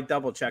 well, I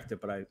double checked it,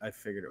 but I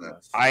figured it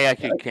was. I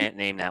actually can't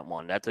name that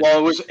one.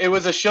 It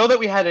was a show that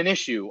we had an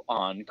issue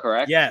on,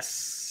 correct?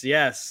 Yes.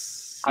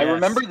 I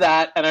remember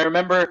that, and I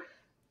remember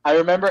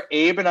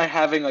Abe and I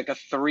having like a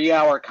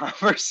 3-hour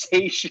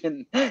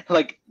conversation,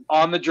 like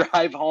on the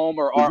drive home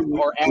or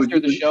after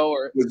the show.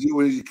 Or was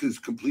he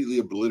completely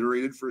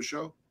obliterated for a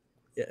show?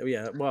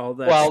 Yeah. Well,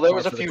 there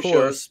was a few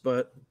shows,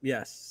 but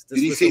yes. Did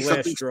he say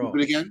something stupid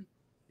again?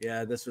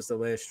 Yeah, this was the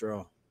last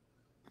straw.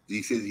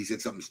 He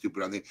said something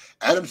stupid on the.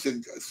 Adam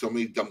said so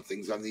many dumb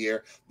things on the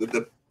air.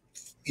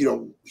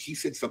 He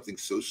said something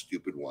so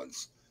stupid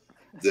once.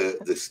 The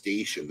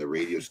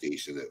radio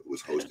station that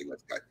was hosting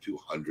us got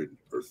 200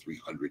 or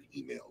 300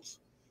 emails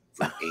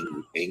from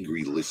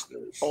angry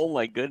listeners. Oh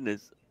my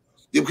goodness!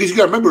 Yeah, because you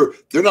got to remember,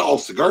 they're not all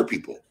cigar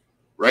people,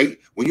 right?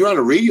 When you're on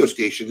a radio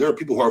station, there are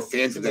people who are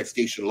fans of that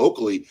station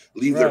locally,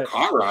 leave their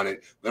car on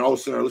it, then all of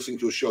a sudden are listening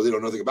to a show they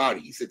don't know nothing about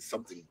it. He said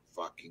something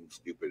fucking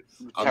stupid.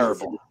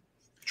 Terrible.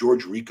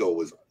 George Rico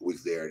was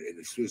there, and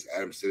as soon as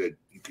Adam said it,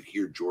 you could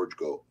hear George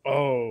go,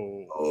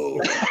 "Oh!"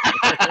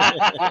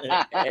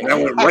 And I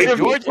went right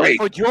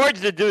for George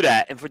to do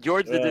that,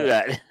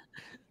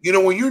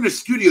 when you're in the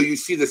studio, you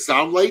see the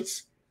sound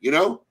lights,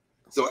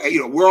 So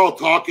we're all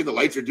talking, the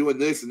lights are doing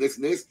this and this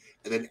and this,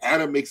 and then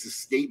Adam makes a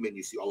statement.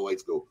 You see all the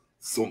lights go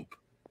thump,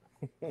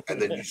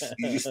 and then you just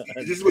this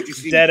is what you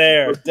see. Dead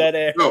air.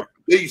 No,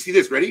 then you see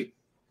this. Ready?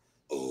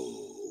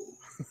 Oh.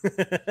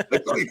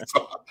 That's all you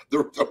saw. The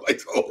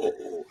lights.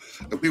 Oh,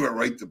 and we went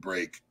right to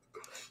break.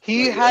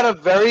 He had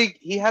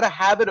a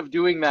habit of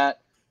doing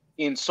that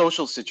in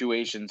social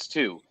situations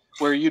too,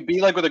 where you'd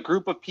be like with a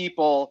group of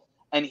people,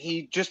 and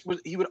he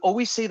would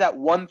always say that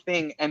one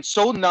thing, and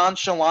so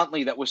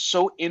nonchalantly that was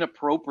so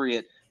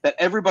inappropriate that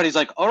everybody's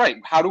like, "All right,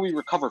 how do we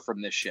recover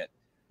from this shit?"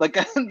 Like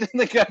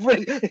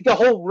the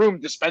whole room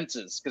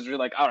dispenses because we're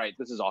like, "All right,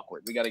 this is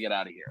awkward. We got to get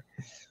out of here."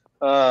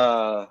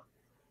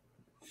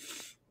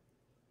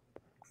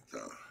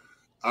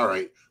 All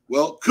right.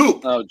 Well,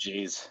 Coop. Oh,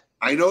 geez.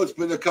 I know it's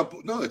been a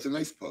couple. No, it's a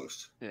nice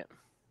post. Yeah.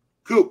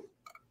 Coop.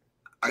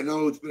 I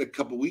know it's been a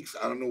couple weeks.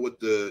 I don't know what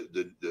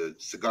the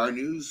cigar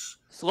news.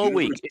 Slow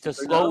week. It's a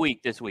slow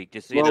week this week.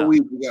 Just so slow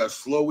week. We got a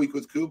slow week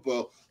with Coop.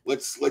 Well,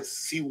 let's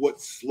see what a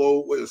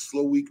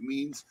slow week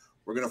means.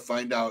 We're gonna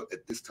find out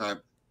at this time.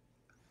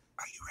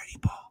 Are you ready,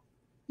 Paul?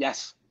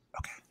 Yes.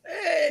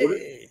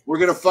 Okay. We're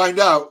going to find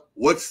out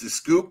what's the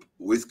scoop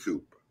with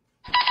Coop.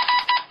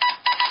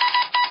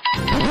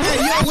 Hey,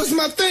 yo, what's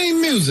my theme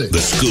music? The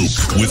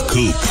Scoop with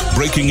Coop.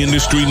 Breaking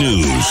industry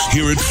news.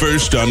 Hear it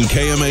first on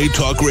KMA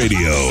Talk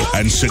Radio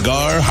and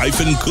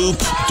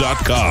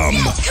cigar-coop.com.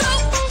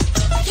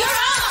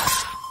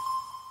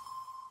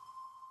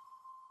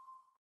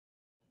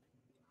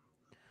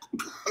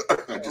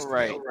 All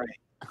right.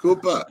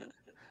 Koopa.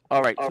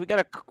 All right.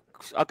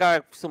 So I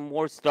got some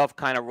more stuff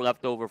kind of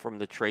left over from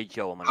the trade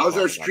show. How's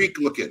our streak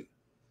looking?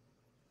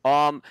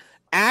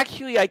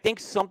 Actually, I think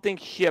something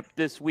shipped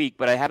this week,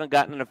 but I haven't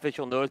gotten an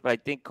official notice. But I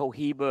think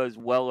Cohiba's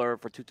Weller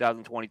for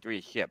 2023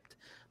 is shipped.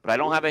 But I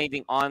don't have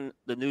anything on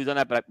the news on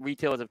that. But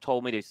retailers have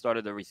told me they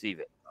started to receive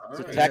it.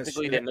 So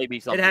technically, there may be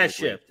something. It has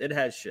shipped. It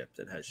has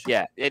shipped.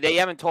 Yeah, they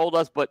haven't told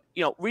us, but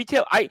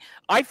retail. I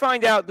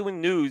find out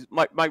doing news.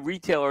 My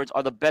retailers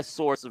are the best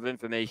source of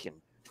information.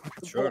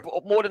 Sure.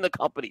 More than the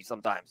company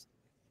sometimes.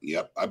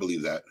 Yep, I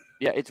believe that.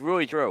 Yeah, it's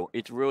really true.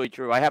 It's really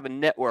true. I have a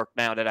network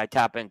now that I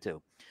tap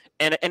into.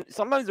 And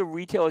sometimes the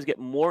retailers get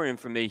more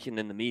information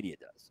than the media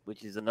does,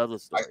 which is another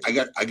story. I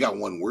got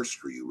one worse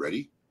for you.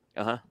 Ready?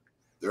 Uh-huh.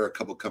 There are a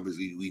couple companies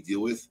we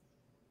deal with.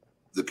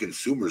 The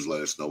consumers let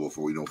us know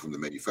before we know from the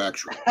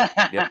manufacturer.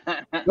 Yep.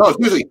 No,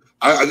 seriously.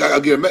 I'll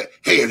get a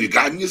hey, have you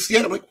gotten this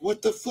yet? I'm like,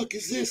 what the fuck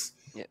is this?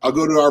 Yep. I'll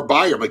go to our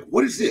buyer. I'm like,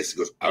 what is this? He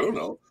goes, I don't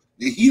know.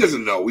 He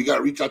doesn't know. We got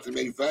to reach out to the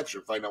manufacturer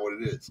and find out what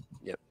it is.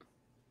 Yep.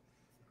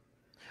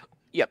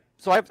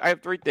 So I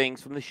have three things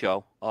from the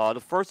show.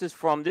 The first is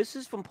from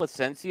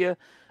Placencia.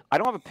 I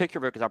don't have a picture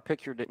of it because our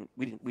picture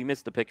we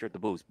missed the picture at the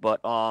booth.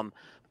 But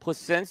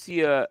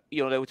Placencia,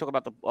 they were talking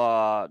about the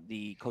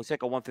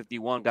Coseco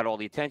 151 got all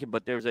the attention,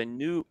 but there's a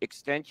new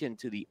extension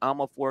to the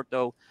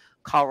Almafuerte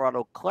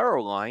Colorado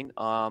Claro line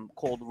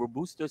called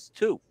Robustus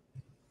 2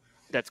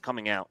 that's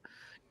coming out.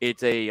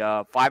 It's a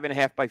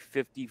 5.5 by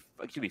 50,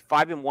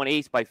 5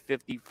 1/8 by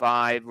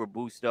 55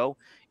 Robusto.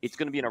 It's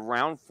going to be in a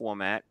round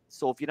format.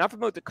 So if you're not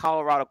familiar with the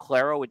Colorado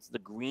Claro, it's the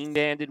green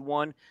banded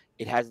one.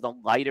 It has the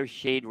lighter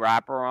shade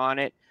wrapper on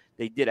it.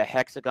 They did a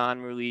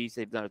hexagon release.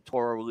 They've done a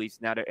Toro release.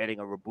 Now they're adding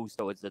a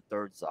Robusto. It's the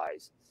third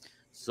size.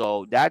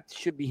 So that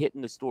should be hitting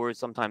the stores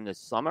sometime this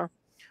summer.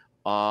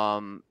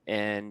 That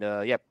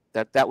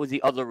was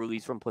the other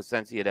release from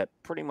Placencia that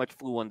pretty much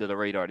flew under the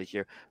radar this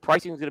year.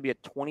 Pricing is going to be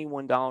at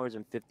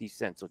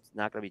 $21.50, so it's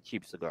not going to be a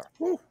cheap cigar.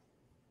 Woo.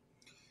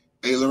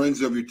 Hey,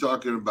 Lorenzo, if you're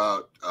talking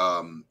about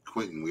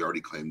Quentin, we already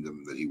claimed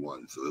him that he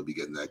won, so he'll be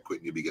getting that.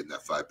 Quentin, you'll be getting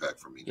that 5-pack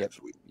from me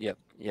next week. Yep.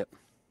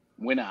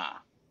 Winner.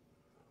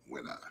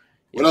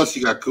 What else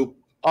you got, Coop?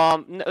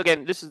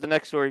 Again, this is the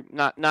next story.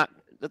 Not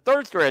the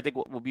third story. I think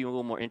will be a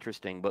little more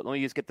interesting. But let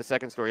me just get the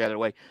second story out of the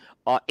way.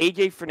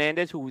 AJ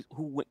Fernandez, who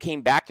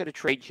came back to the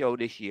trade show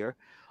this year,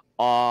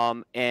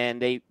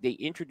 and they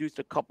introduced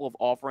a couple of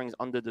offerings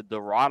under the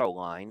Dorado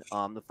line.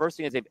 The first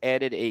thing is they've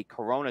added a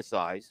Corona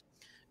size.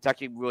 It's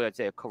actually really, I'd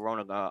say, a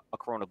Corona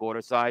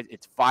Gorda size.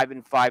 It's 5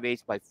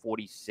 5/8 by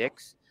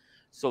 46.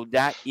 So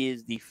that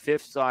is the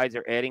fifth size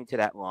they're adding to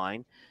that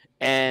line.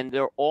 And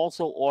they're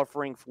also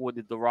offering for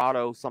the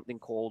Dorado something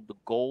called the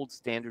Gold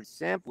Standard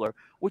Sampler,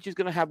 which is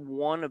going to have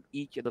one of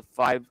each of the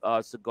 5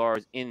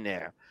 cigars in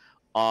there.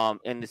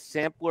 And the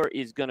sampler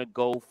is going to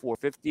go for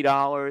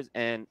 $50.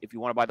 And if you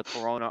want to buy the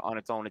Corona on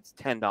its own, it's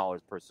 $10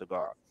 per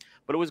cigar.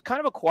 But it was kind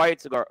of a quiet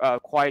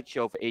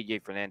show for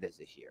AJ Fernandez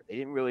this year. They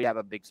didn't really have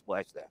a big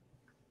splash there.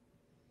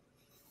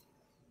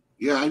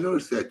 Yeah, I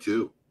noticed that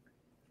too.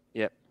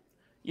 Yep.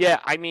 Yeah,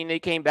 I mean, they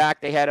came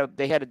back. They had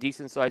a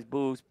decent sized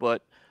boost,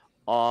 but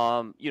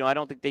I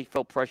don't think they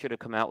felt pressure to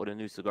come out with a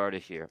new cigar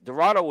this year.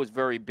 Dorado was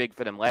very big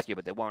for them last year,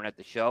 but they weren't at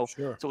the show.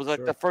 Sure, so it was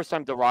like the first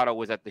time Dorado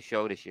was at the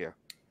show this year.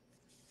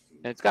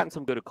 And it's gotten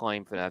some good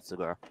acclaim for that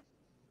cigar.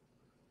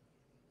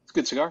 It's a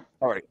good cigar.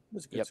 All right.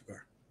 It's a good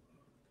cigar.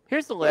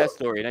 Here's the last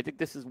story, and I think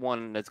this is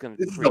one that's going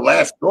to... This is the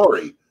last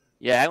story.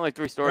 Yeah, I only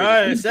 3 stories.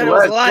 I said it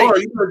was light.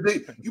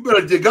 You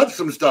better dig up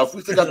some stuff.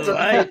 We still got some.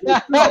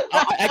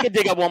 I can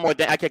dig up one more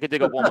thing. I can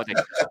dig up one more thing.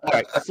 All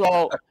right,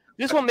 so...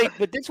 This one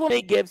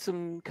may give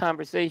some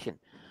conversation.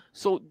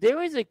 So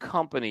there is a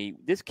company,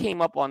 this came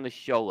up on the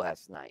show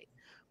last night,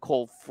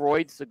 called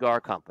Freud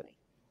Cigar Company.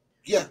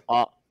 Yeah.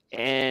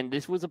 And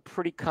this was a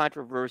pretty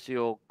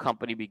controversial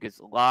company because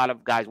a lot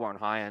of guys weren't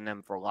high on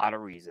them for a lot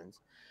of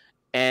reasons.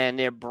 And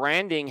their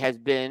branding has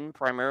been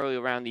primarily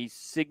around these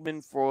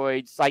Sigmund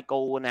Freud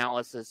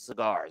psychoanalysis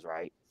cigars,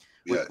 right?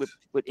 Yes.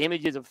 With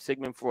images of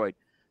Sigmund Freud.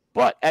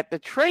 But at the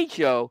trade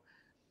show,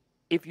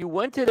 if you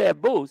went to their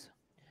booth,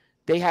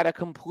 they had a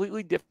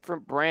completely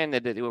different brand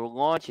that they were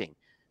launching.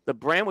 The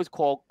brand was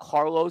called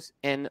Carlos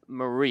and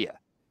Maria.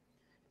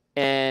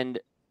 And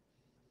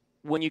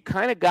when you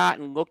kind of got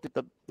and looked at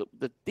the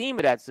theme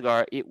of that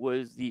cigar, it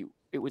was the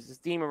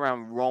theme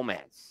around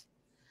romance.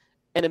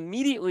 And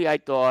immediately I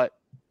thought,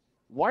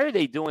 why are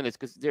they doing this?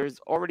 Because there's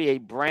already a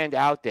brand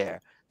out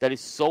there that is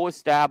so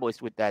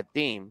established with that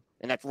theme,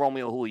 and that's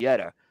Romeo and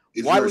Julieta.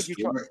 Is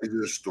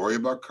there a story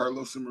about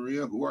Carlos and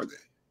Maria? Who are they?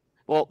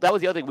 Well, that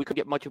was the other thing. We could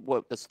get much of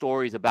what the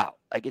story's about.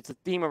 Like, it's a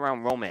theme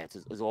around romance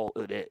is all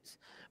it is.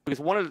 Because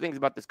one of the things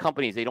about this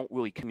company is they don't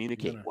really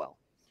communicate well.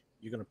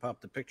 You gonna pop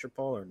the picture,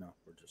 Paul, or no?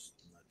 We're just.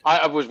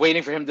 I was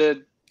waiting for him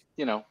to,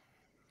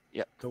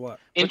 Yeah. To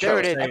what? Intro. There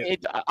it is. I mean,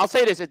 I'll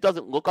say this: it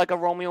doesn't look like a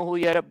Romeo and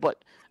Juliet,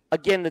 but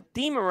again, the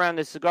theme around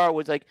this cigar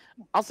was like,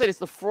 I'll say this: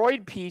 the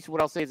Freud piece.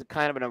 What I'll say is a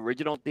kind of an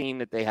original theme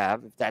that they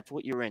have, if that's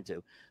what you're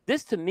into.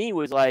 This to me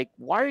was like,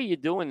 why are you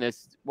doing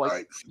this? Like,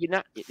 Right. you're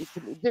not. It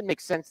didn't make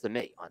sense to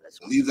me on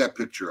this one. Leave that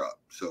picture up.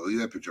 So leave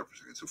that picture up for a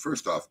second. So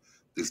first off,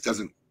 this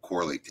doesn't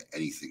correlate to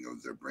anything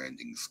of their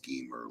branding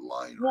scheme or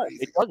line or No,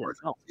 anything. it doesn't.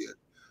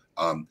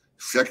 No.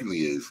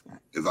 Secondly, is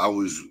if I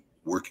was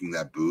working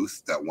that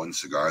booth, that one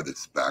cigar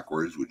that's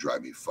backwards would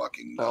drive me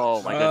fucking nuts.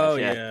 Oh my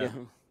goodness!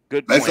 Yeah.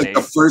 Good That's point, like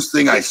the Abe. first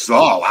thing I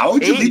saw. How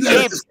would you leave that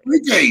in a display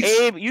case?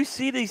 Abe, you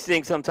see these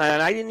things sometimes,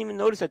 and I didn't even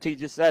notice that till you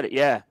just said it.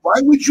 Yeah. Why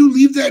would you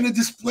leave that in a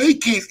display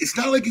case? It's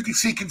not like you could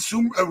say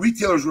consumer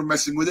retailers were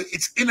messing with it.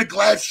 It's in a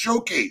glass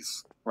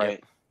showcase.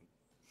 Right.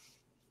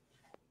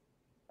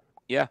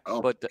 Yeah.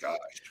 Oh but gosh.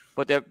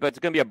 But it's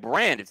going to be a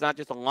brand. It's not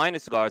just a line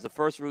of cigars. The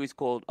first release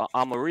called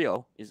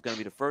Amarillo is going to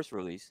be the first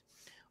release.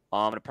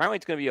 And apparently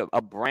it's going to be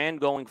a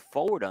brand going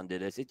forward under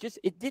this.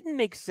 It didn't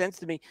make sense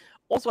to me.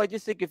 Also, I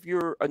just think if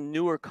you're a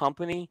newer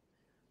company,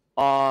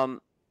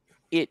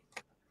 it's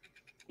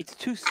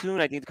too soon,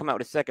 I think, to come out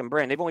with a second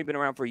brand. They've only been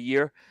around for a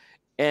year.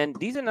 And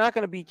these are not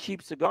going to be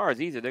cheap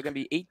cigars either. They're going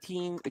to be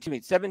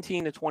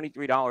 $17 to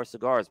 $23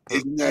 cigars.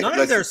 None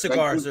of their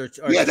cigars are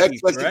yeah, that's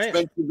cheap, less right?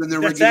 expensive than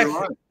their That's regular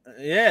actually- line.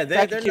 Yeah,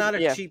 they're actually not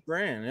cheap, a cheap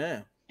brand.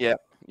 Yeah.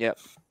 Yep.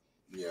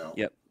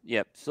 Yeah.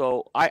 Yep.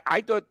 So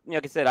I thought,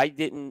 like I said, I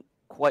didn't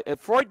quite.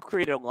 Freud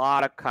created a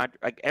lot of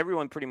like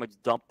everyone pretty much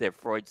dumped their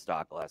Freud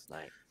stock last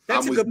night.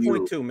 That's I'm a good with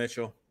point you. too,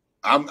 Mitchell.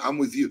 I'm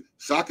with you.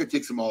 Saka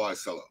takes them all out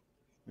of cello.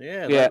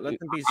 Yeah, Yeah. let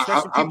them be.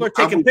 Especially I'm people are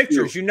taking with you.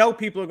 pictures. You know,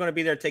 people are going to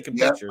be there taking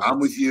Yeah, pictures. I'm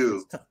with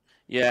you.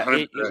 Yeah,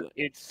 100%.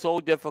 it's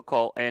so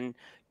difficult, and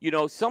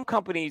some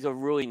companies are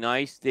really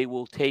nice. They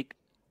will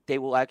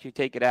actually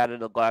take it out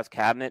of the glass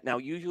cabinet. Now,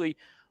 usually,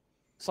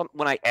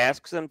 when I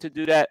ask them to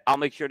do that, I'll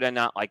make sure they're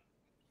not like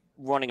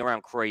running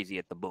around crazy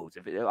at the booths.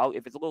 If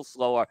it's a little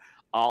slower,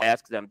 I'll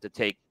ask them to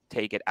take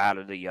it out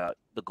of the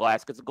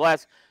glass, because the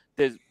glass,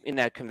 there's in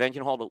that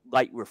convention hall, the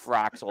light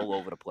refracts all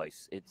over the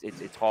place.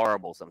 It's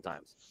horrible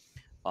sometimes.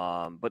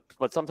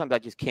 But sometimes I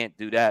just can't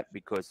do that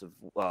because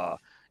of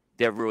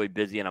they're really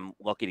busy, and I'm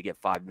lucky to get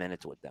 5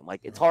 minutes with them. Like,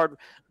 it's hard.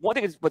 One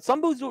thing is, but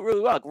some booths do it really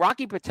well. Like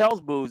Rocky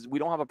Patel's booths, we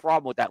don't have a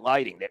problem with that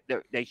lighting.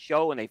 They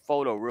show and they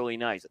photo really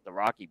nice at the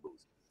Rocky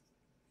booth.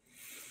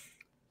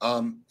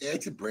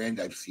 It's a brand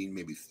I've seen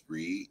maybe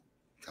 3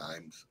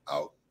 times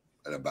out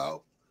and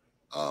about.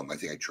 I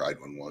think I tried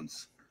one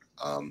once.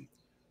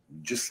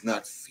 Just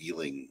not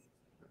feeling.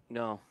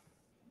 No.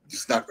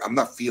 I'm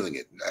not feeling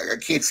it. I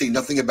can't say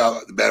nothing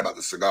bad about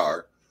the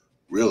cigar,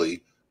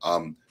 really.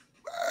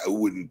 I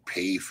wouldn't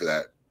pay for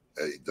that.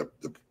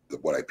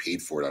 What I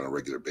paid for it on a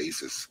regular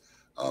basis.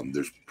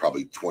 There's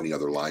probably 20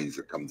 other lines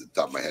that come to the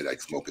top of my head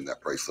I'd smoke in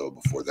that price level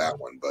before that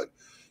one, but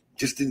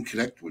just didn't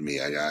connect with me.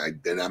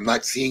 And I'm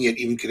not seeing it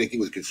even connecting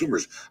with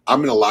consumers.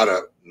 I'm in a lot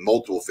of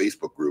multiple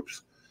Facebook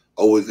groups.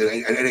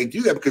 And I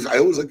do that because I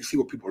always like to see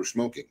what people are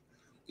smoking,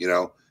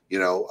 and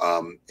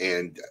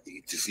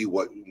to see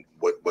what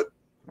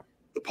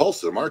the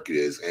pulse of the market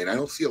is. And I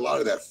don't see a lot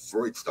of that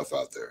Freud stuff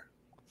out there.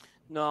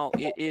 No,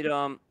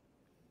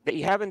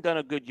 they haven't done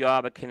a good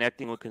job of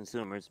connecting with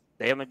consumers.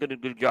 They haven't done a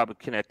good job of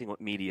connecting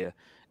with media.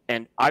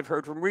 And I've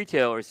heard from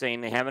retailers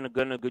saying they haven't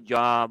done a good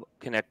job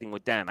connecting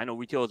with them. I know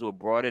retailers who have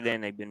brought it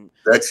in. They've been.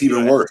 That's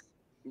even worse.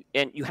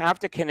 And you have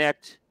to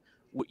connect.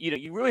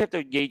 You really have to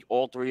engage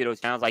all 3 of those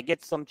channels. I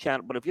get some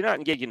channel, but if you're not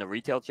engaging the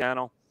retail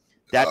channel,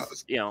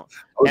 that's And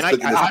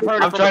I've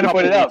heard. I'm trying to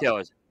put it up.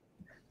 Retailers.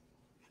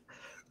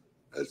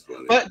 That's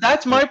funny. But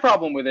that's my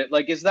problem with it.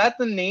 Like, is that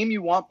the name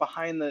you want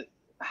behind the?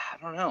 I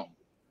don't know.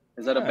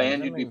 Is that a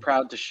band you'd be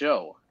proud to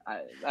show?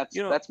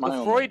 That's my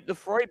own. The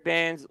Freud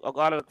bands. A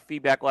lot of the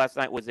feedback last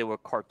night was they were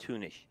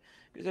cartoonish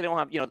because they don't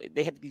have.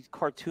 They have these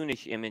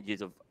cartoonish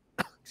images of,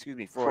 excuse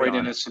me, Freud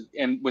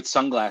and with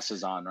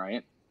sunglasses on,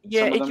 right?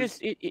 Yeah,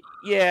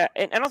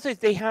 and I'll say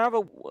they have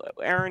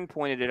Aaron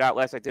pointed it out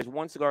last night. There's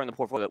one cigar in the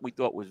portfolio that we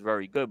thought was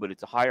very good, but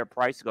it's a higher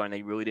price cigar, and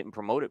they really didn't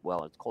promote it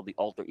well. It's called the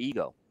Alter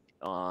Ego.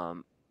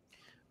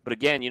 But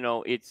again,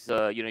 it's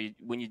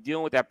when you're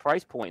dealing with that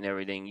price point and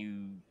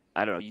everything,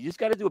 I don't know. You just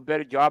got to do a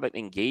better job at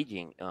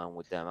engaging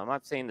with them. I'm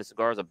not saying the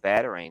cigars are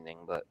bad or anything,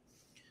 but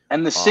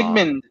and the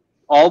Sigmund,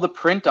 all the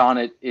print on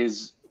it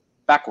is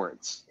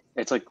backwards.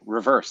 It's like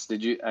reverse.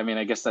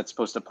 I guess that's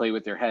supposed to play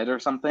with your head or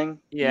something.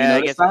 Yeah,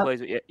 I guess it plays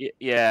with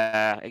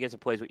I guess it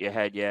plays with your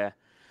head. Yeah,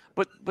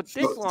 but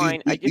this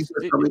line,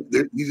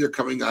 these are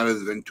coming out of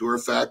the Ventura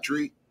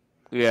factory.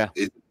 Yeah,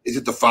 is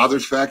it the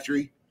Father's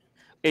factory?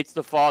 It's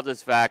the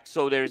Father's factory.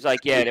 So there's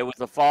there was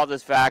the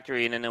Father's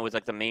factory, and then there was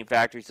the main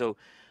factory. So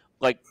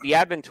the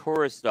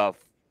Adventura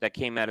stuff that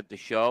came out at the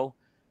show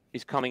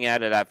is coming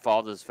out of that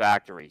Father's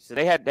factory. So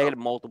they had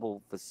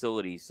multiple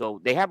facilities. So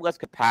they have less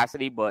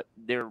capacity, but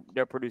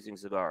they're producing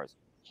cigars.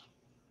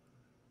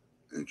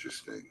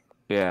 Interesting.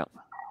 Yeah.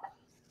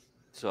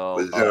 So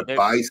Was that a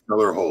buy, sell,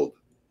 or hold?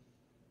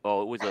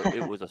 Oh, it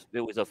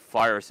was a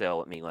fire sale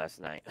at me last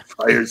night.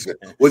 Fire sale.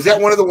 Was that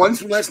one of the ones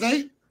from last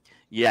night?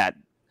 Yeah.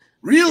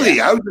 Really?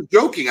 Yeah. I was just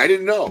joking. I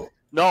didn't know.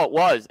 No, it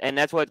was, and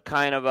that's what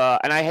kind of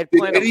and I had Did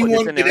planned on putting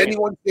this in there.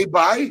 anyone say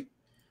buy?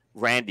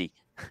 Randy.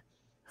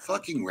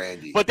 Fucking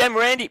Randy. But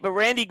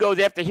Randy goes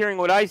after hearing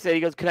what I said. He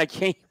goes, "Can I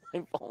change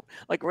my phone?"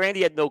 Like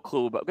Randy had no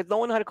clue about, because no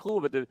one had a clue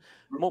about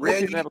most people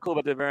didn't have a clue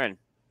about the brand.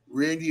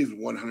 Randy is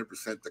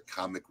 100% the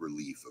comic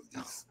relief of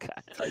these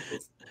type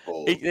of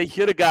polls. They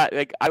should have got,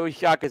 like, I was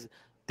shocked because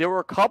there were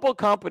a couple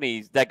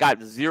companies that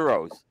got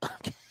zeros.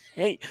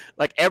 Hey,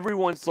 like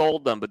everyone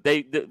sold them, but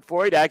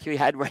Freud actually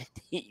had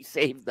Randy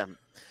saved them.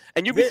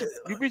 And you'd be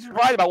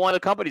surprised about one of the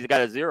companies that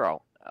got a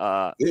zero.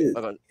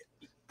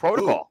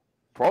 Protocol.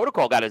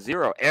 Protocol got a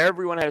zero.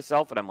 Everyone had a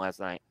sell for them last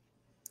night.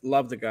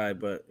 Love the guy,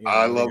 but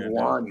I love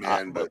Juan,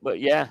 man. But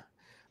yeah.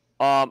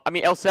 I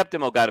mean, El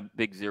Septimo got a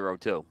big zero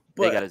too.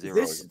 But they got a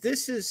zero.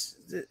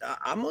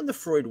 I'm on the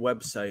Freud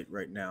website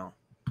right now,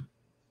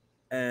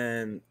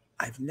 and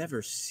I've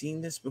never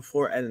seen this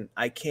before, and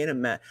I can't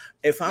imagine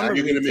if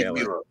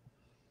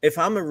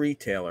I'm a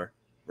retailer,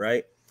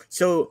 right?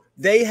 So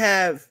they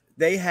have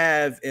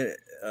it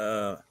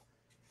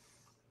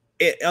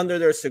under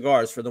their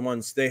cigars, for the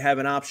ones they have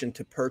an option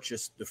to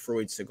purchase the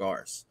Freud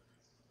cigars,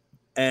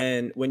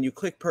 and when you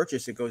click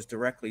purchase, it goes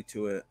directly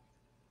to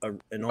an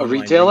online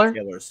retailer.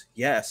 Retailers.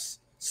 Yes.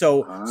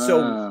 So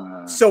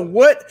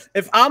what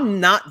if I'm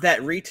not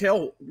that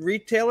retailer?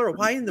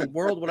 Why in the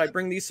world would I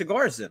bring these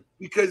cigars in?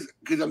 Because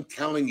I'm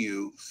telling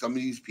you, some of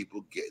these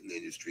people get in the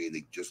industry and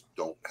they just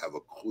don't have a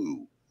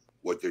clue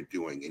what they're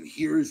doing. And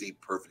here's a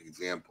perfect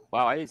example.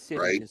 Wow, I didn't see it.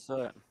 Right? I just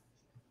saw it.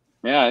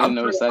 Yeah, I didn't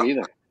notice that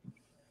either.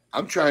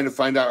 I'm trying to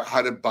find out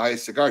how to buy a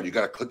cigar. You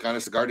got to click on a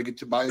cigar to get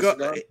to buy a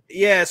cigar?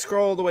 Yeah,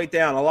 scroll all the way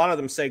down. A lot of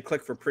them say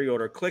click for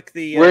pre-order. Click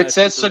the where it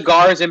says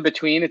cigars in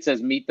between. It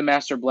says meet the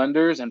master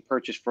blenders and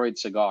purchase Freud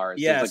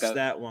cigars. Yes,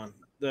 that one.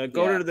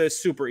 Go to the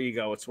Super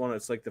Ego. It's one.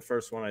 It's like the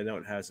first one I know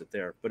it has it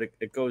there, but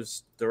it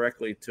goes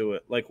directly to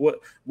it. Like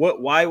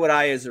why would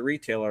I, as a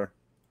retailer,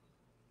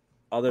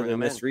 other than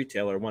this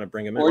retailer, want to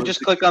bring them in? Or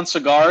just click on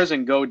cigars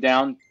and go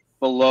down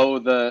below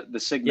the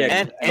segment,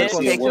 and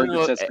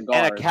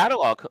a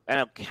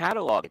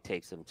catalog it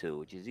takes them to,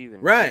 which is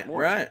even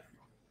right.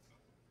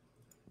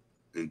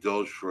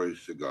 Indulge Freud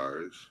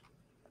cigars.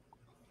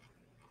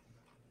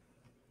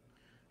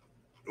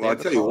 Well, I'll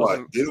tell you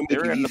what,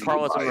 they're in the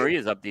Carlos and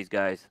Maria's up, these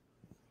guys.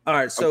 All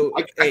right, so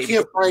I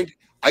can't find.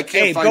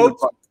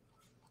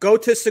 Go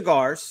to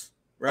cigars,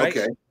 right?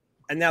 Okay.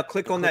 And now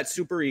click on that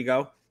Super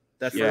Ego,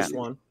 that first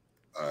one.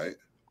 All right.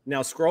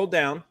 Now scroll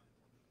down.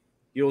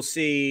 You'll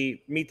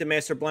see Meet the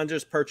Master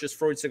Blenders, purchase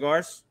Freud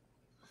cigars.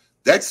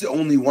 That's the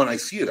only one I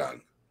see it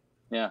on.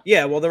 Yeah.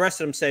 Yeah. Well, the rest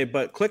of them say,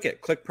 but click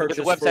it. Click purchase.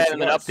 The website hasn't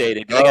been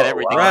updated. They got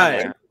everything on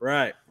there.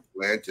 Right.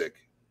 Atlantic.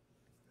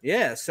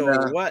 Yeah.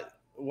 So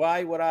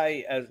why would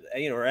I, as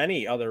or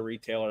any other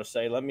retailer,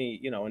 say, let me,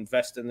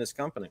 invest in this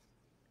company?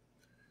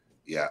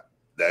 Yeah.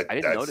 I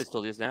didn't notice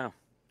till just now.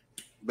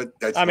 But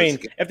that's,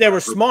 if they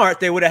were smart,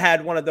 they would have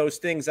had one of those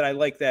things that I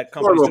like that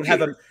companies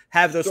don't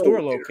have those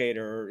store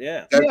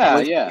locator.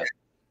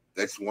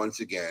 That's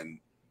once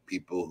again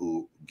people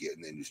who get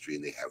in the industry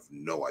and they have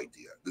no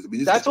idea.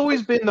 That's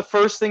always been the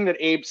first thing that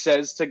Abe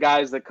says to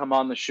guys that come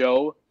on the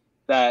show,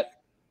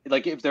 that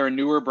like if they're a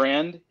newer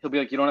brand, he'll be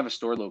like, you don't have a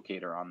store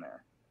locator on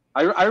there.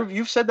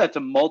 You've said that to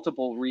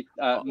multiple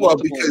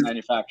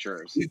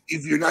manufacturers.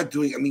 If you're not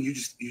doing, you're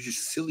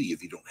just silly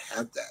if you don't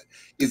have that.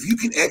 If you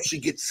can actually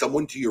get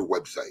someone to your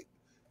website,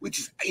 which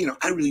is,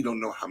 I really don't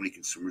know how many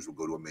consumers will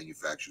go to a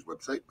manufacturer's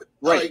website, but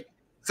right,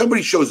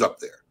 somebody shows up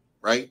there,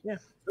 right? Yeah,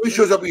 somebody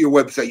shows up at your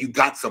website. You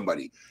got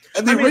somebody,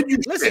 and they read your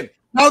shit.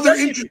 Now they're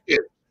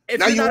interested.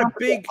 Now you want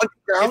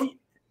to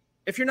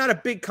if you're not a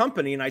big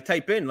company and I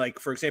type in, like,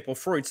 for example,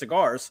 Freud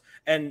cigars,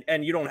 and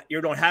you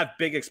don't have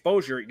big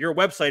exposure, your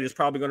website is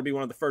probably going to be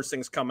one of the first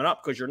things coming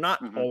up because you're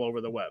not all over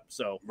the web.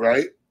 So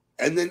right,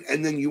 and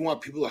then you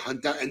want people to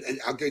hunt down, and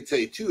I'm going to tell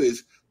you too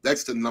is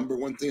that's the number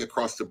one thing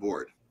across the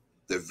board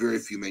that very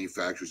few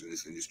manufacturers in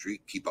this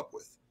industry keep up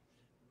with.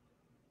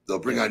 They'll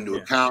bring on new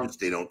accounts,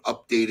 they don't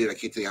update it. I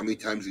can't tell you how many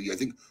times a year. I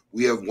think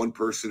we have one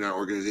person in our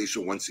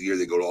organization once a year.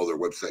 They go to all their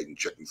website and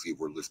check and see if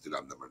we're listed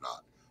on them or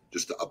not,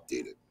 just to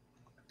update it.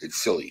 It's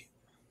silly.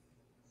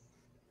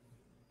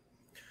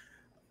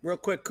 Real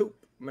quick, Coop.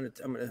 I'm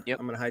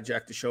gonna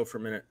hijack the show for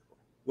a minute.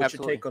 What's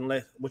your take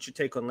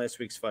on last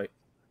week's fight?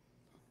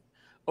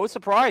 I was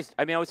surprised.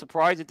 I was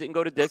surprised it didn't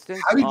go to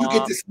distance. How did you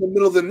get this in the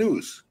middle of the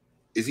news?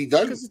 Is he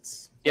done?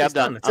 I'm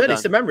done. That's it. He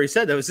said, remember, he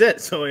said that was it.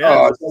 So yeah.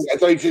 Oh, I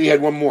thought he said he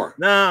had one more.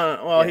 No,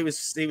 well, he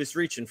was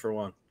reaching for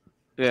one.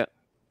 Yeah.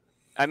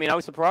 I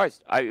was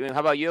surprised. How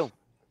about you?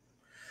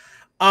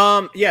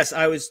 Yes,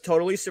 I was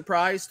totally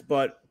surprised,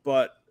 but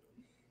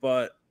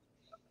I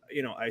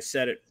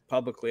said it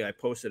publicly. I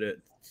posted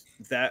it.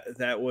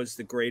 that was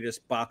the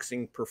greatest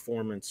boxing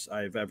performance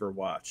I've ever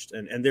watched.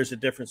 And there's a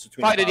difference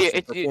between Fight a of the year.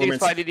 boxing It's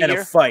performance fight of the and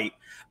year? a fight.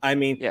 I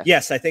mean, Yeah.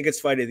 yes, I think it's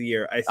fight of the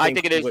year. I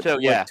think it is what, too.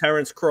 Yeah. what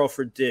Terrence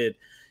Crawford did,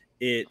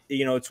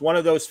 it's one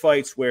of those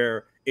fights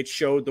where it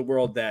showed the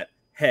world that,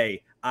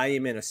 hey, I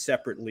am in a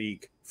separate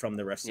league from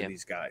the rest of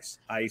these guys.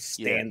 I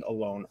stand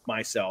alone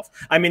myself.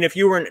 I mean, if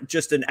you were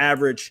just an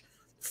average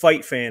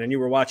fight fan and you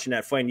were watching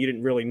that fight and you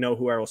didn't really know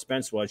who Errol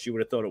Spence was, you would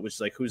have thought it was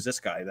like, who's this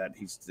guy?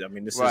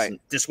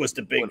 This was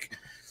the big.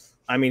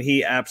 I mean,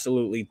 he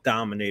absolutely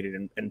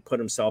dominated and put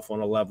himself on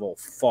a level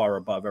far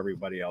above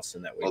everybody else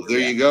in that way. Well, there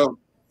you go.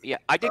 Yeah,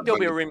 I think there'll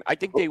be a I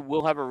think they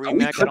will have a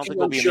rematch. I don't think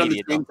it'll be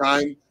immediate. Same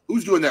time.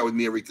 Who's doing that with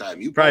me every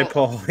time? You, probably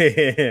Paul.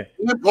 You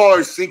and Paul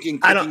are sinking.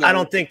 I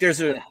don't think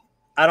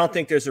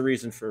there's a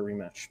reason for a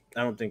rematch.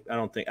 I don't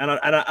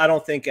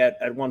think at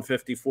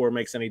 154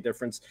 makes any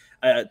difference.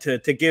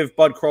 To give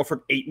Bud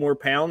Crawford 8 more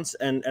pounds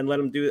and let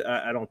him do it.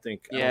 I don't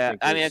think. Yeah,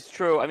 I mean, it's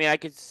true. I mean,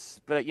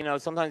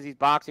 but sometimes these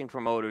boxing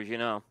promoters,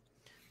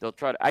 they'll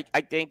try to.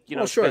 I think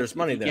sure, there's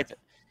money there.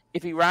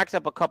 If he racks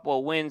up a couple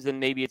of wins, then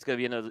maybe it's going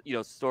to be another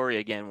story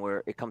again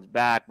where it comes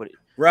back. But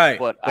right,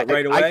 but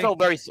right away. I felt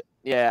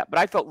but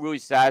I felt really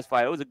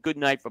satisfied. It was a good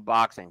night for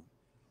boxing.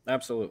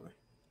 Absolutely.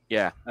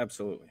 Yeah,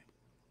 absolutely.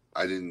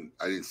 I didn't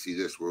see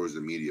this. Where was the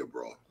media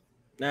brawl?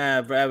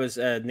 Nah, that was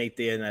Nate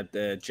Diaz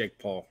and Jake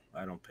Paul.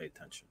 I don't pay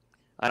attention.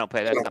 I don't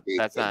pay.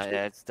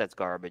 That's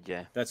garbage.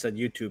 Yeah, that's a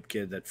YouTube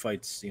kid that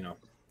fights,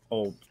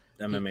 old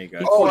MMA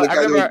guys. Oh, the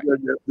guy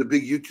the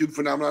big YouTube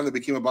phenomenon that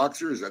became a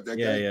boxer. Is that guy?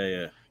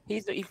 Yeah.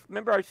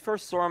 Remember I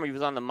first saw him. He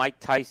was on the Mike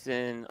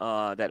Tyson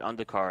that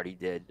undercard he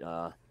did.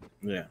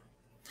 Yeah.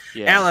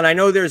 Alan, I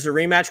know there's a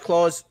rematch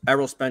clause.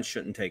 Errol Spence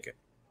shouldn't take it.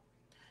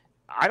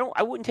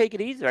 I wouldn't take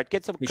it either. I'd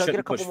get a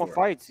couple more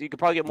fights. You could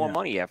probably get more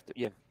money after.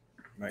 Yeah.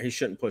 Right. He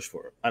shouldn't push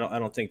for it. I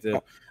don't think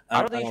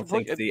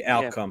the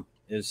outcome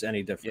is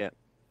any different.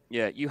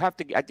 Yeah. You have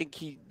to. I think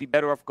he'd be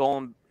better off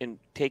going and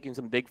taking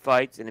some big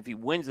fights. And if he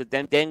wins it,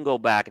 then go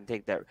back and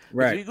take that.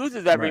 Right. If he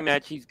loses that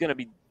rematch, he's gonna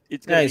be.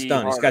 He's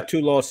done. He's got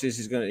 2 losses.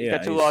 He's gonna. Yeah. He's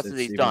got 2 losses.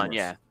 He's done.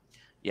 Worse.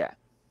 Yeah.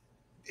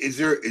 Is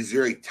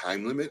there a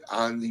time limit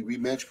on the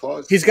rematch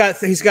clause? He's got.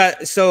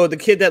 So the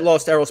kid that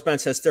lost, Errol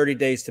Spence, has 30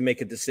 days to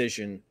make a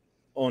decision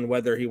on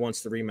whether he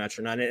wants the rematch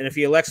or not. And if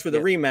he elects for the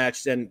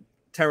rematch, then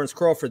Terrence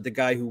Crawford, the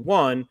guy who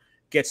won,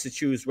 gets to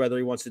choose whether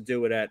he wants to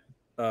do it at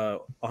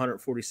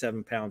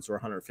 147 pounds or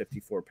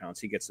 154 pounds.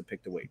 He gets to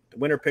pick the weight. The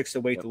winner picks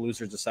the weight. The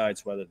loser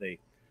decides whether they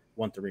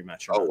want the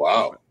rematch or not. Oh,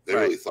 wow. They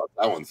really thought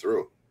that one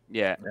through.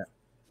 Yeah.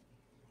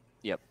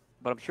 Yep.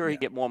 But I'm sure he'd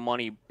get more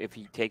money if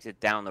he takes it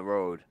down the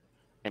road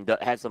and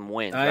has some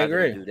wins. I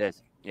agree. Do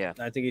this. Yeah.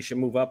 I think he should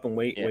move up and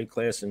weight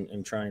class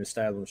and try and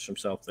establish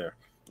himself there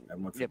at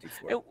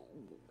 154. Yep.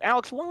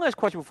 Alex, one last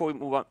question before we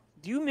move on.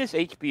 Do you miss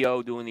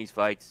HBO doing these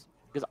fights?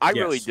 Because I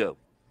really do.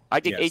 I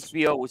think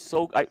HBO was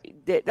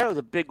that was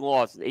a big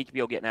loss,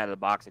 HBO getting out of the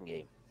boxing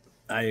game.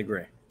 I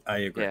agree.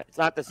 Yeah, it's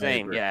not the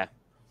same. Yeah.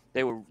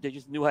 They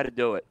just knew how to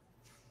do it.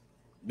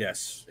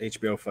 Yes,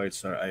 HBO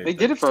fights are. They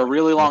did it for a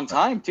really long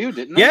time too,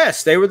 didn't they?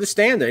 Yes, they were the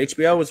standard.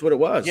 HBO was what it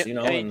was. Jim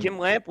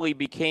Lampley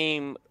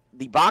became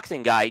the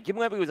boxing guy. Jim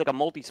Lampley was like a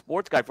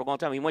multi-sports guy for a long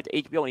time. He went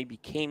to HBO and he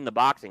became the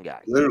boxing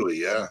guy.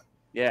 Literally, yeah.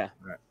 Yeah.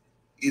 Right.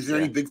 Is there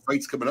any big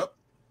fights coming up?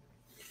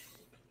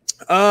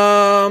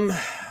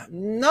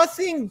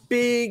 Nothing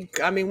big.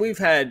 I mean, we've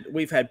had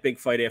big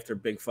fight after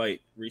big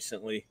fight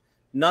recently.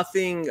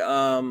 Nothing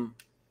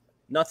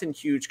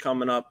huge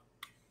coming up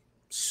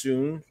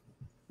soon.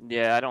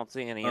 Yeah, I don't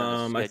see any.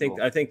 I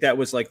think that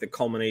was like the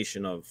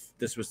culmination of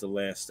this was the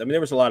last. I mean, there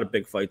was a lot of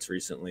big fights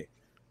recently.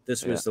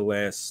 This was the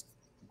last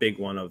big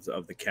one of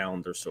the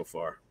calendar so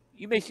far.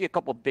 You may see a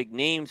couple of big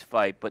names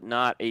fight, but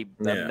not a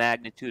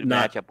magnitude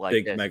matchup like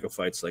this. Big mega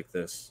fights like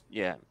this.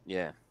 Yeah.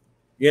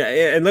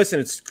 And listen,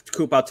 it's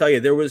Coop. I'll tell you,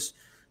 there was.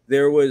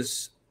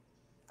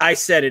 I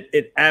said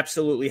it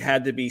absolutely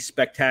had to be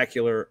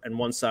spectacular and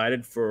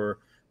one-sided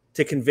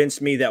to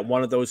convince me that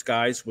one of those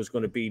guys was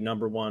going to be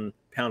number 1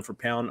 pound for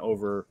pound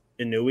over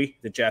Inoue,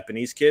 the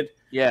Japanese kid.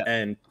 Yeah.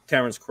 And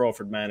Terrence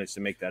Crawford managed to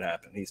make that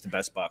happen. He's the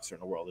best boxer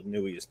in the world.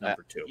 Inoue is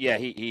number 2. Yeah,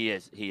 he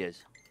is.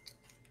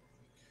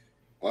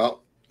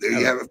 Well, there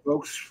you have it,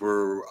 folks.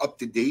 For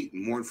up-to-date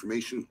and more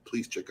information,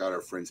 please check out our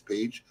friend's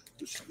page,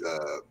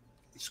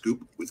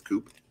 Scoop with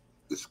Coop.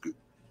 The Scoop.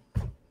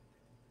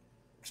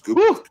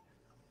 Woo!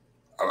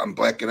 I'm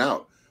blacking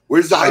out.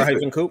 Where's the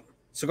hyphen? Coop?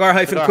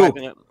 Cigar-Coop.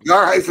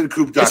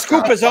 Cigar-Coop.com. The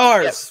scoop is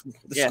ours.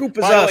 The scoop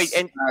is us.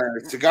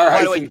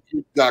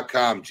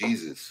 Cigar-Coop.com.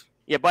 Jesus.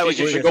 Yeah, by the way,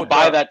 you should go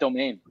buy that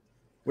domain.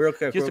 We're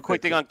okay. Just a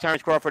quick thing on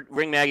Terrence Crawford.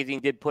 Ring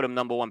Magazine did put him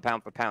number 1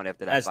 pound for pound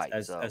after that fight.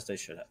 As they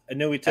should have.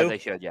 Inoue 2? As they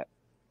should, yeah.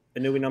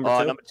 Inoue number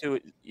 2? Number 2.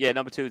 Yeah,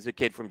 number 2 is the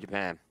kid from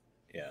Japan.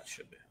 Yeah, it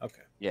should be.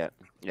 Okay. Yeah.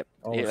 Yep.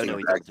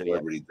 Celebrity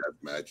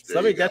Deathmatch.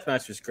 Celebrity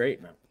Deathmatch was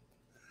great, man.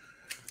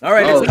 All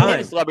right, it's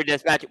time. Celebrity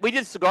Deathmatch. We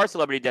did Cigar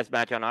Celebrity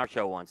Deathmatch on our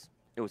show once.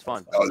 It was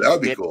fun. Oh, that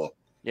would be cool.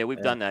 Yeah,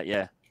 we've done that.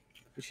 Yeah.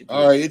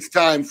 All right, it's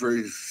time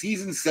for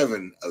season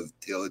 7 of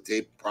Tail of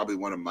Tape. Probably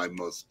one of my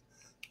most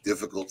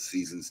difficult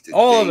seasons to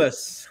All date. of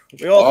us.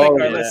 We all think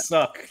All our of lists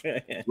suck.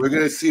 We're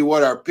going to see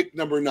what our pick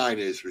number 9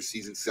 is for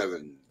season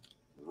 7.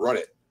 Run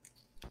it.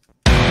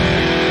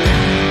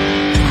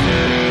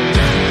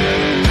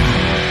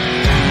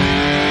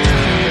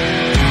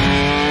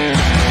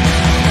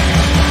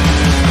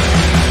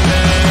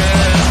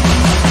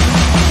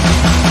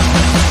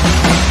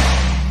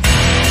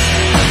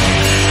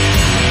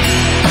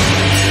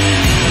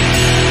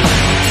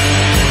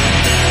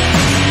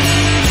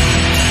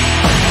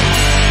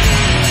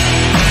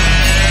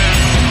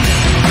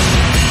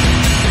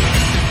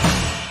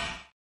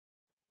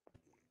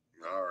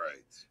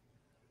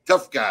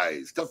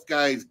 Tough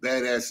guys,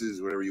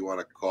 badasses, whatever you want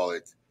to call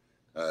it.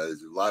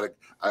 There's a lot of.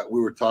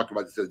 We were talking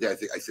about this the other day. I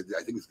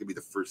think it's going to be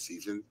the first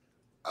season.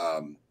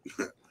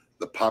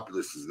 The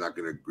populace is not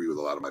going to agree with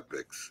a lot of my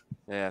picks.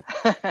 Yeah,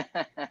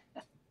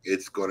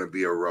 it's going to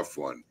be a rough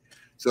one.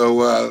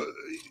 So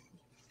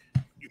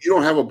you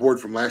don't have a board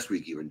from last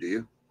week, even, do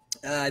you?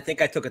 I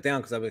think I took it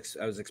down because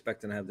I was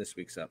expecting to have this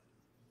week's up.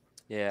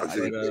 Yeah.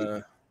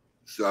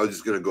 So I was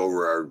just going to go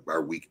over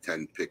our week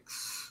 10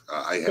 picks.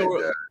 I had.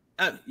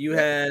 You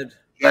had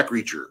Jack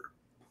Reacher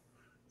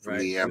from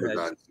right, the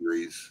Amazon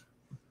series.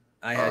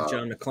 I had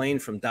John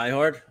McClane from Die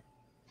Hard.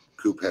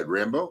 Coop had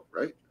Rambo,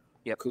 right?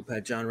 Yep. Coop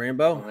had John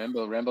Rambo.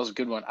 Rambo's a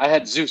good one. I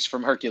had Zeus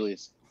from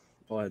Hercules.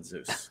 Paul had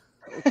Zeus.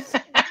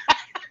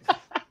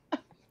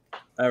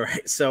 All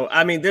right. So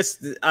I mean,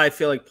 I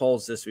feel like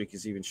Paul's this week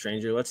is even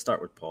stranger. Let's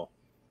start with Paul.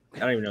 I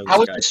don't even know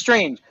how is it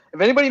strange.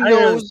 If anybody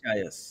knows who this guy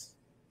is.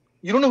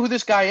 You don't know who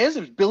this guy is? It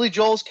was Billy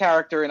Joel's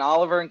character in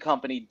Oliver and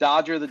Company,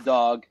 Dodger the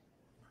dog.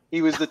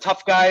 He was the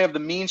tough guy of the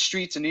mean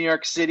streets in New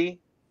York City.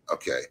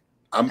 Okay,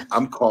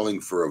 I'm calling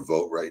for a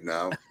vote right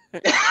now.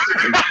 This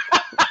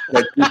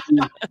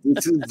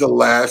is the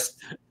last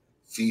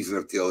season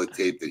of Tale of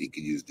Tape that he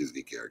could use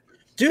Disney characters.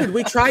 Dude,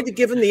 we tried to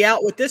give him the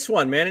out with this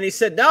one, man, and he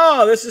said,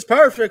 "No, this is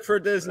perfect for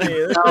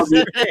Disney."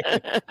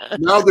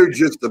 Now they're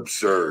just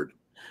absurd.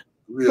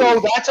 Really.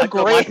 So that's a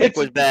great. My pick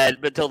was bad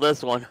until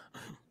this one.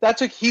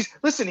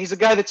 He's a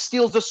guy that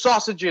steals the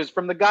sausages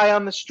from the guy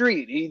on the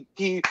street.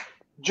 He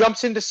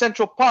jumps into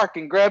Central Park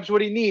and grabs what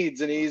he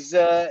needs, and he's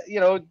Can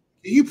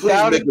you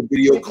please make a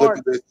video clip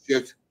of this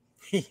shit?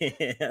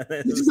 Yeah,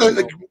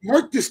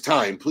 mark this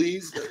time,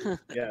 please.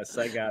 Yes,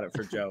 I got it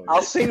for Joey.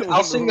 I'll sing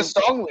the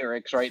song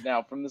lyrics right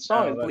now from the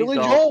song. It's Billy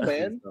Joel,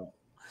 man.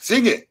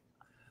 Sing it.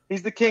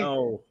 He's the king.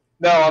 Oh.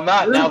 No, I'm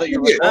not. Now that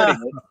you're recording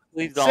it.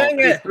 Please don't.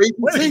 Sing it.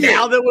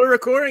 Now that we're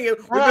recording it.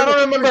 I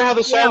don't remember how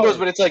the song goes,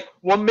 but it's like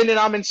 1 minute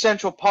I'm in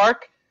Central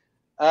Park,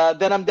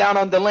 then I'm down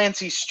on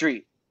Delancey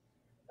Street.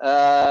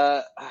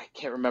 I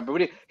can't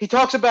remember. He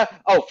talks about,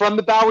 from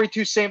the Bowery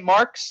to St.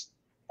 Mark's.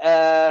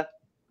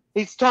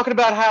 He's talking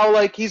about how,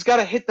 like, he's got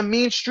to hit the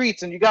mean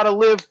streets and you got to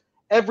live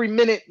every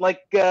minute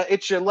like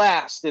it's your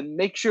last, and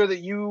make sure that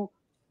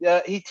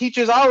he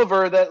teaches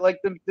Oliver that, like,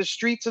 the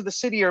streets of the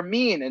city are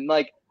mean, and,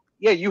 like,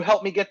 yeah, you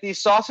helped me get these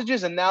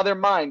sausages and now they're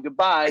mine.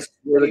 Goodbye. I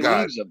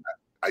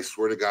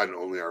swear to God, and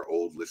only our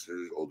older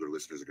listeners are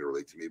going to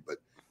relate to me, but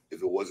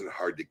if it wasn't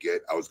hard to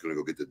get, I was going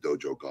to go get the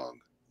Dojo Gong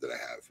that I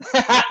have.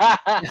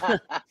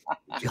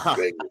 Just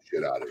bang the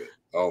shit out of it.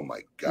 Oh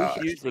my God.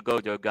 We should use the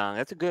Gojo Gong.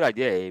 That's a good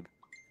idea, Abe.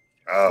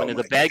 Oh, when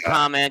there's a bad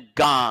comment,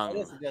 gong. That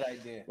is a good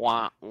idea.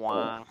 Wah,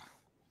 wah.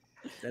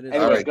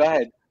 Anyway, go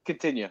ahead.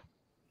 Continue.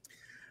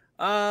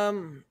 All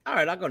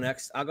right, I'll go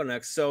next.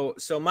 So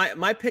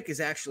my pick is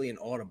actually an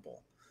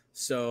audible.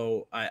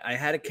 So I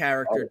had a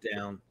character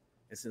down.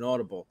 It's an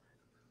audible,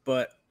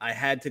 but I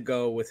had to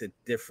go with a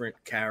different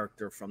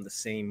character from the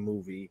same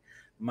movie.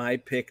 My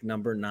pick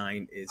number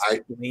 9 is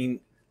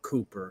Dwayne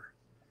Cooper,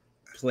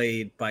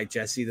 played by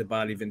Jesse the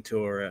Body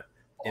Ventura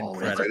in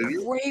Predator. That's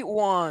a great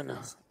one.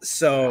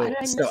 So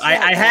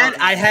I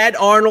had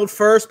Arnold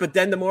first, but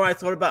then the more I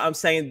thought about it, I'm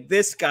saying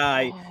this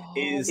guy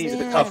is he's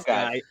the tough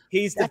guy.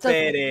 He's the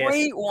badass.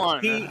 Great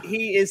one.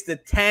 He is the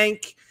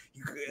tank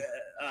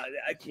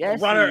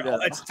Yes, runner.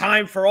 It's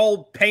time for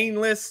old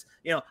painless.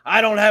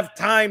 I don't have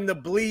time to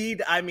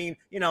bleed. I mean,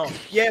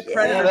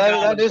 Predator.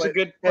 That is a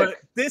good pick. But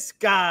this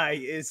guy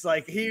is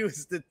like, he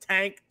was the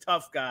tank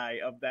tough guy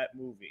of that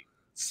movie.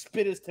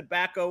 Spit his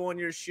tobacco on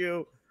your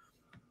shoe.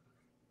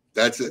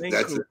 That's a good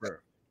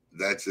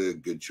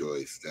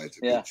choice. That's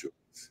a good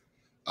choice.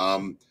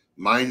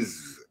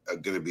 Mine's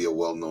going to be a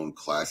well-known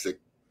classic,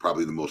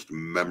 probably the most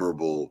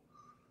memorable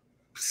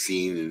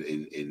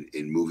scene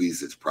in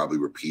movies. It's probably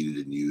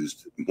repeated and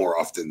used more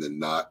often than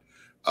not.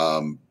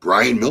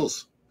 Brian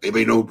Mills.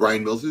 Anybody know who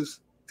Brian Mills is?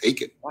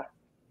 Taken.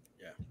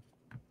 Yeah.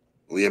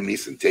 Liam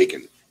Neeson,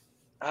 Taken.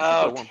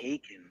 Oh,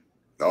 Taken.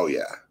 Oh,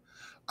 yeah.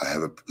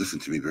 Listen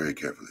to me very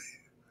carefully.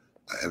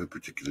 I have a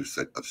particular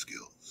set of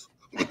skills.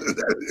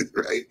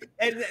 Right.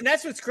 And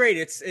that's what's great.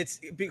 It's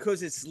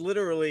because it's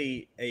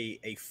literally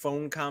a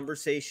phone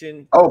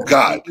conversation. Oh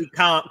God,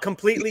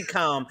 completely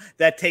calm.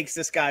 That takes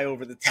this guy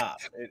over the top.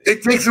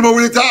 It takes him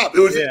over the top. It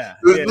was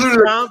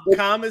literally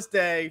calm as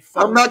day.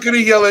 I'm not going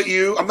to yell at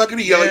you. I'm not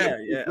going to yell at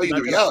you. Yeah,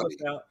 the reality.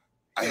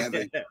 I have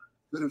a set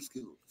of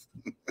skills.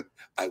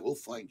 I will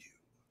find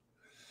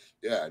you.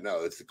 Yeah,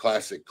 no, it's the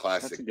classic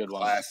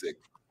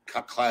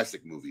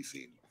movie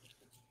scene.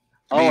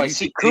 I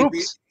see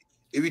Coops.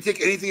 If you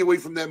take anything away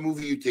from that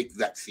movie, you take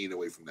that scene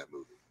away from that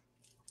movie.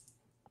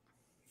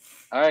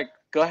 All right,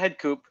 go ahead,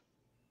 Coop.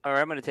 All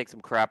right, I'm going to take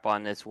some crap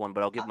on this one,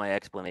 but I'll give my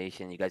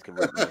explanation. You guys can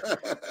read it.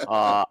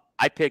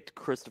 I picked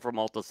Christopher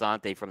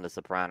Moltisanti from The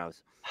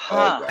Sopranos.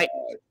 Huh.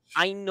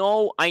 I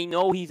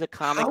know he's a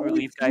comic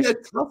relief guy. He's a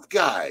tough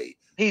guy.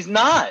 He's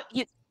not.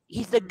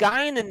 He's the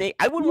guy in the neighborhood.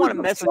 I wouldn't want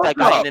to mess with that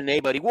guy in the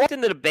neighborhood. He walked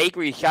into the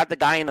bakery, he shot the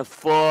guy in the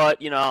foot.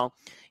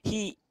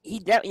 He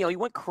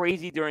went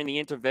crazy during the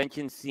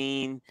intervention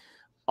scene.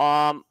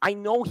 I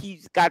know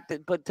he's got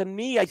but to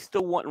me, I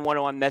still wouldn't want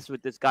to mess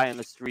with this guy on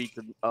the streets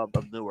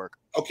of Newark.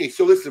 Okay,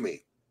 so listen to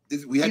me.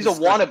 He's a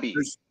wannabe.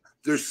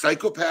 There's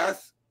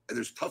psychopath and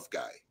there's tough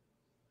guy.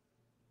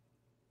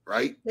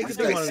 Right? They could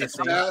be one and the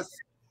same.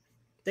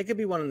 They could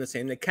be one and the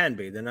same. They can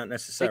be. They're not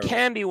necessarily. They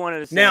can be one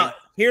and the same. Now,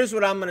 here's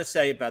what I'm going to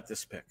say about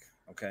this pick.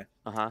 Okay.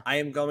 I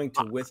am going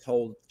to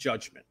withhold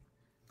judgment.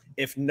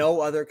 If no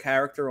other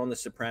character on The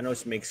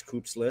Sopranos makes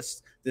Coop's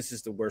list, this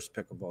is the worst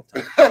pick of all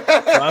time. So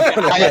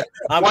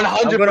I'm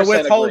going to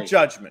withhold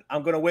judgment.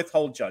 I'm going to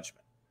withhold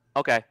judgment.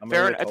 Okay,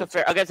 fair. That's a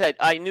fair. Like I said,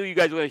 I knew you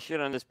guys were going to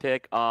shit on this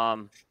pick.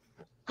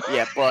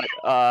 Yeah, but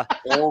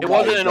it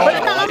wasn't an order.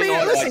 I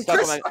mean, listen,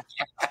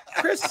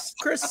 Chris.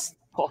 Chris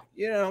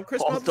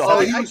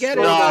Moltisanti, I get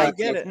it. I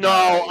get it.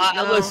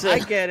 Listen.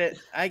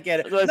 I get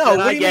it. Listen, no,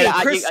 what do you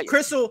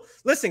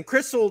mean?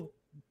 Chris will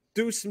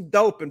do some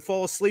dope and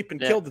fall asleep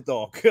and kill the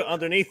dog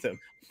underneath him.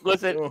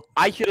 Listen,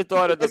 I should have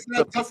thought of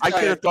I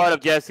should have thought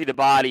of Jesse the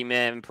Body,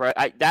 man.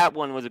 That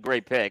one was a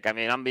great pick. I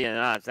mean, I'm being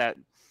honest. I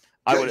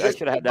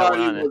should have had that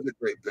one on it.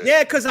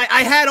 Yeah, because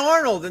I had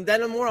Arnold, and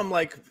then more I'm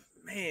like,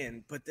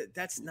 man, but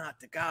that's not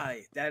the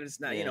guy. That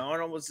is not.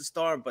 Arnold was the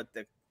star, but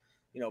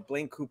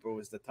Blaine Cooper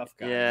was the tough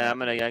guy. Yeah,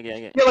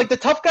 like the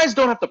tough guys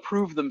don't have to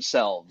prove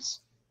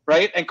themselves,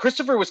 right? And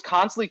Christopher was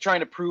constantly trying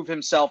to prove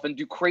himself and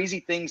do crazy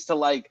things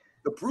to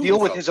deal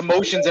with his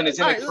emotions and his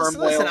inner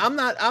turmoil. Listen, I'm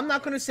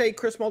not going to say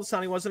Chris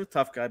Moltisanti wasn't a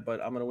tough guy,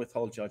 but I'm going to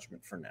withhold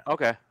judgment for now.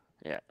 Okay.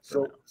 Yeah.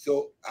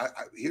 So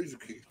here's a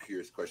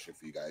curious question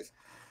for you guys: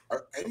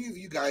 are any of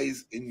you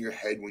guys in your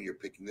head when you're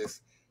picking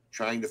this,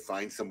 trying to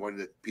find someone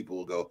that people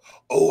will go,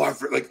 "Oh,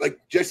 I've like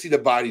Jesse the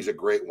Body's a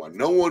great one.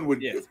 No one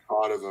would have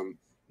thought of him."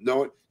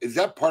 No, is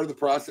that part of the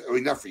process? I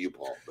mean, not for you,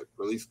 Paul, but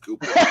for at least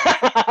Coop.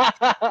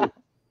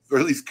 For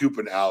at least Coop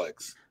and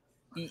Alex.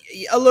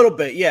 A little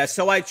bit, yeah.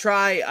 So I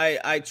try.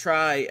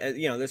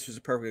 This was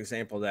a perfect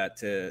example of that.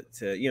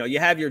 To you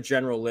have your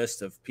general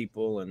list of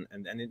people, and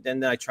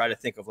then I try to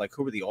think of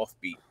who are the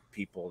offbeat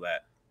people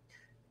that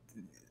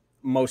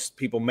most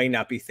people may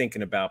not be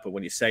thinking about, but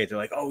when you say it, they're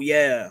like, oh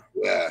yeah.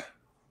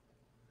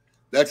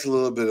 That's a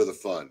little bit of the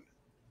fun.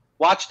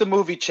 Watch the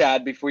movie,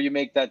 Chad, before you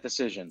make that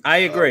decision. I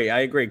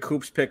agree.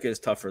 Coop's pick is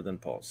tougher than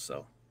Paul's,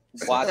 so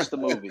watch the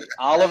movie.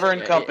 Oliver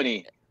and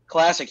Company.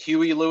 Classic.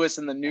 Huey Lewis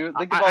and the new.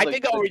 I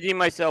think I'll redeem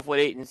myself with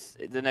 8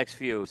 in the next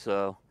few.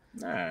 So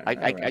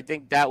I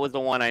think that was the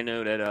one I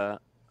knew that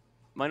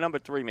my number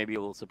 3 may be a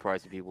little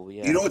surprised to people. But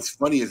yeah. You know what's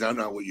funny is I don't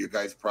know what your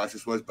guys'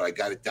 process was, but I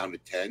got it down to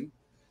 10.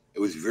 It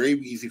was very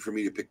easy for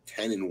me to pick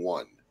 10 and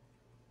 1.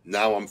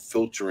 Now I'm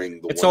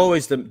filtering the. It's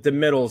always the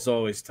middle's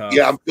always tough.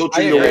 Yeah, I'm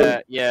filtering the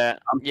ones. Yeah,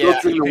 I'm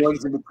filtering the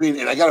ones in between,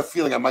 and I got a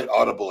feeling I might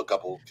audible a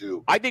couple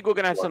too. I think we're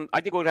gonna have some.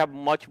 I think we're gonna have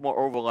much more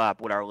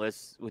overlap with our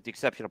lists, with the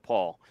exception of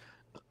Paul.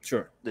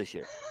 Sure. This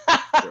year.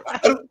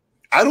 Sure.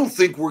 I don't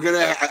think we're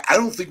gonna. I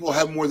don't think we'll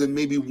have more than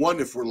maybe one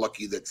if we're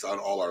lucky. That's on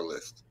all our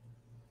lists.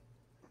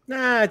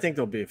 Nah, I think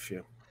there'll be a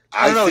few.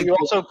 I don't know. You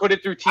also put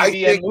it through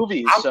TV and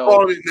movies. I'm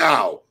calling it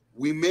now.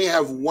 We may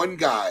have one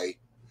guy.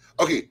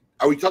 Okay.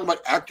 Are we talking about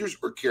actors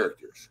or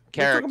characters?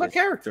 We're talking about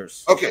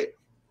characters. Okay.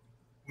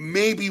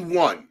 Maybe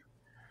one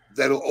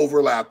that'll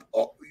overlap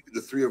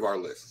the 3 of our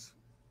lists.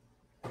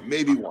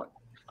 Maybe one.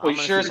 Well, you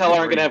sure as hell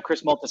aren't going to have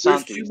Chris Moltisanti.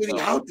 There's too many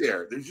out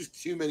there. There's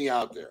just too many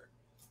out there.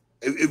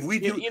 If we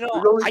do,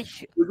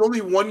 there's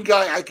only one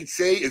guy I could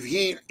say if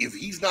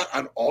he's not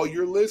on all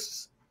your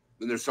lists,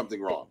 then there's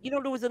something wrong. There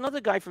was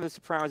another guy from The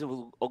Sopranos who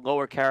was a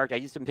lower character. I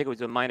used to pick it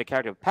was a minor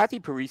character. Patsy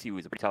Parisi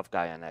was a pretty tough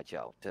guy on that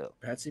show too.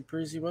 Patsy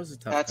Parisi was a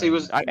tough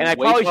guy. And I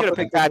probably should have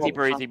picked Patsy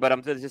Parisi, but I'm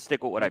going to just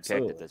stick with what I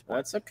picked at this point.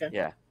 That's okay.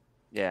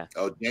 Yeah.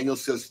 Oh, Daniel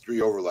says 3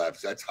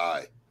 overlaps. That's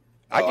high.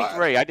 I think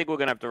 3. I think we're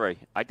going to have 3.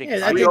 I think.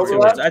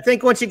 I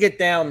think once you get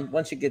down.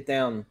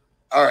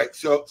 All right.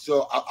 So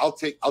I'll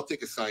take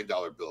a signed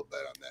dollar bill bet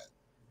on that.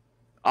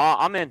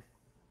 I'm in.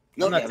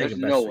 No, I'm not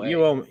taking no way.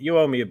 You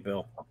owe me a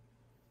bill.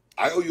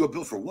 I owe you a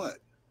bill for what?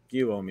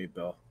 You owe me a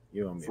bill.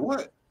 For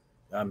what?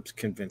 I'm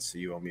convinced that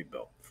you owe me a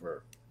bill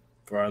for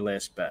our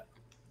last bet.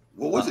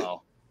 What was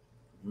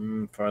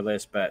it? For our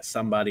last bet,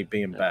 somebody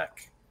being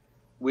back.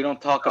 We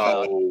don't talk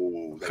about.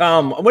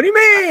 Come. What do you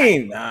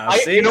mean?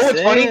 You know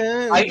what's funny?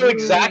 I know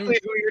exactly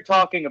who you're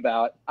talking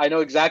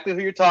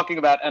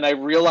about. And I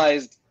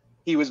realized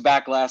he was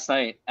back last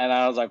night, and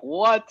I was like,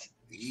 "What?"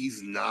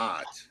 He's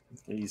not.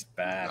 He's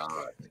back.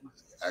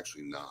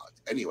 Actually, not.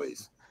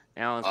 Anyways.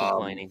 Alan's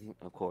complaining,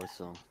 of course.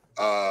 So.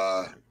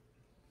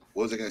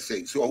 What was I going to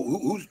say? So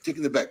who's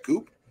taking the bet?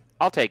 Coop?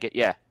 I'll take it.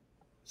 Yeah.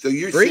 So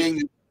you're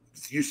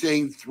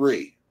saying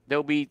 3.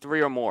 There'll be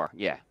 3 or more.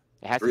 Yeah.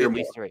 It has to 3 be or at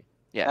least 3.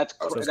 Yeah. That's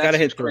it's got to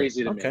hit 3.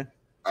 crazy to me. Okay.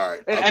 All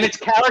right. And it's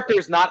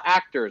characters, not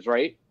actors,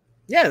 right?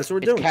 Yeah, that's what we're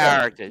It's doing.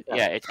 characters.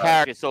 Yeah, it's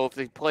characters. So if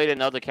they played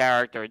another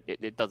character,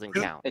 it doesn't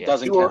count. It Yeah.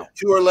 doesn't 2 or, count.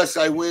 2 or less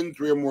I win,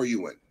 3 or more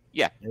you win.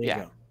 Yeah. There you Yeah.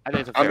 go. I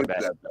think it's a I'm fair going to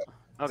do bet. that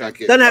bet.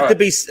 Okay. Doesn't have All to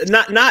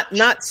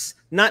right. be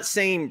not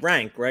same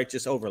rank, right?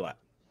 Just overlap.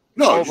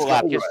 No,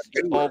 Overlap. just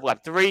Just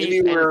overlap. 3.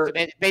 Anywhere.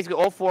 And basically,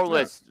 all 4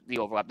 lists, the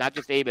overlap, not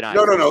just Abe and I.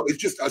 No. It's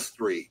just us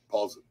 3.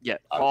 Paul's. Yeah.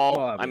 Paul,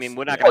 Paul, I mean,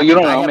 we're not Oh, going you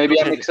don't know. Maybe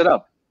I mix it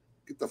up.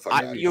 Get the fuck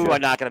out of You here. are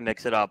not going to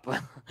mix it up.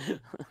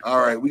 All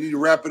right, we need to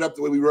wrap it up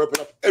the way we wrap it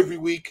up every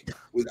week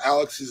with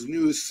Alex's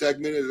news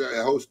segment as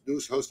a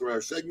news host of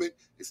our segment.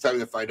 It's time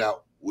to find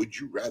out, would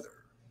you rather?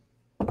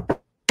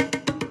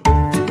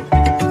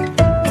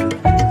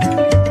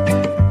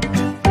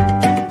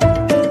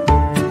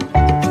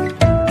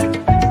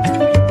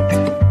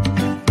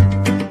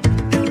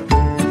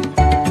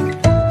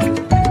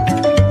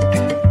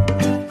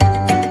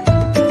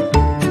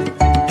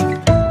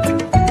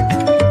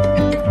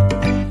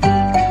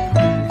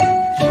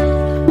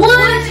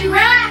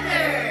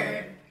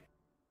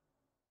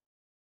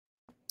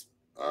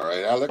 All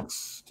right,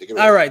 Alex, take it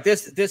away. All right,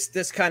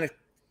 this kind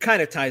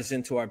of ties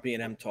into our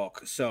B&M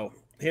talk. So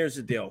here's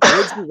the deal: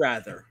 would you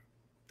rather?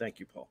 Thank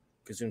you, Paul.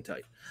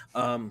 Gesundheit.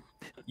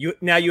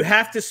 You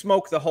have to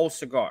smoke the whole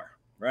cigar,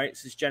 right?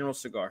 This is general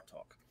cigar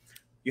talk.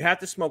 You have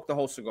to smoke the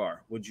whole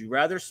cigar. Would you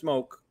rather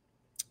smoke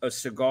a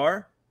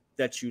cigar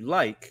that you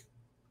like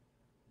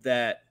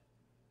that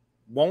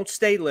won't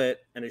stay lit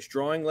and is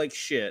drawing like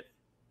shit,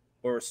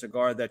 or a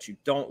cigar that you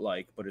don't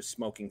like but is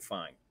smoking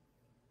fine?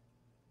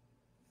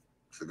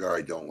 Cigar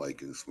I don't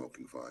like is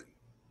smoking fine.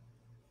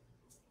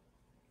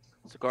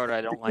 Cigar that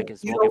I don't like is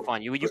smoking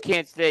fine. You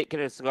can't get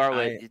a cigar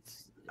lit.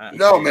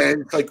 No,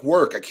 man, it's like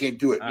work. I can't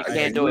do it. I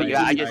can't do it.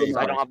 Yeah, I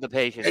don't have the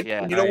patience. And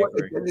Yeah. you know what?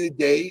 At the end of the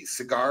day,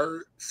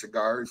 cigars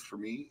for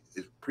me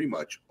is pretty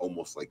much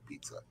almost like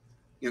pizza.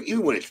 You know,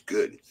 even when it's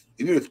good,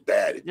 even if it's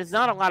bad. There's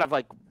not a lot of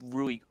like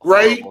really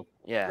right. horrible.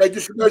 Yeah. Like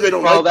the cigars I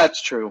don't like. Oh, that's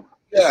true.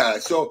 Yeah,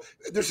 so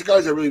there's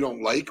cigars I really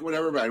don't like,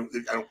 whatever, but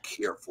I don't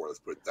care for. Let's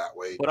put it that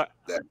way.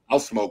 That I'll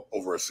smoke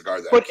over a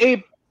cigar that. But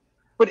Abe,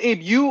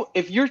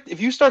 if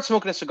you start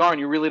smoking a cigar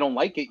and you really don't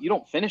like it, you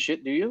don't finish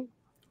it, do you?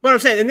 But I'm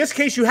saying in this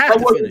case you have to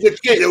finish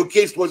it. The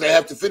case was I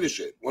have to finish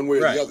it one way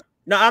or the other.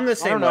 No, I'm the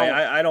same way.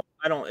 know.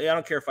 I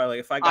don't care if I like.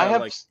 If I got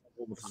like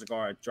a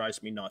cigar, it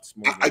drives me nuts.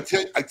 I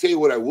tell you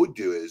what I would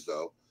do is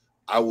though,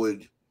 I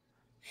would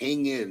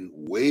hang in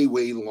way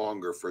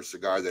longer for a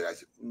cigar that I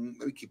said,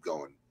 let me keep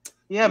going.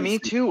 Yeah, me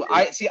too.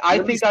 I think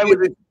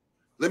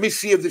let me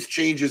see if this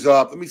changes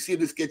up. Let me see if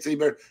this gets any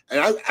better. And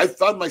I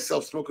found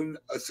myself smoking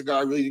a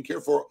cigar I really didn't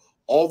care for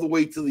all the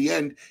way to the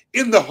end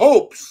in the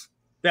hopes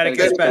that it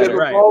gets better.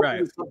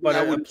 Right. But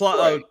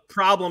a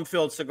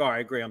problem-filled cigar, I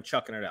agree. I'm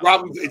chucking it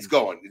out. It's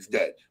going. It's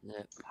dead.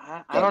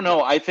 I don't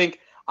know. I think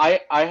I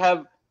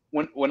have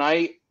when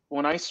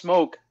I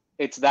smoke,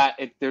 it's that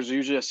there's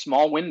usually a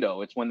small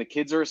window. It's when the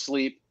kids are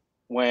asleep,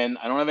 when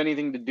I don't have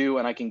anything to do,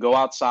 and I can go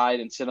outside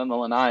and sit on the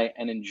lanai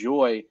and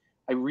enjoy.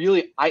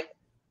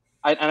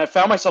 I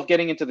found myself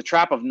getting into the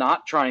trap of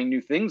not trying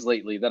new things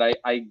lately. That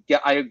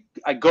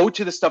I go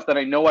to the stuff that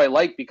I know I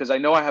like because I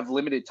know I have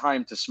limited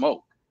time to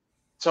smoke.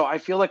 So I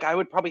feel like I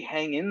would probably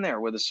hang in there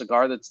with a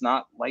cigar that's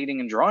not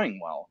lighting and drawing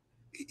well.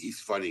 He's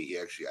funny.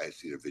 I've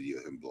seen a video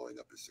of him blowing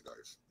up his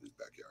cigars in his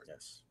backyard.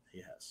 Yes,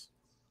 he has.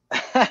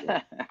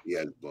 He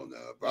has blown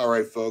up. All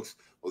right, folks.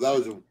 Well, that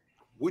was a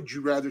Would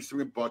You Rather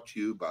segment brought to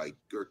you by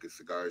Gurkha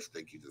Cigars.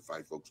 Thank you to the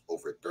fine folks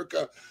over at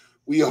Gurkha.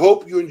 We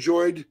hope you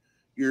enjoyed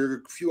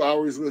your few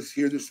hours with us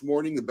here this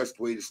morning. The best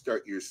way to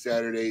start your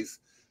Saturdays.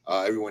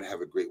 Everyone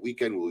have a great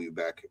weekend. We'll be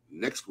back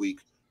next week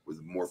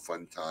with more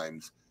fun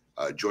times.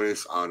 Join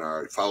us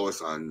follow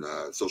us on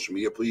social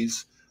media,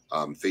 please.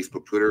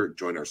 Facebook, Twitter.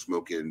 Join our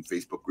Smokin'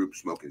 Facebook group,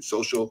 Smokin'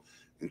 Social.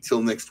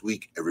 Until next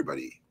week,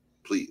 everybody,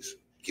 please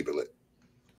keep it lit.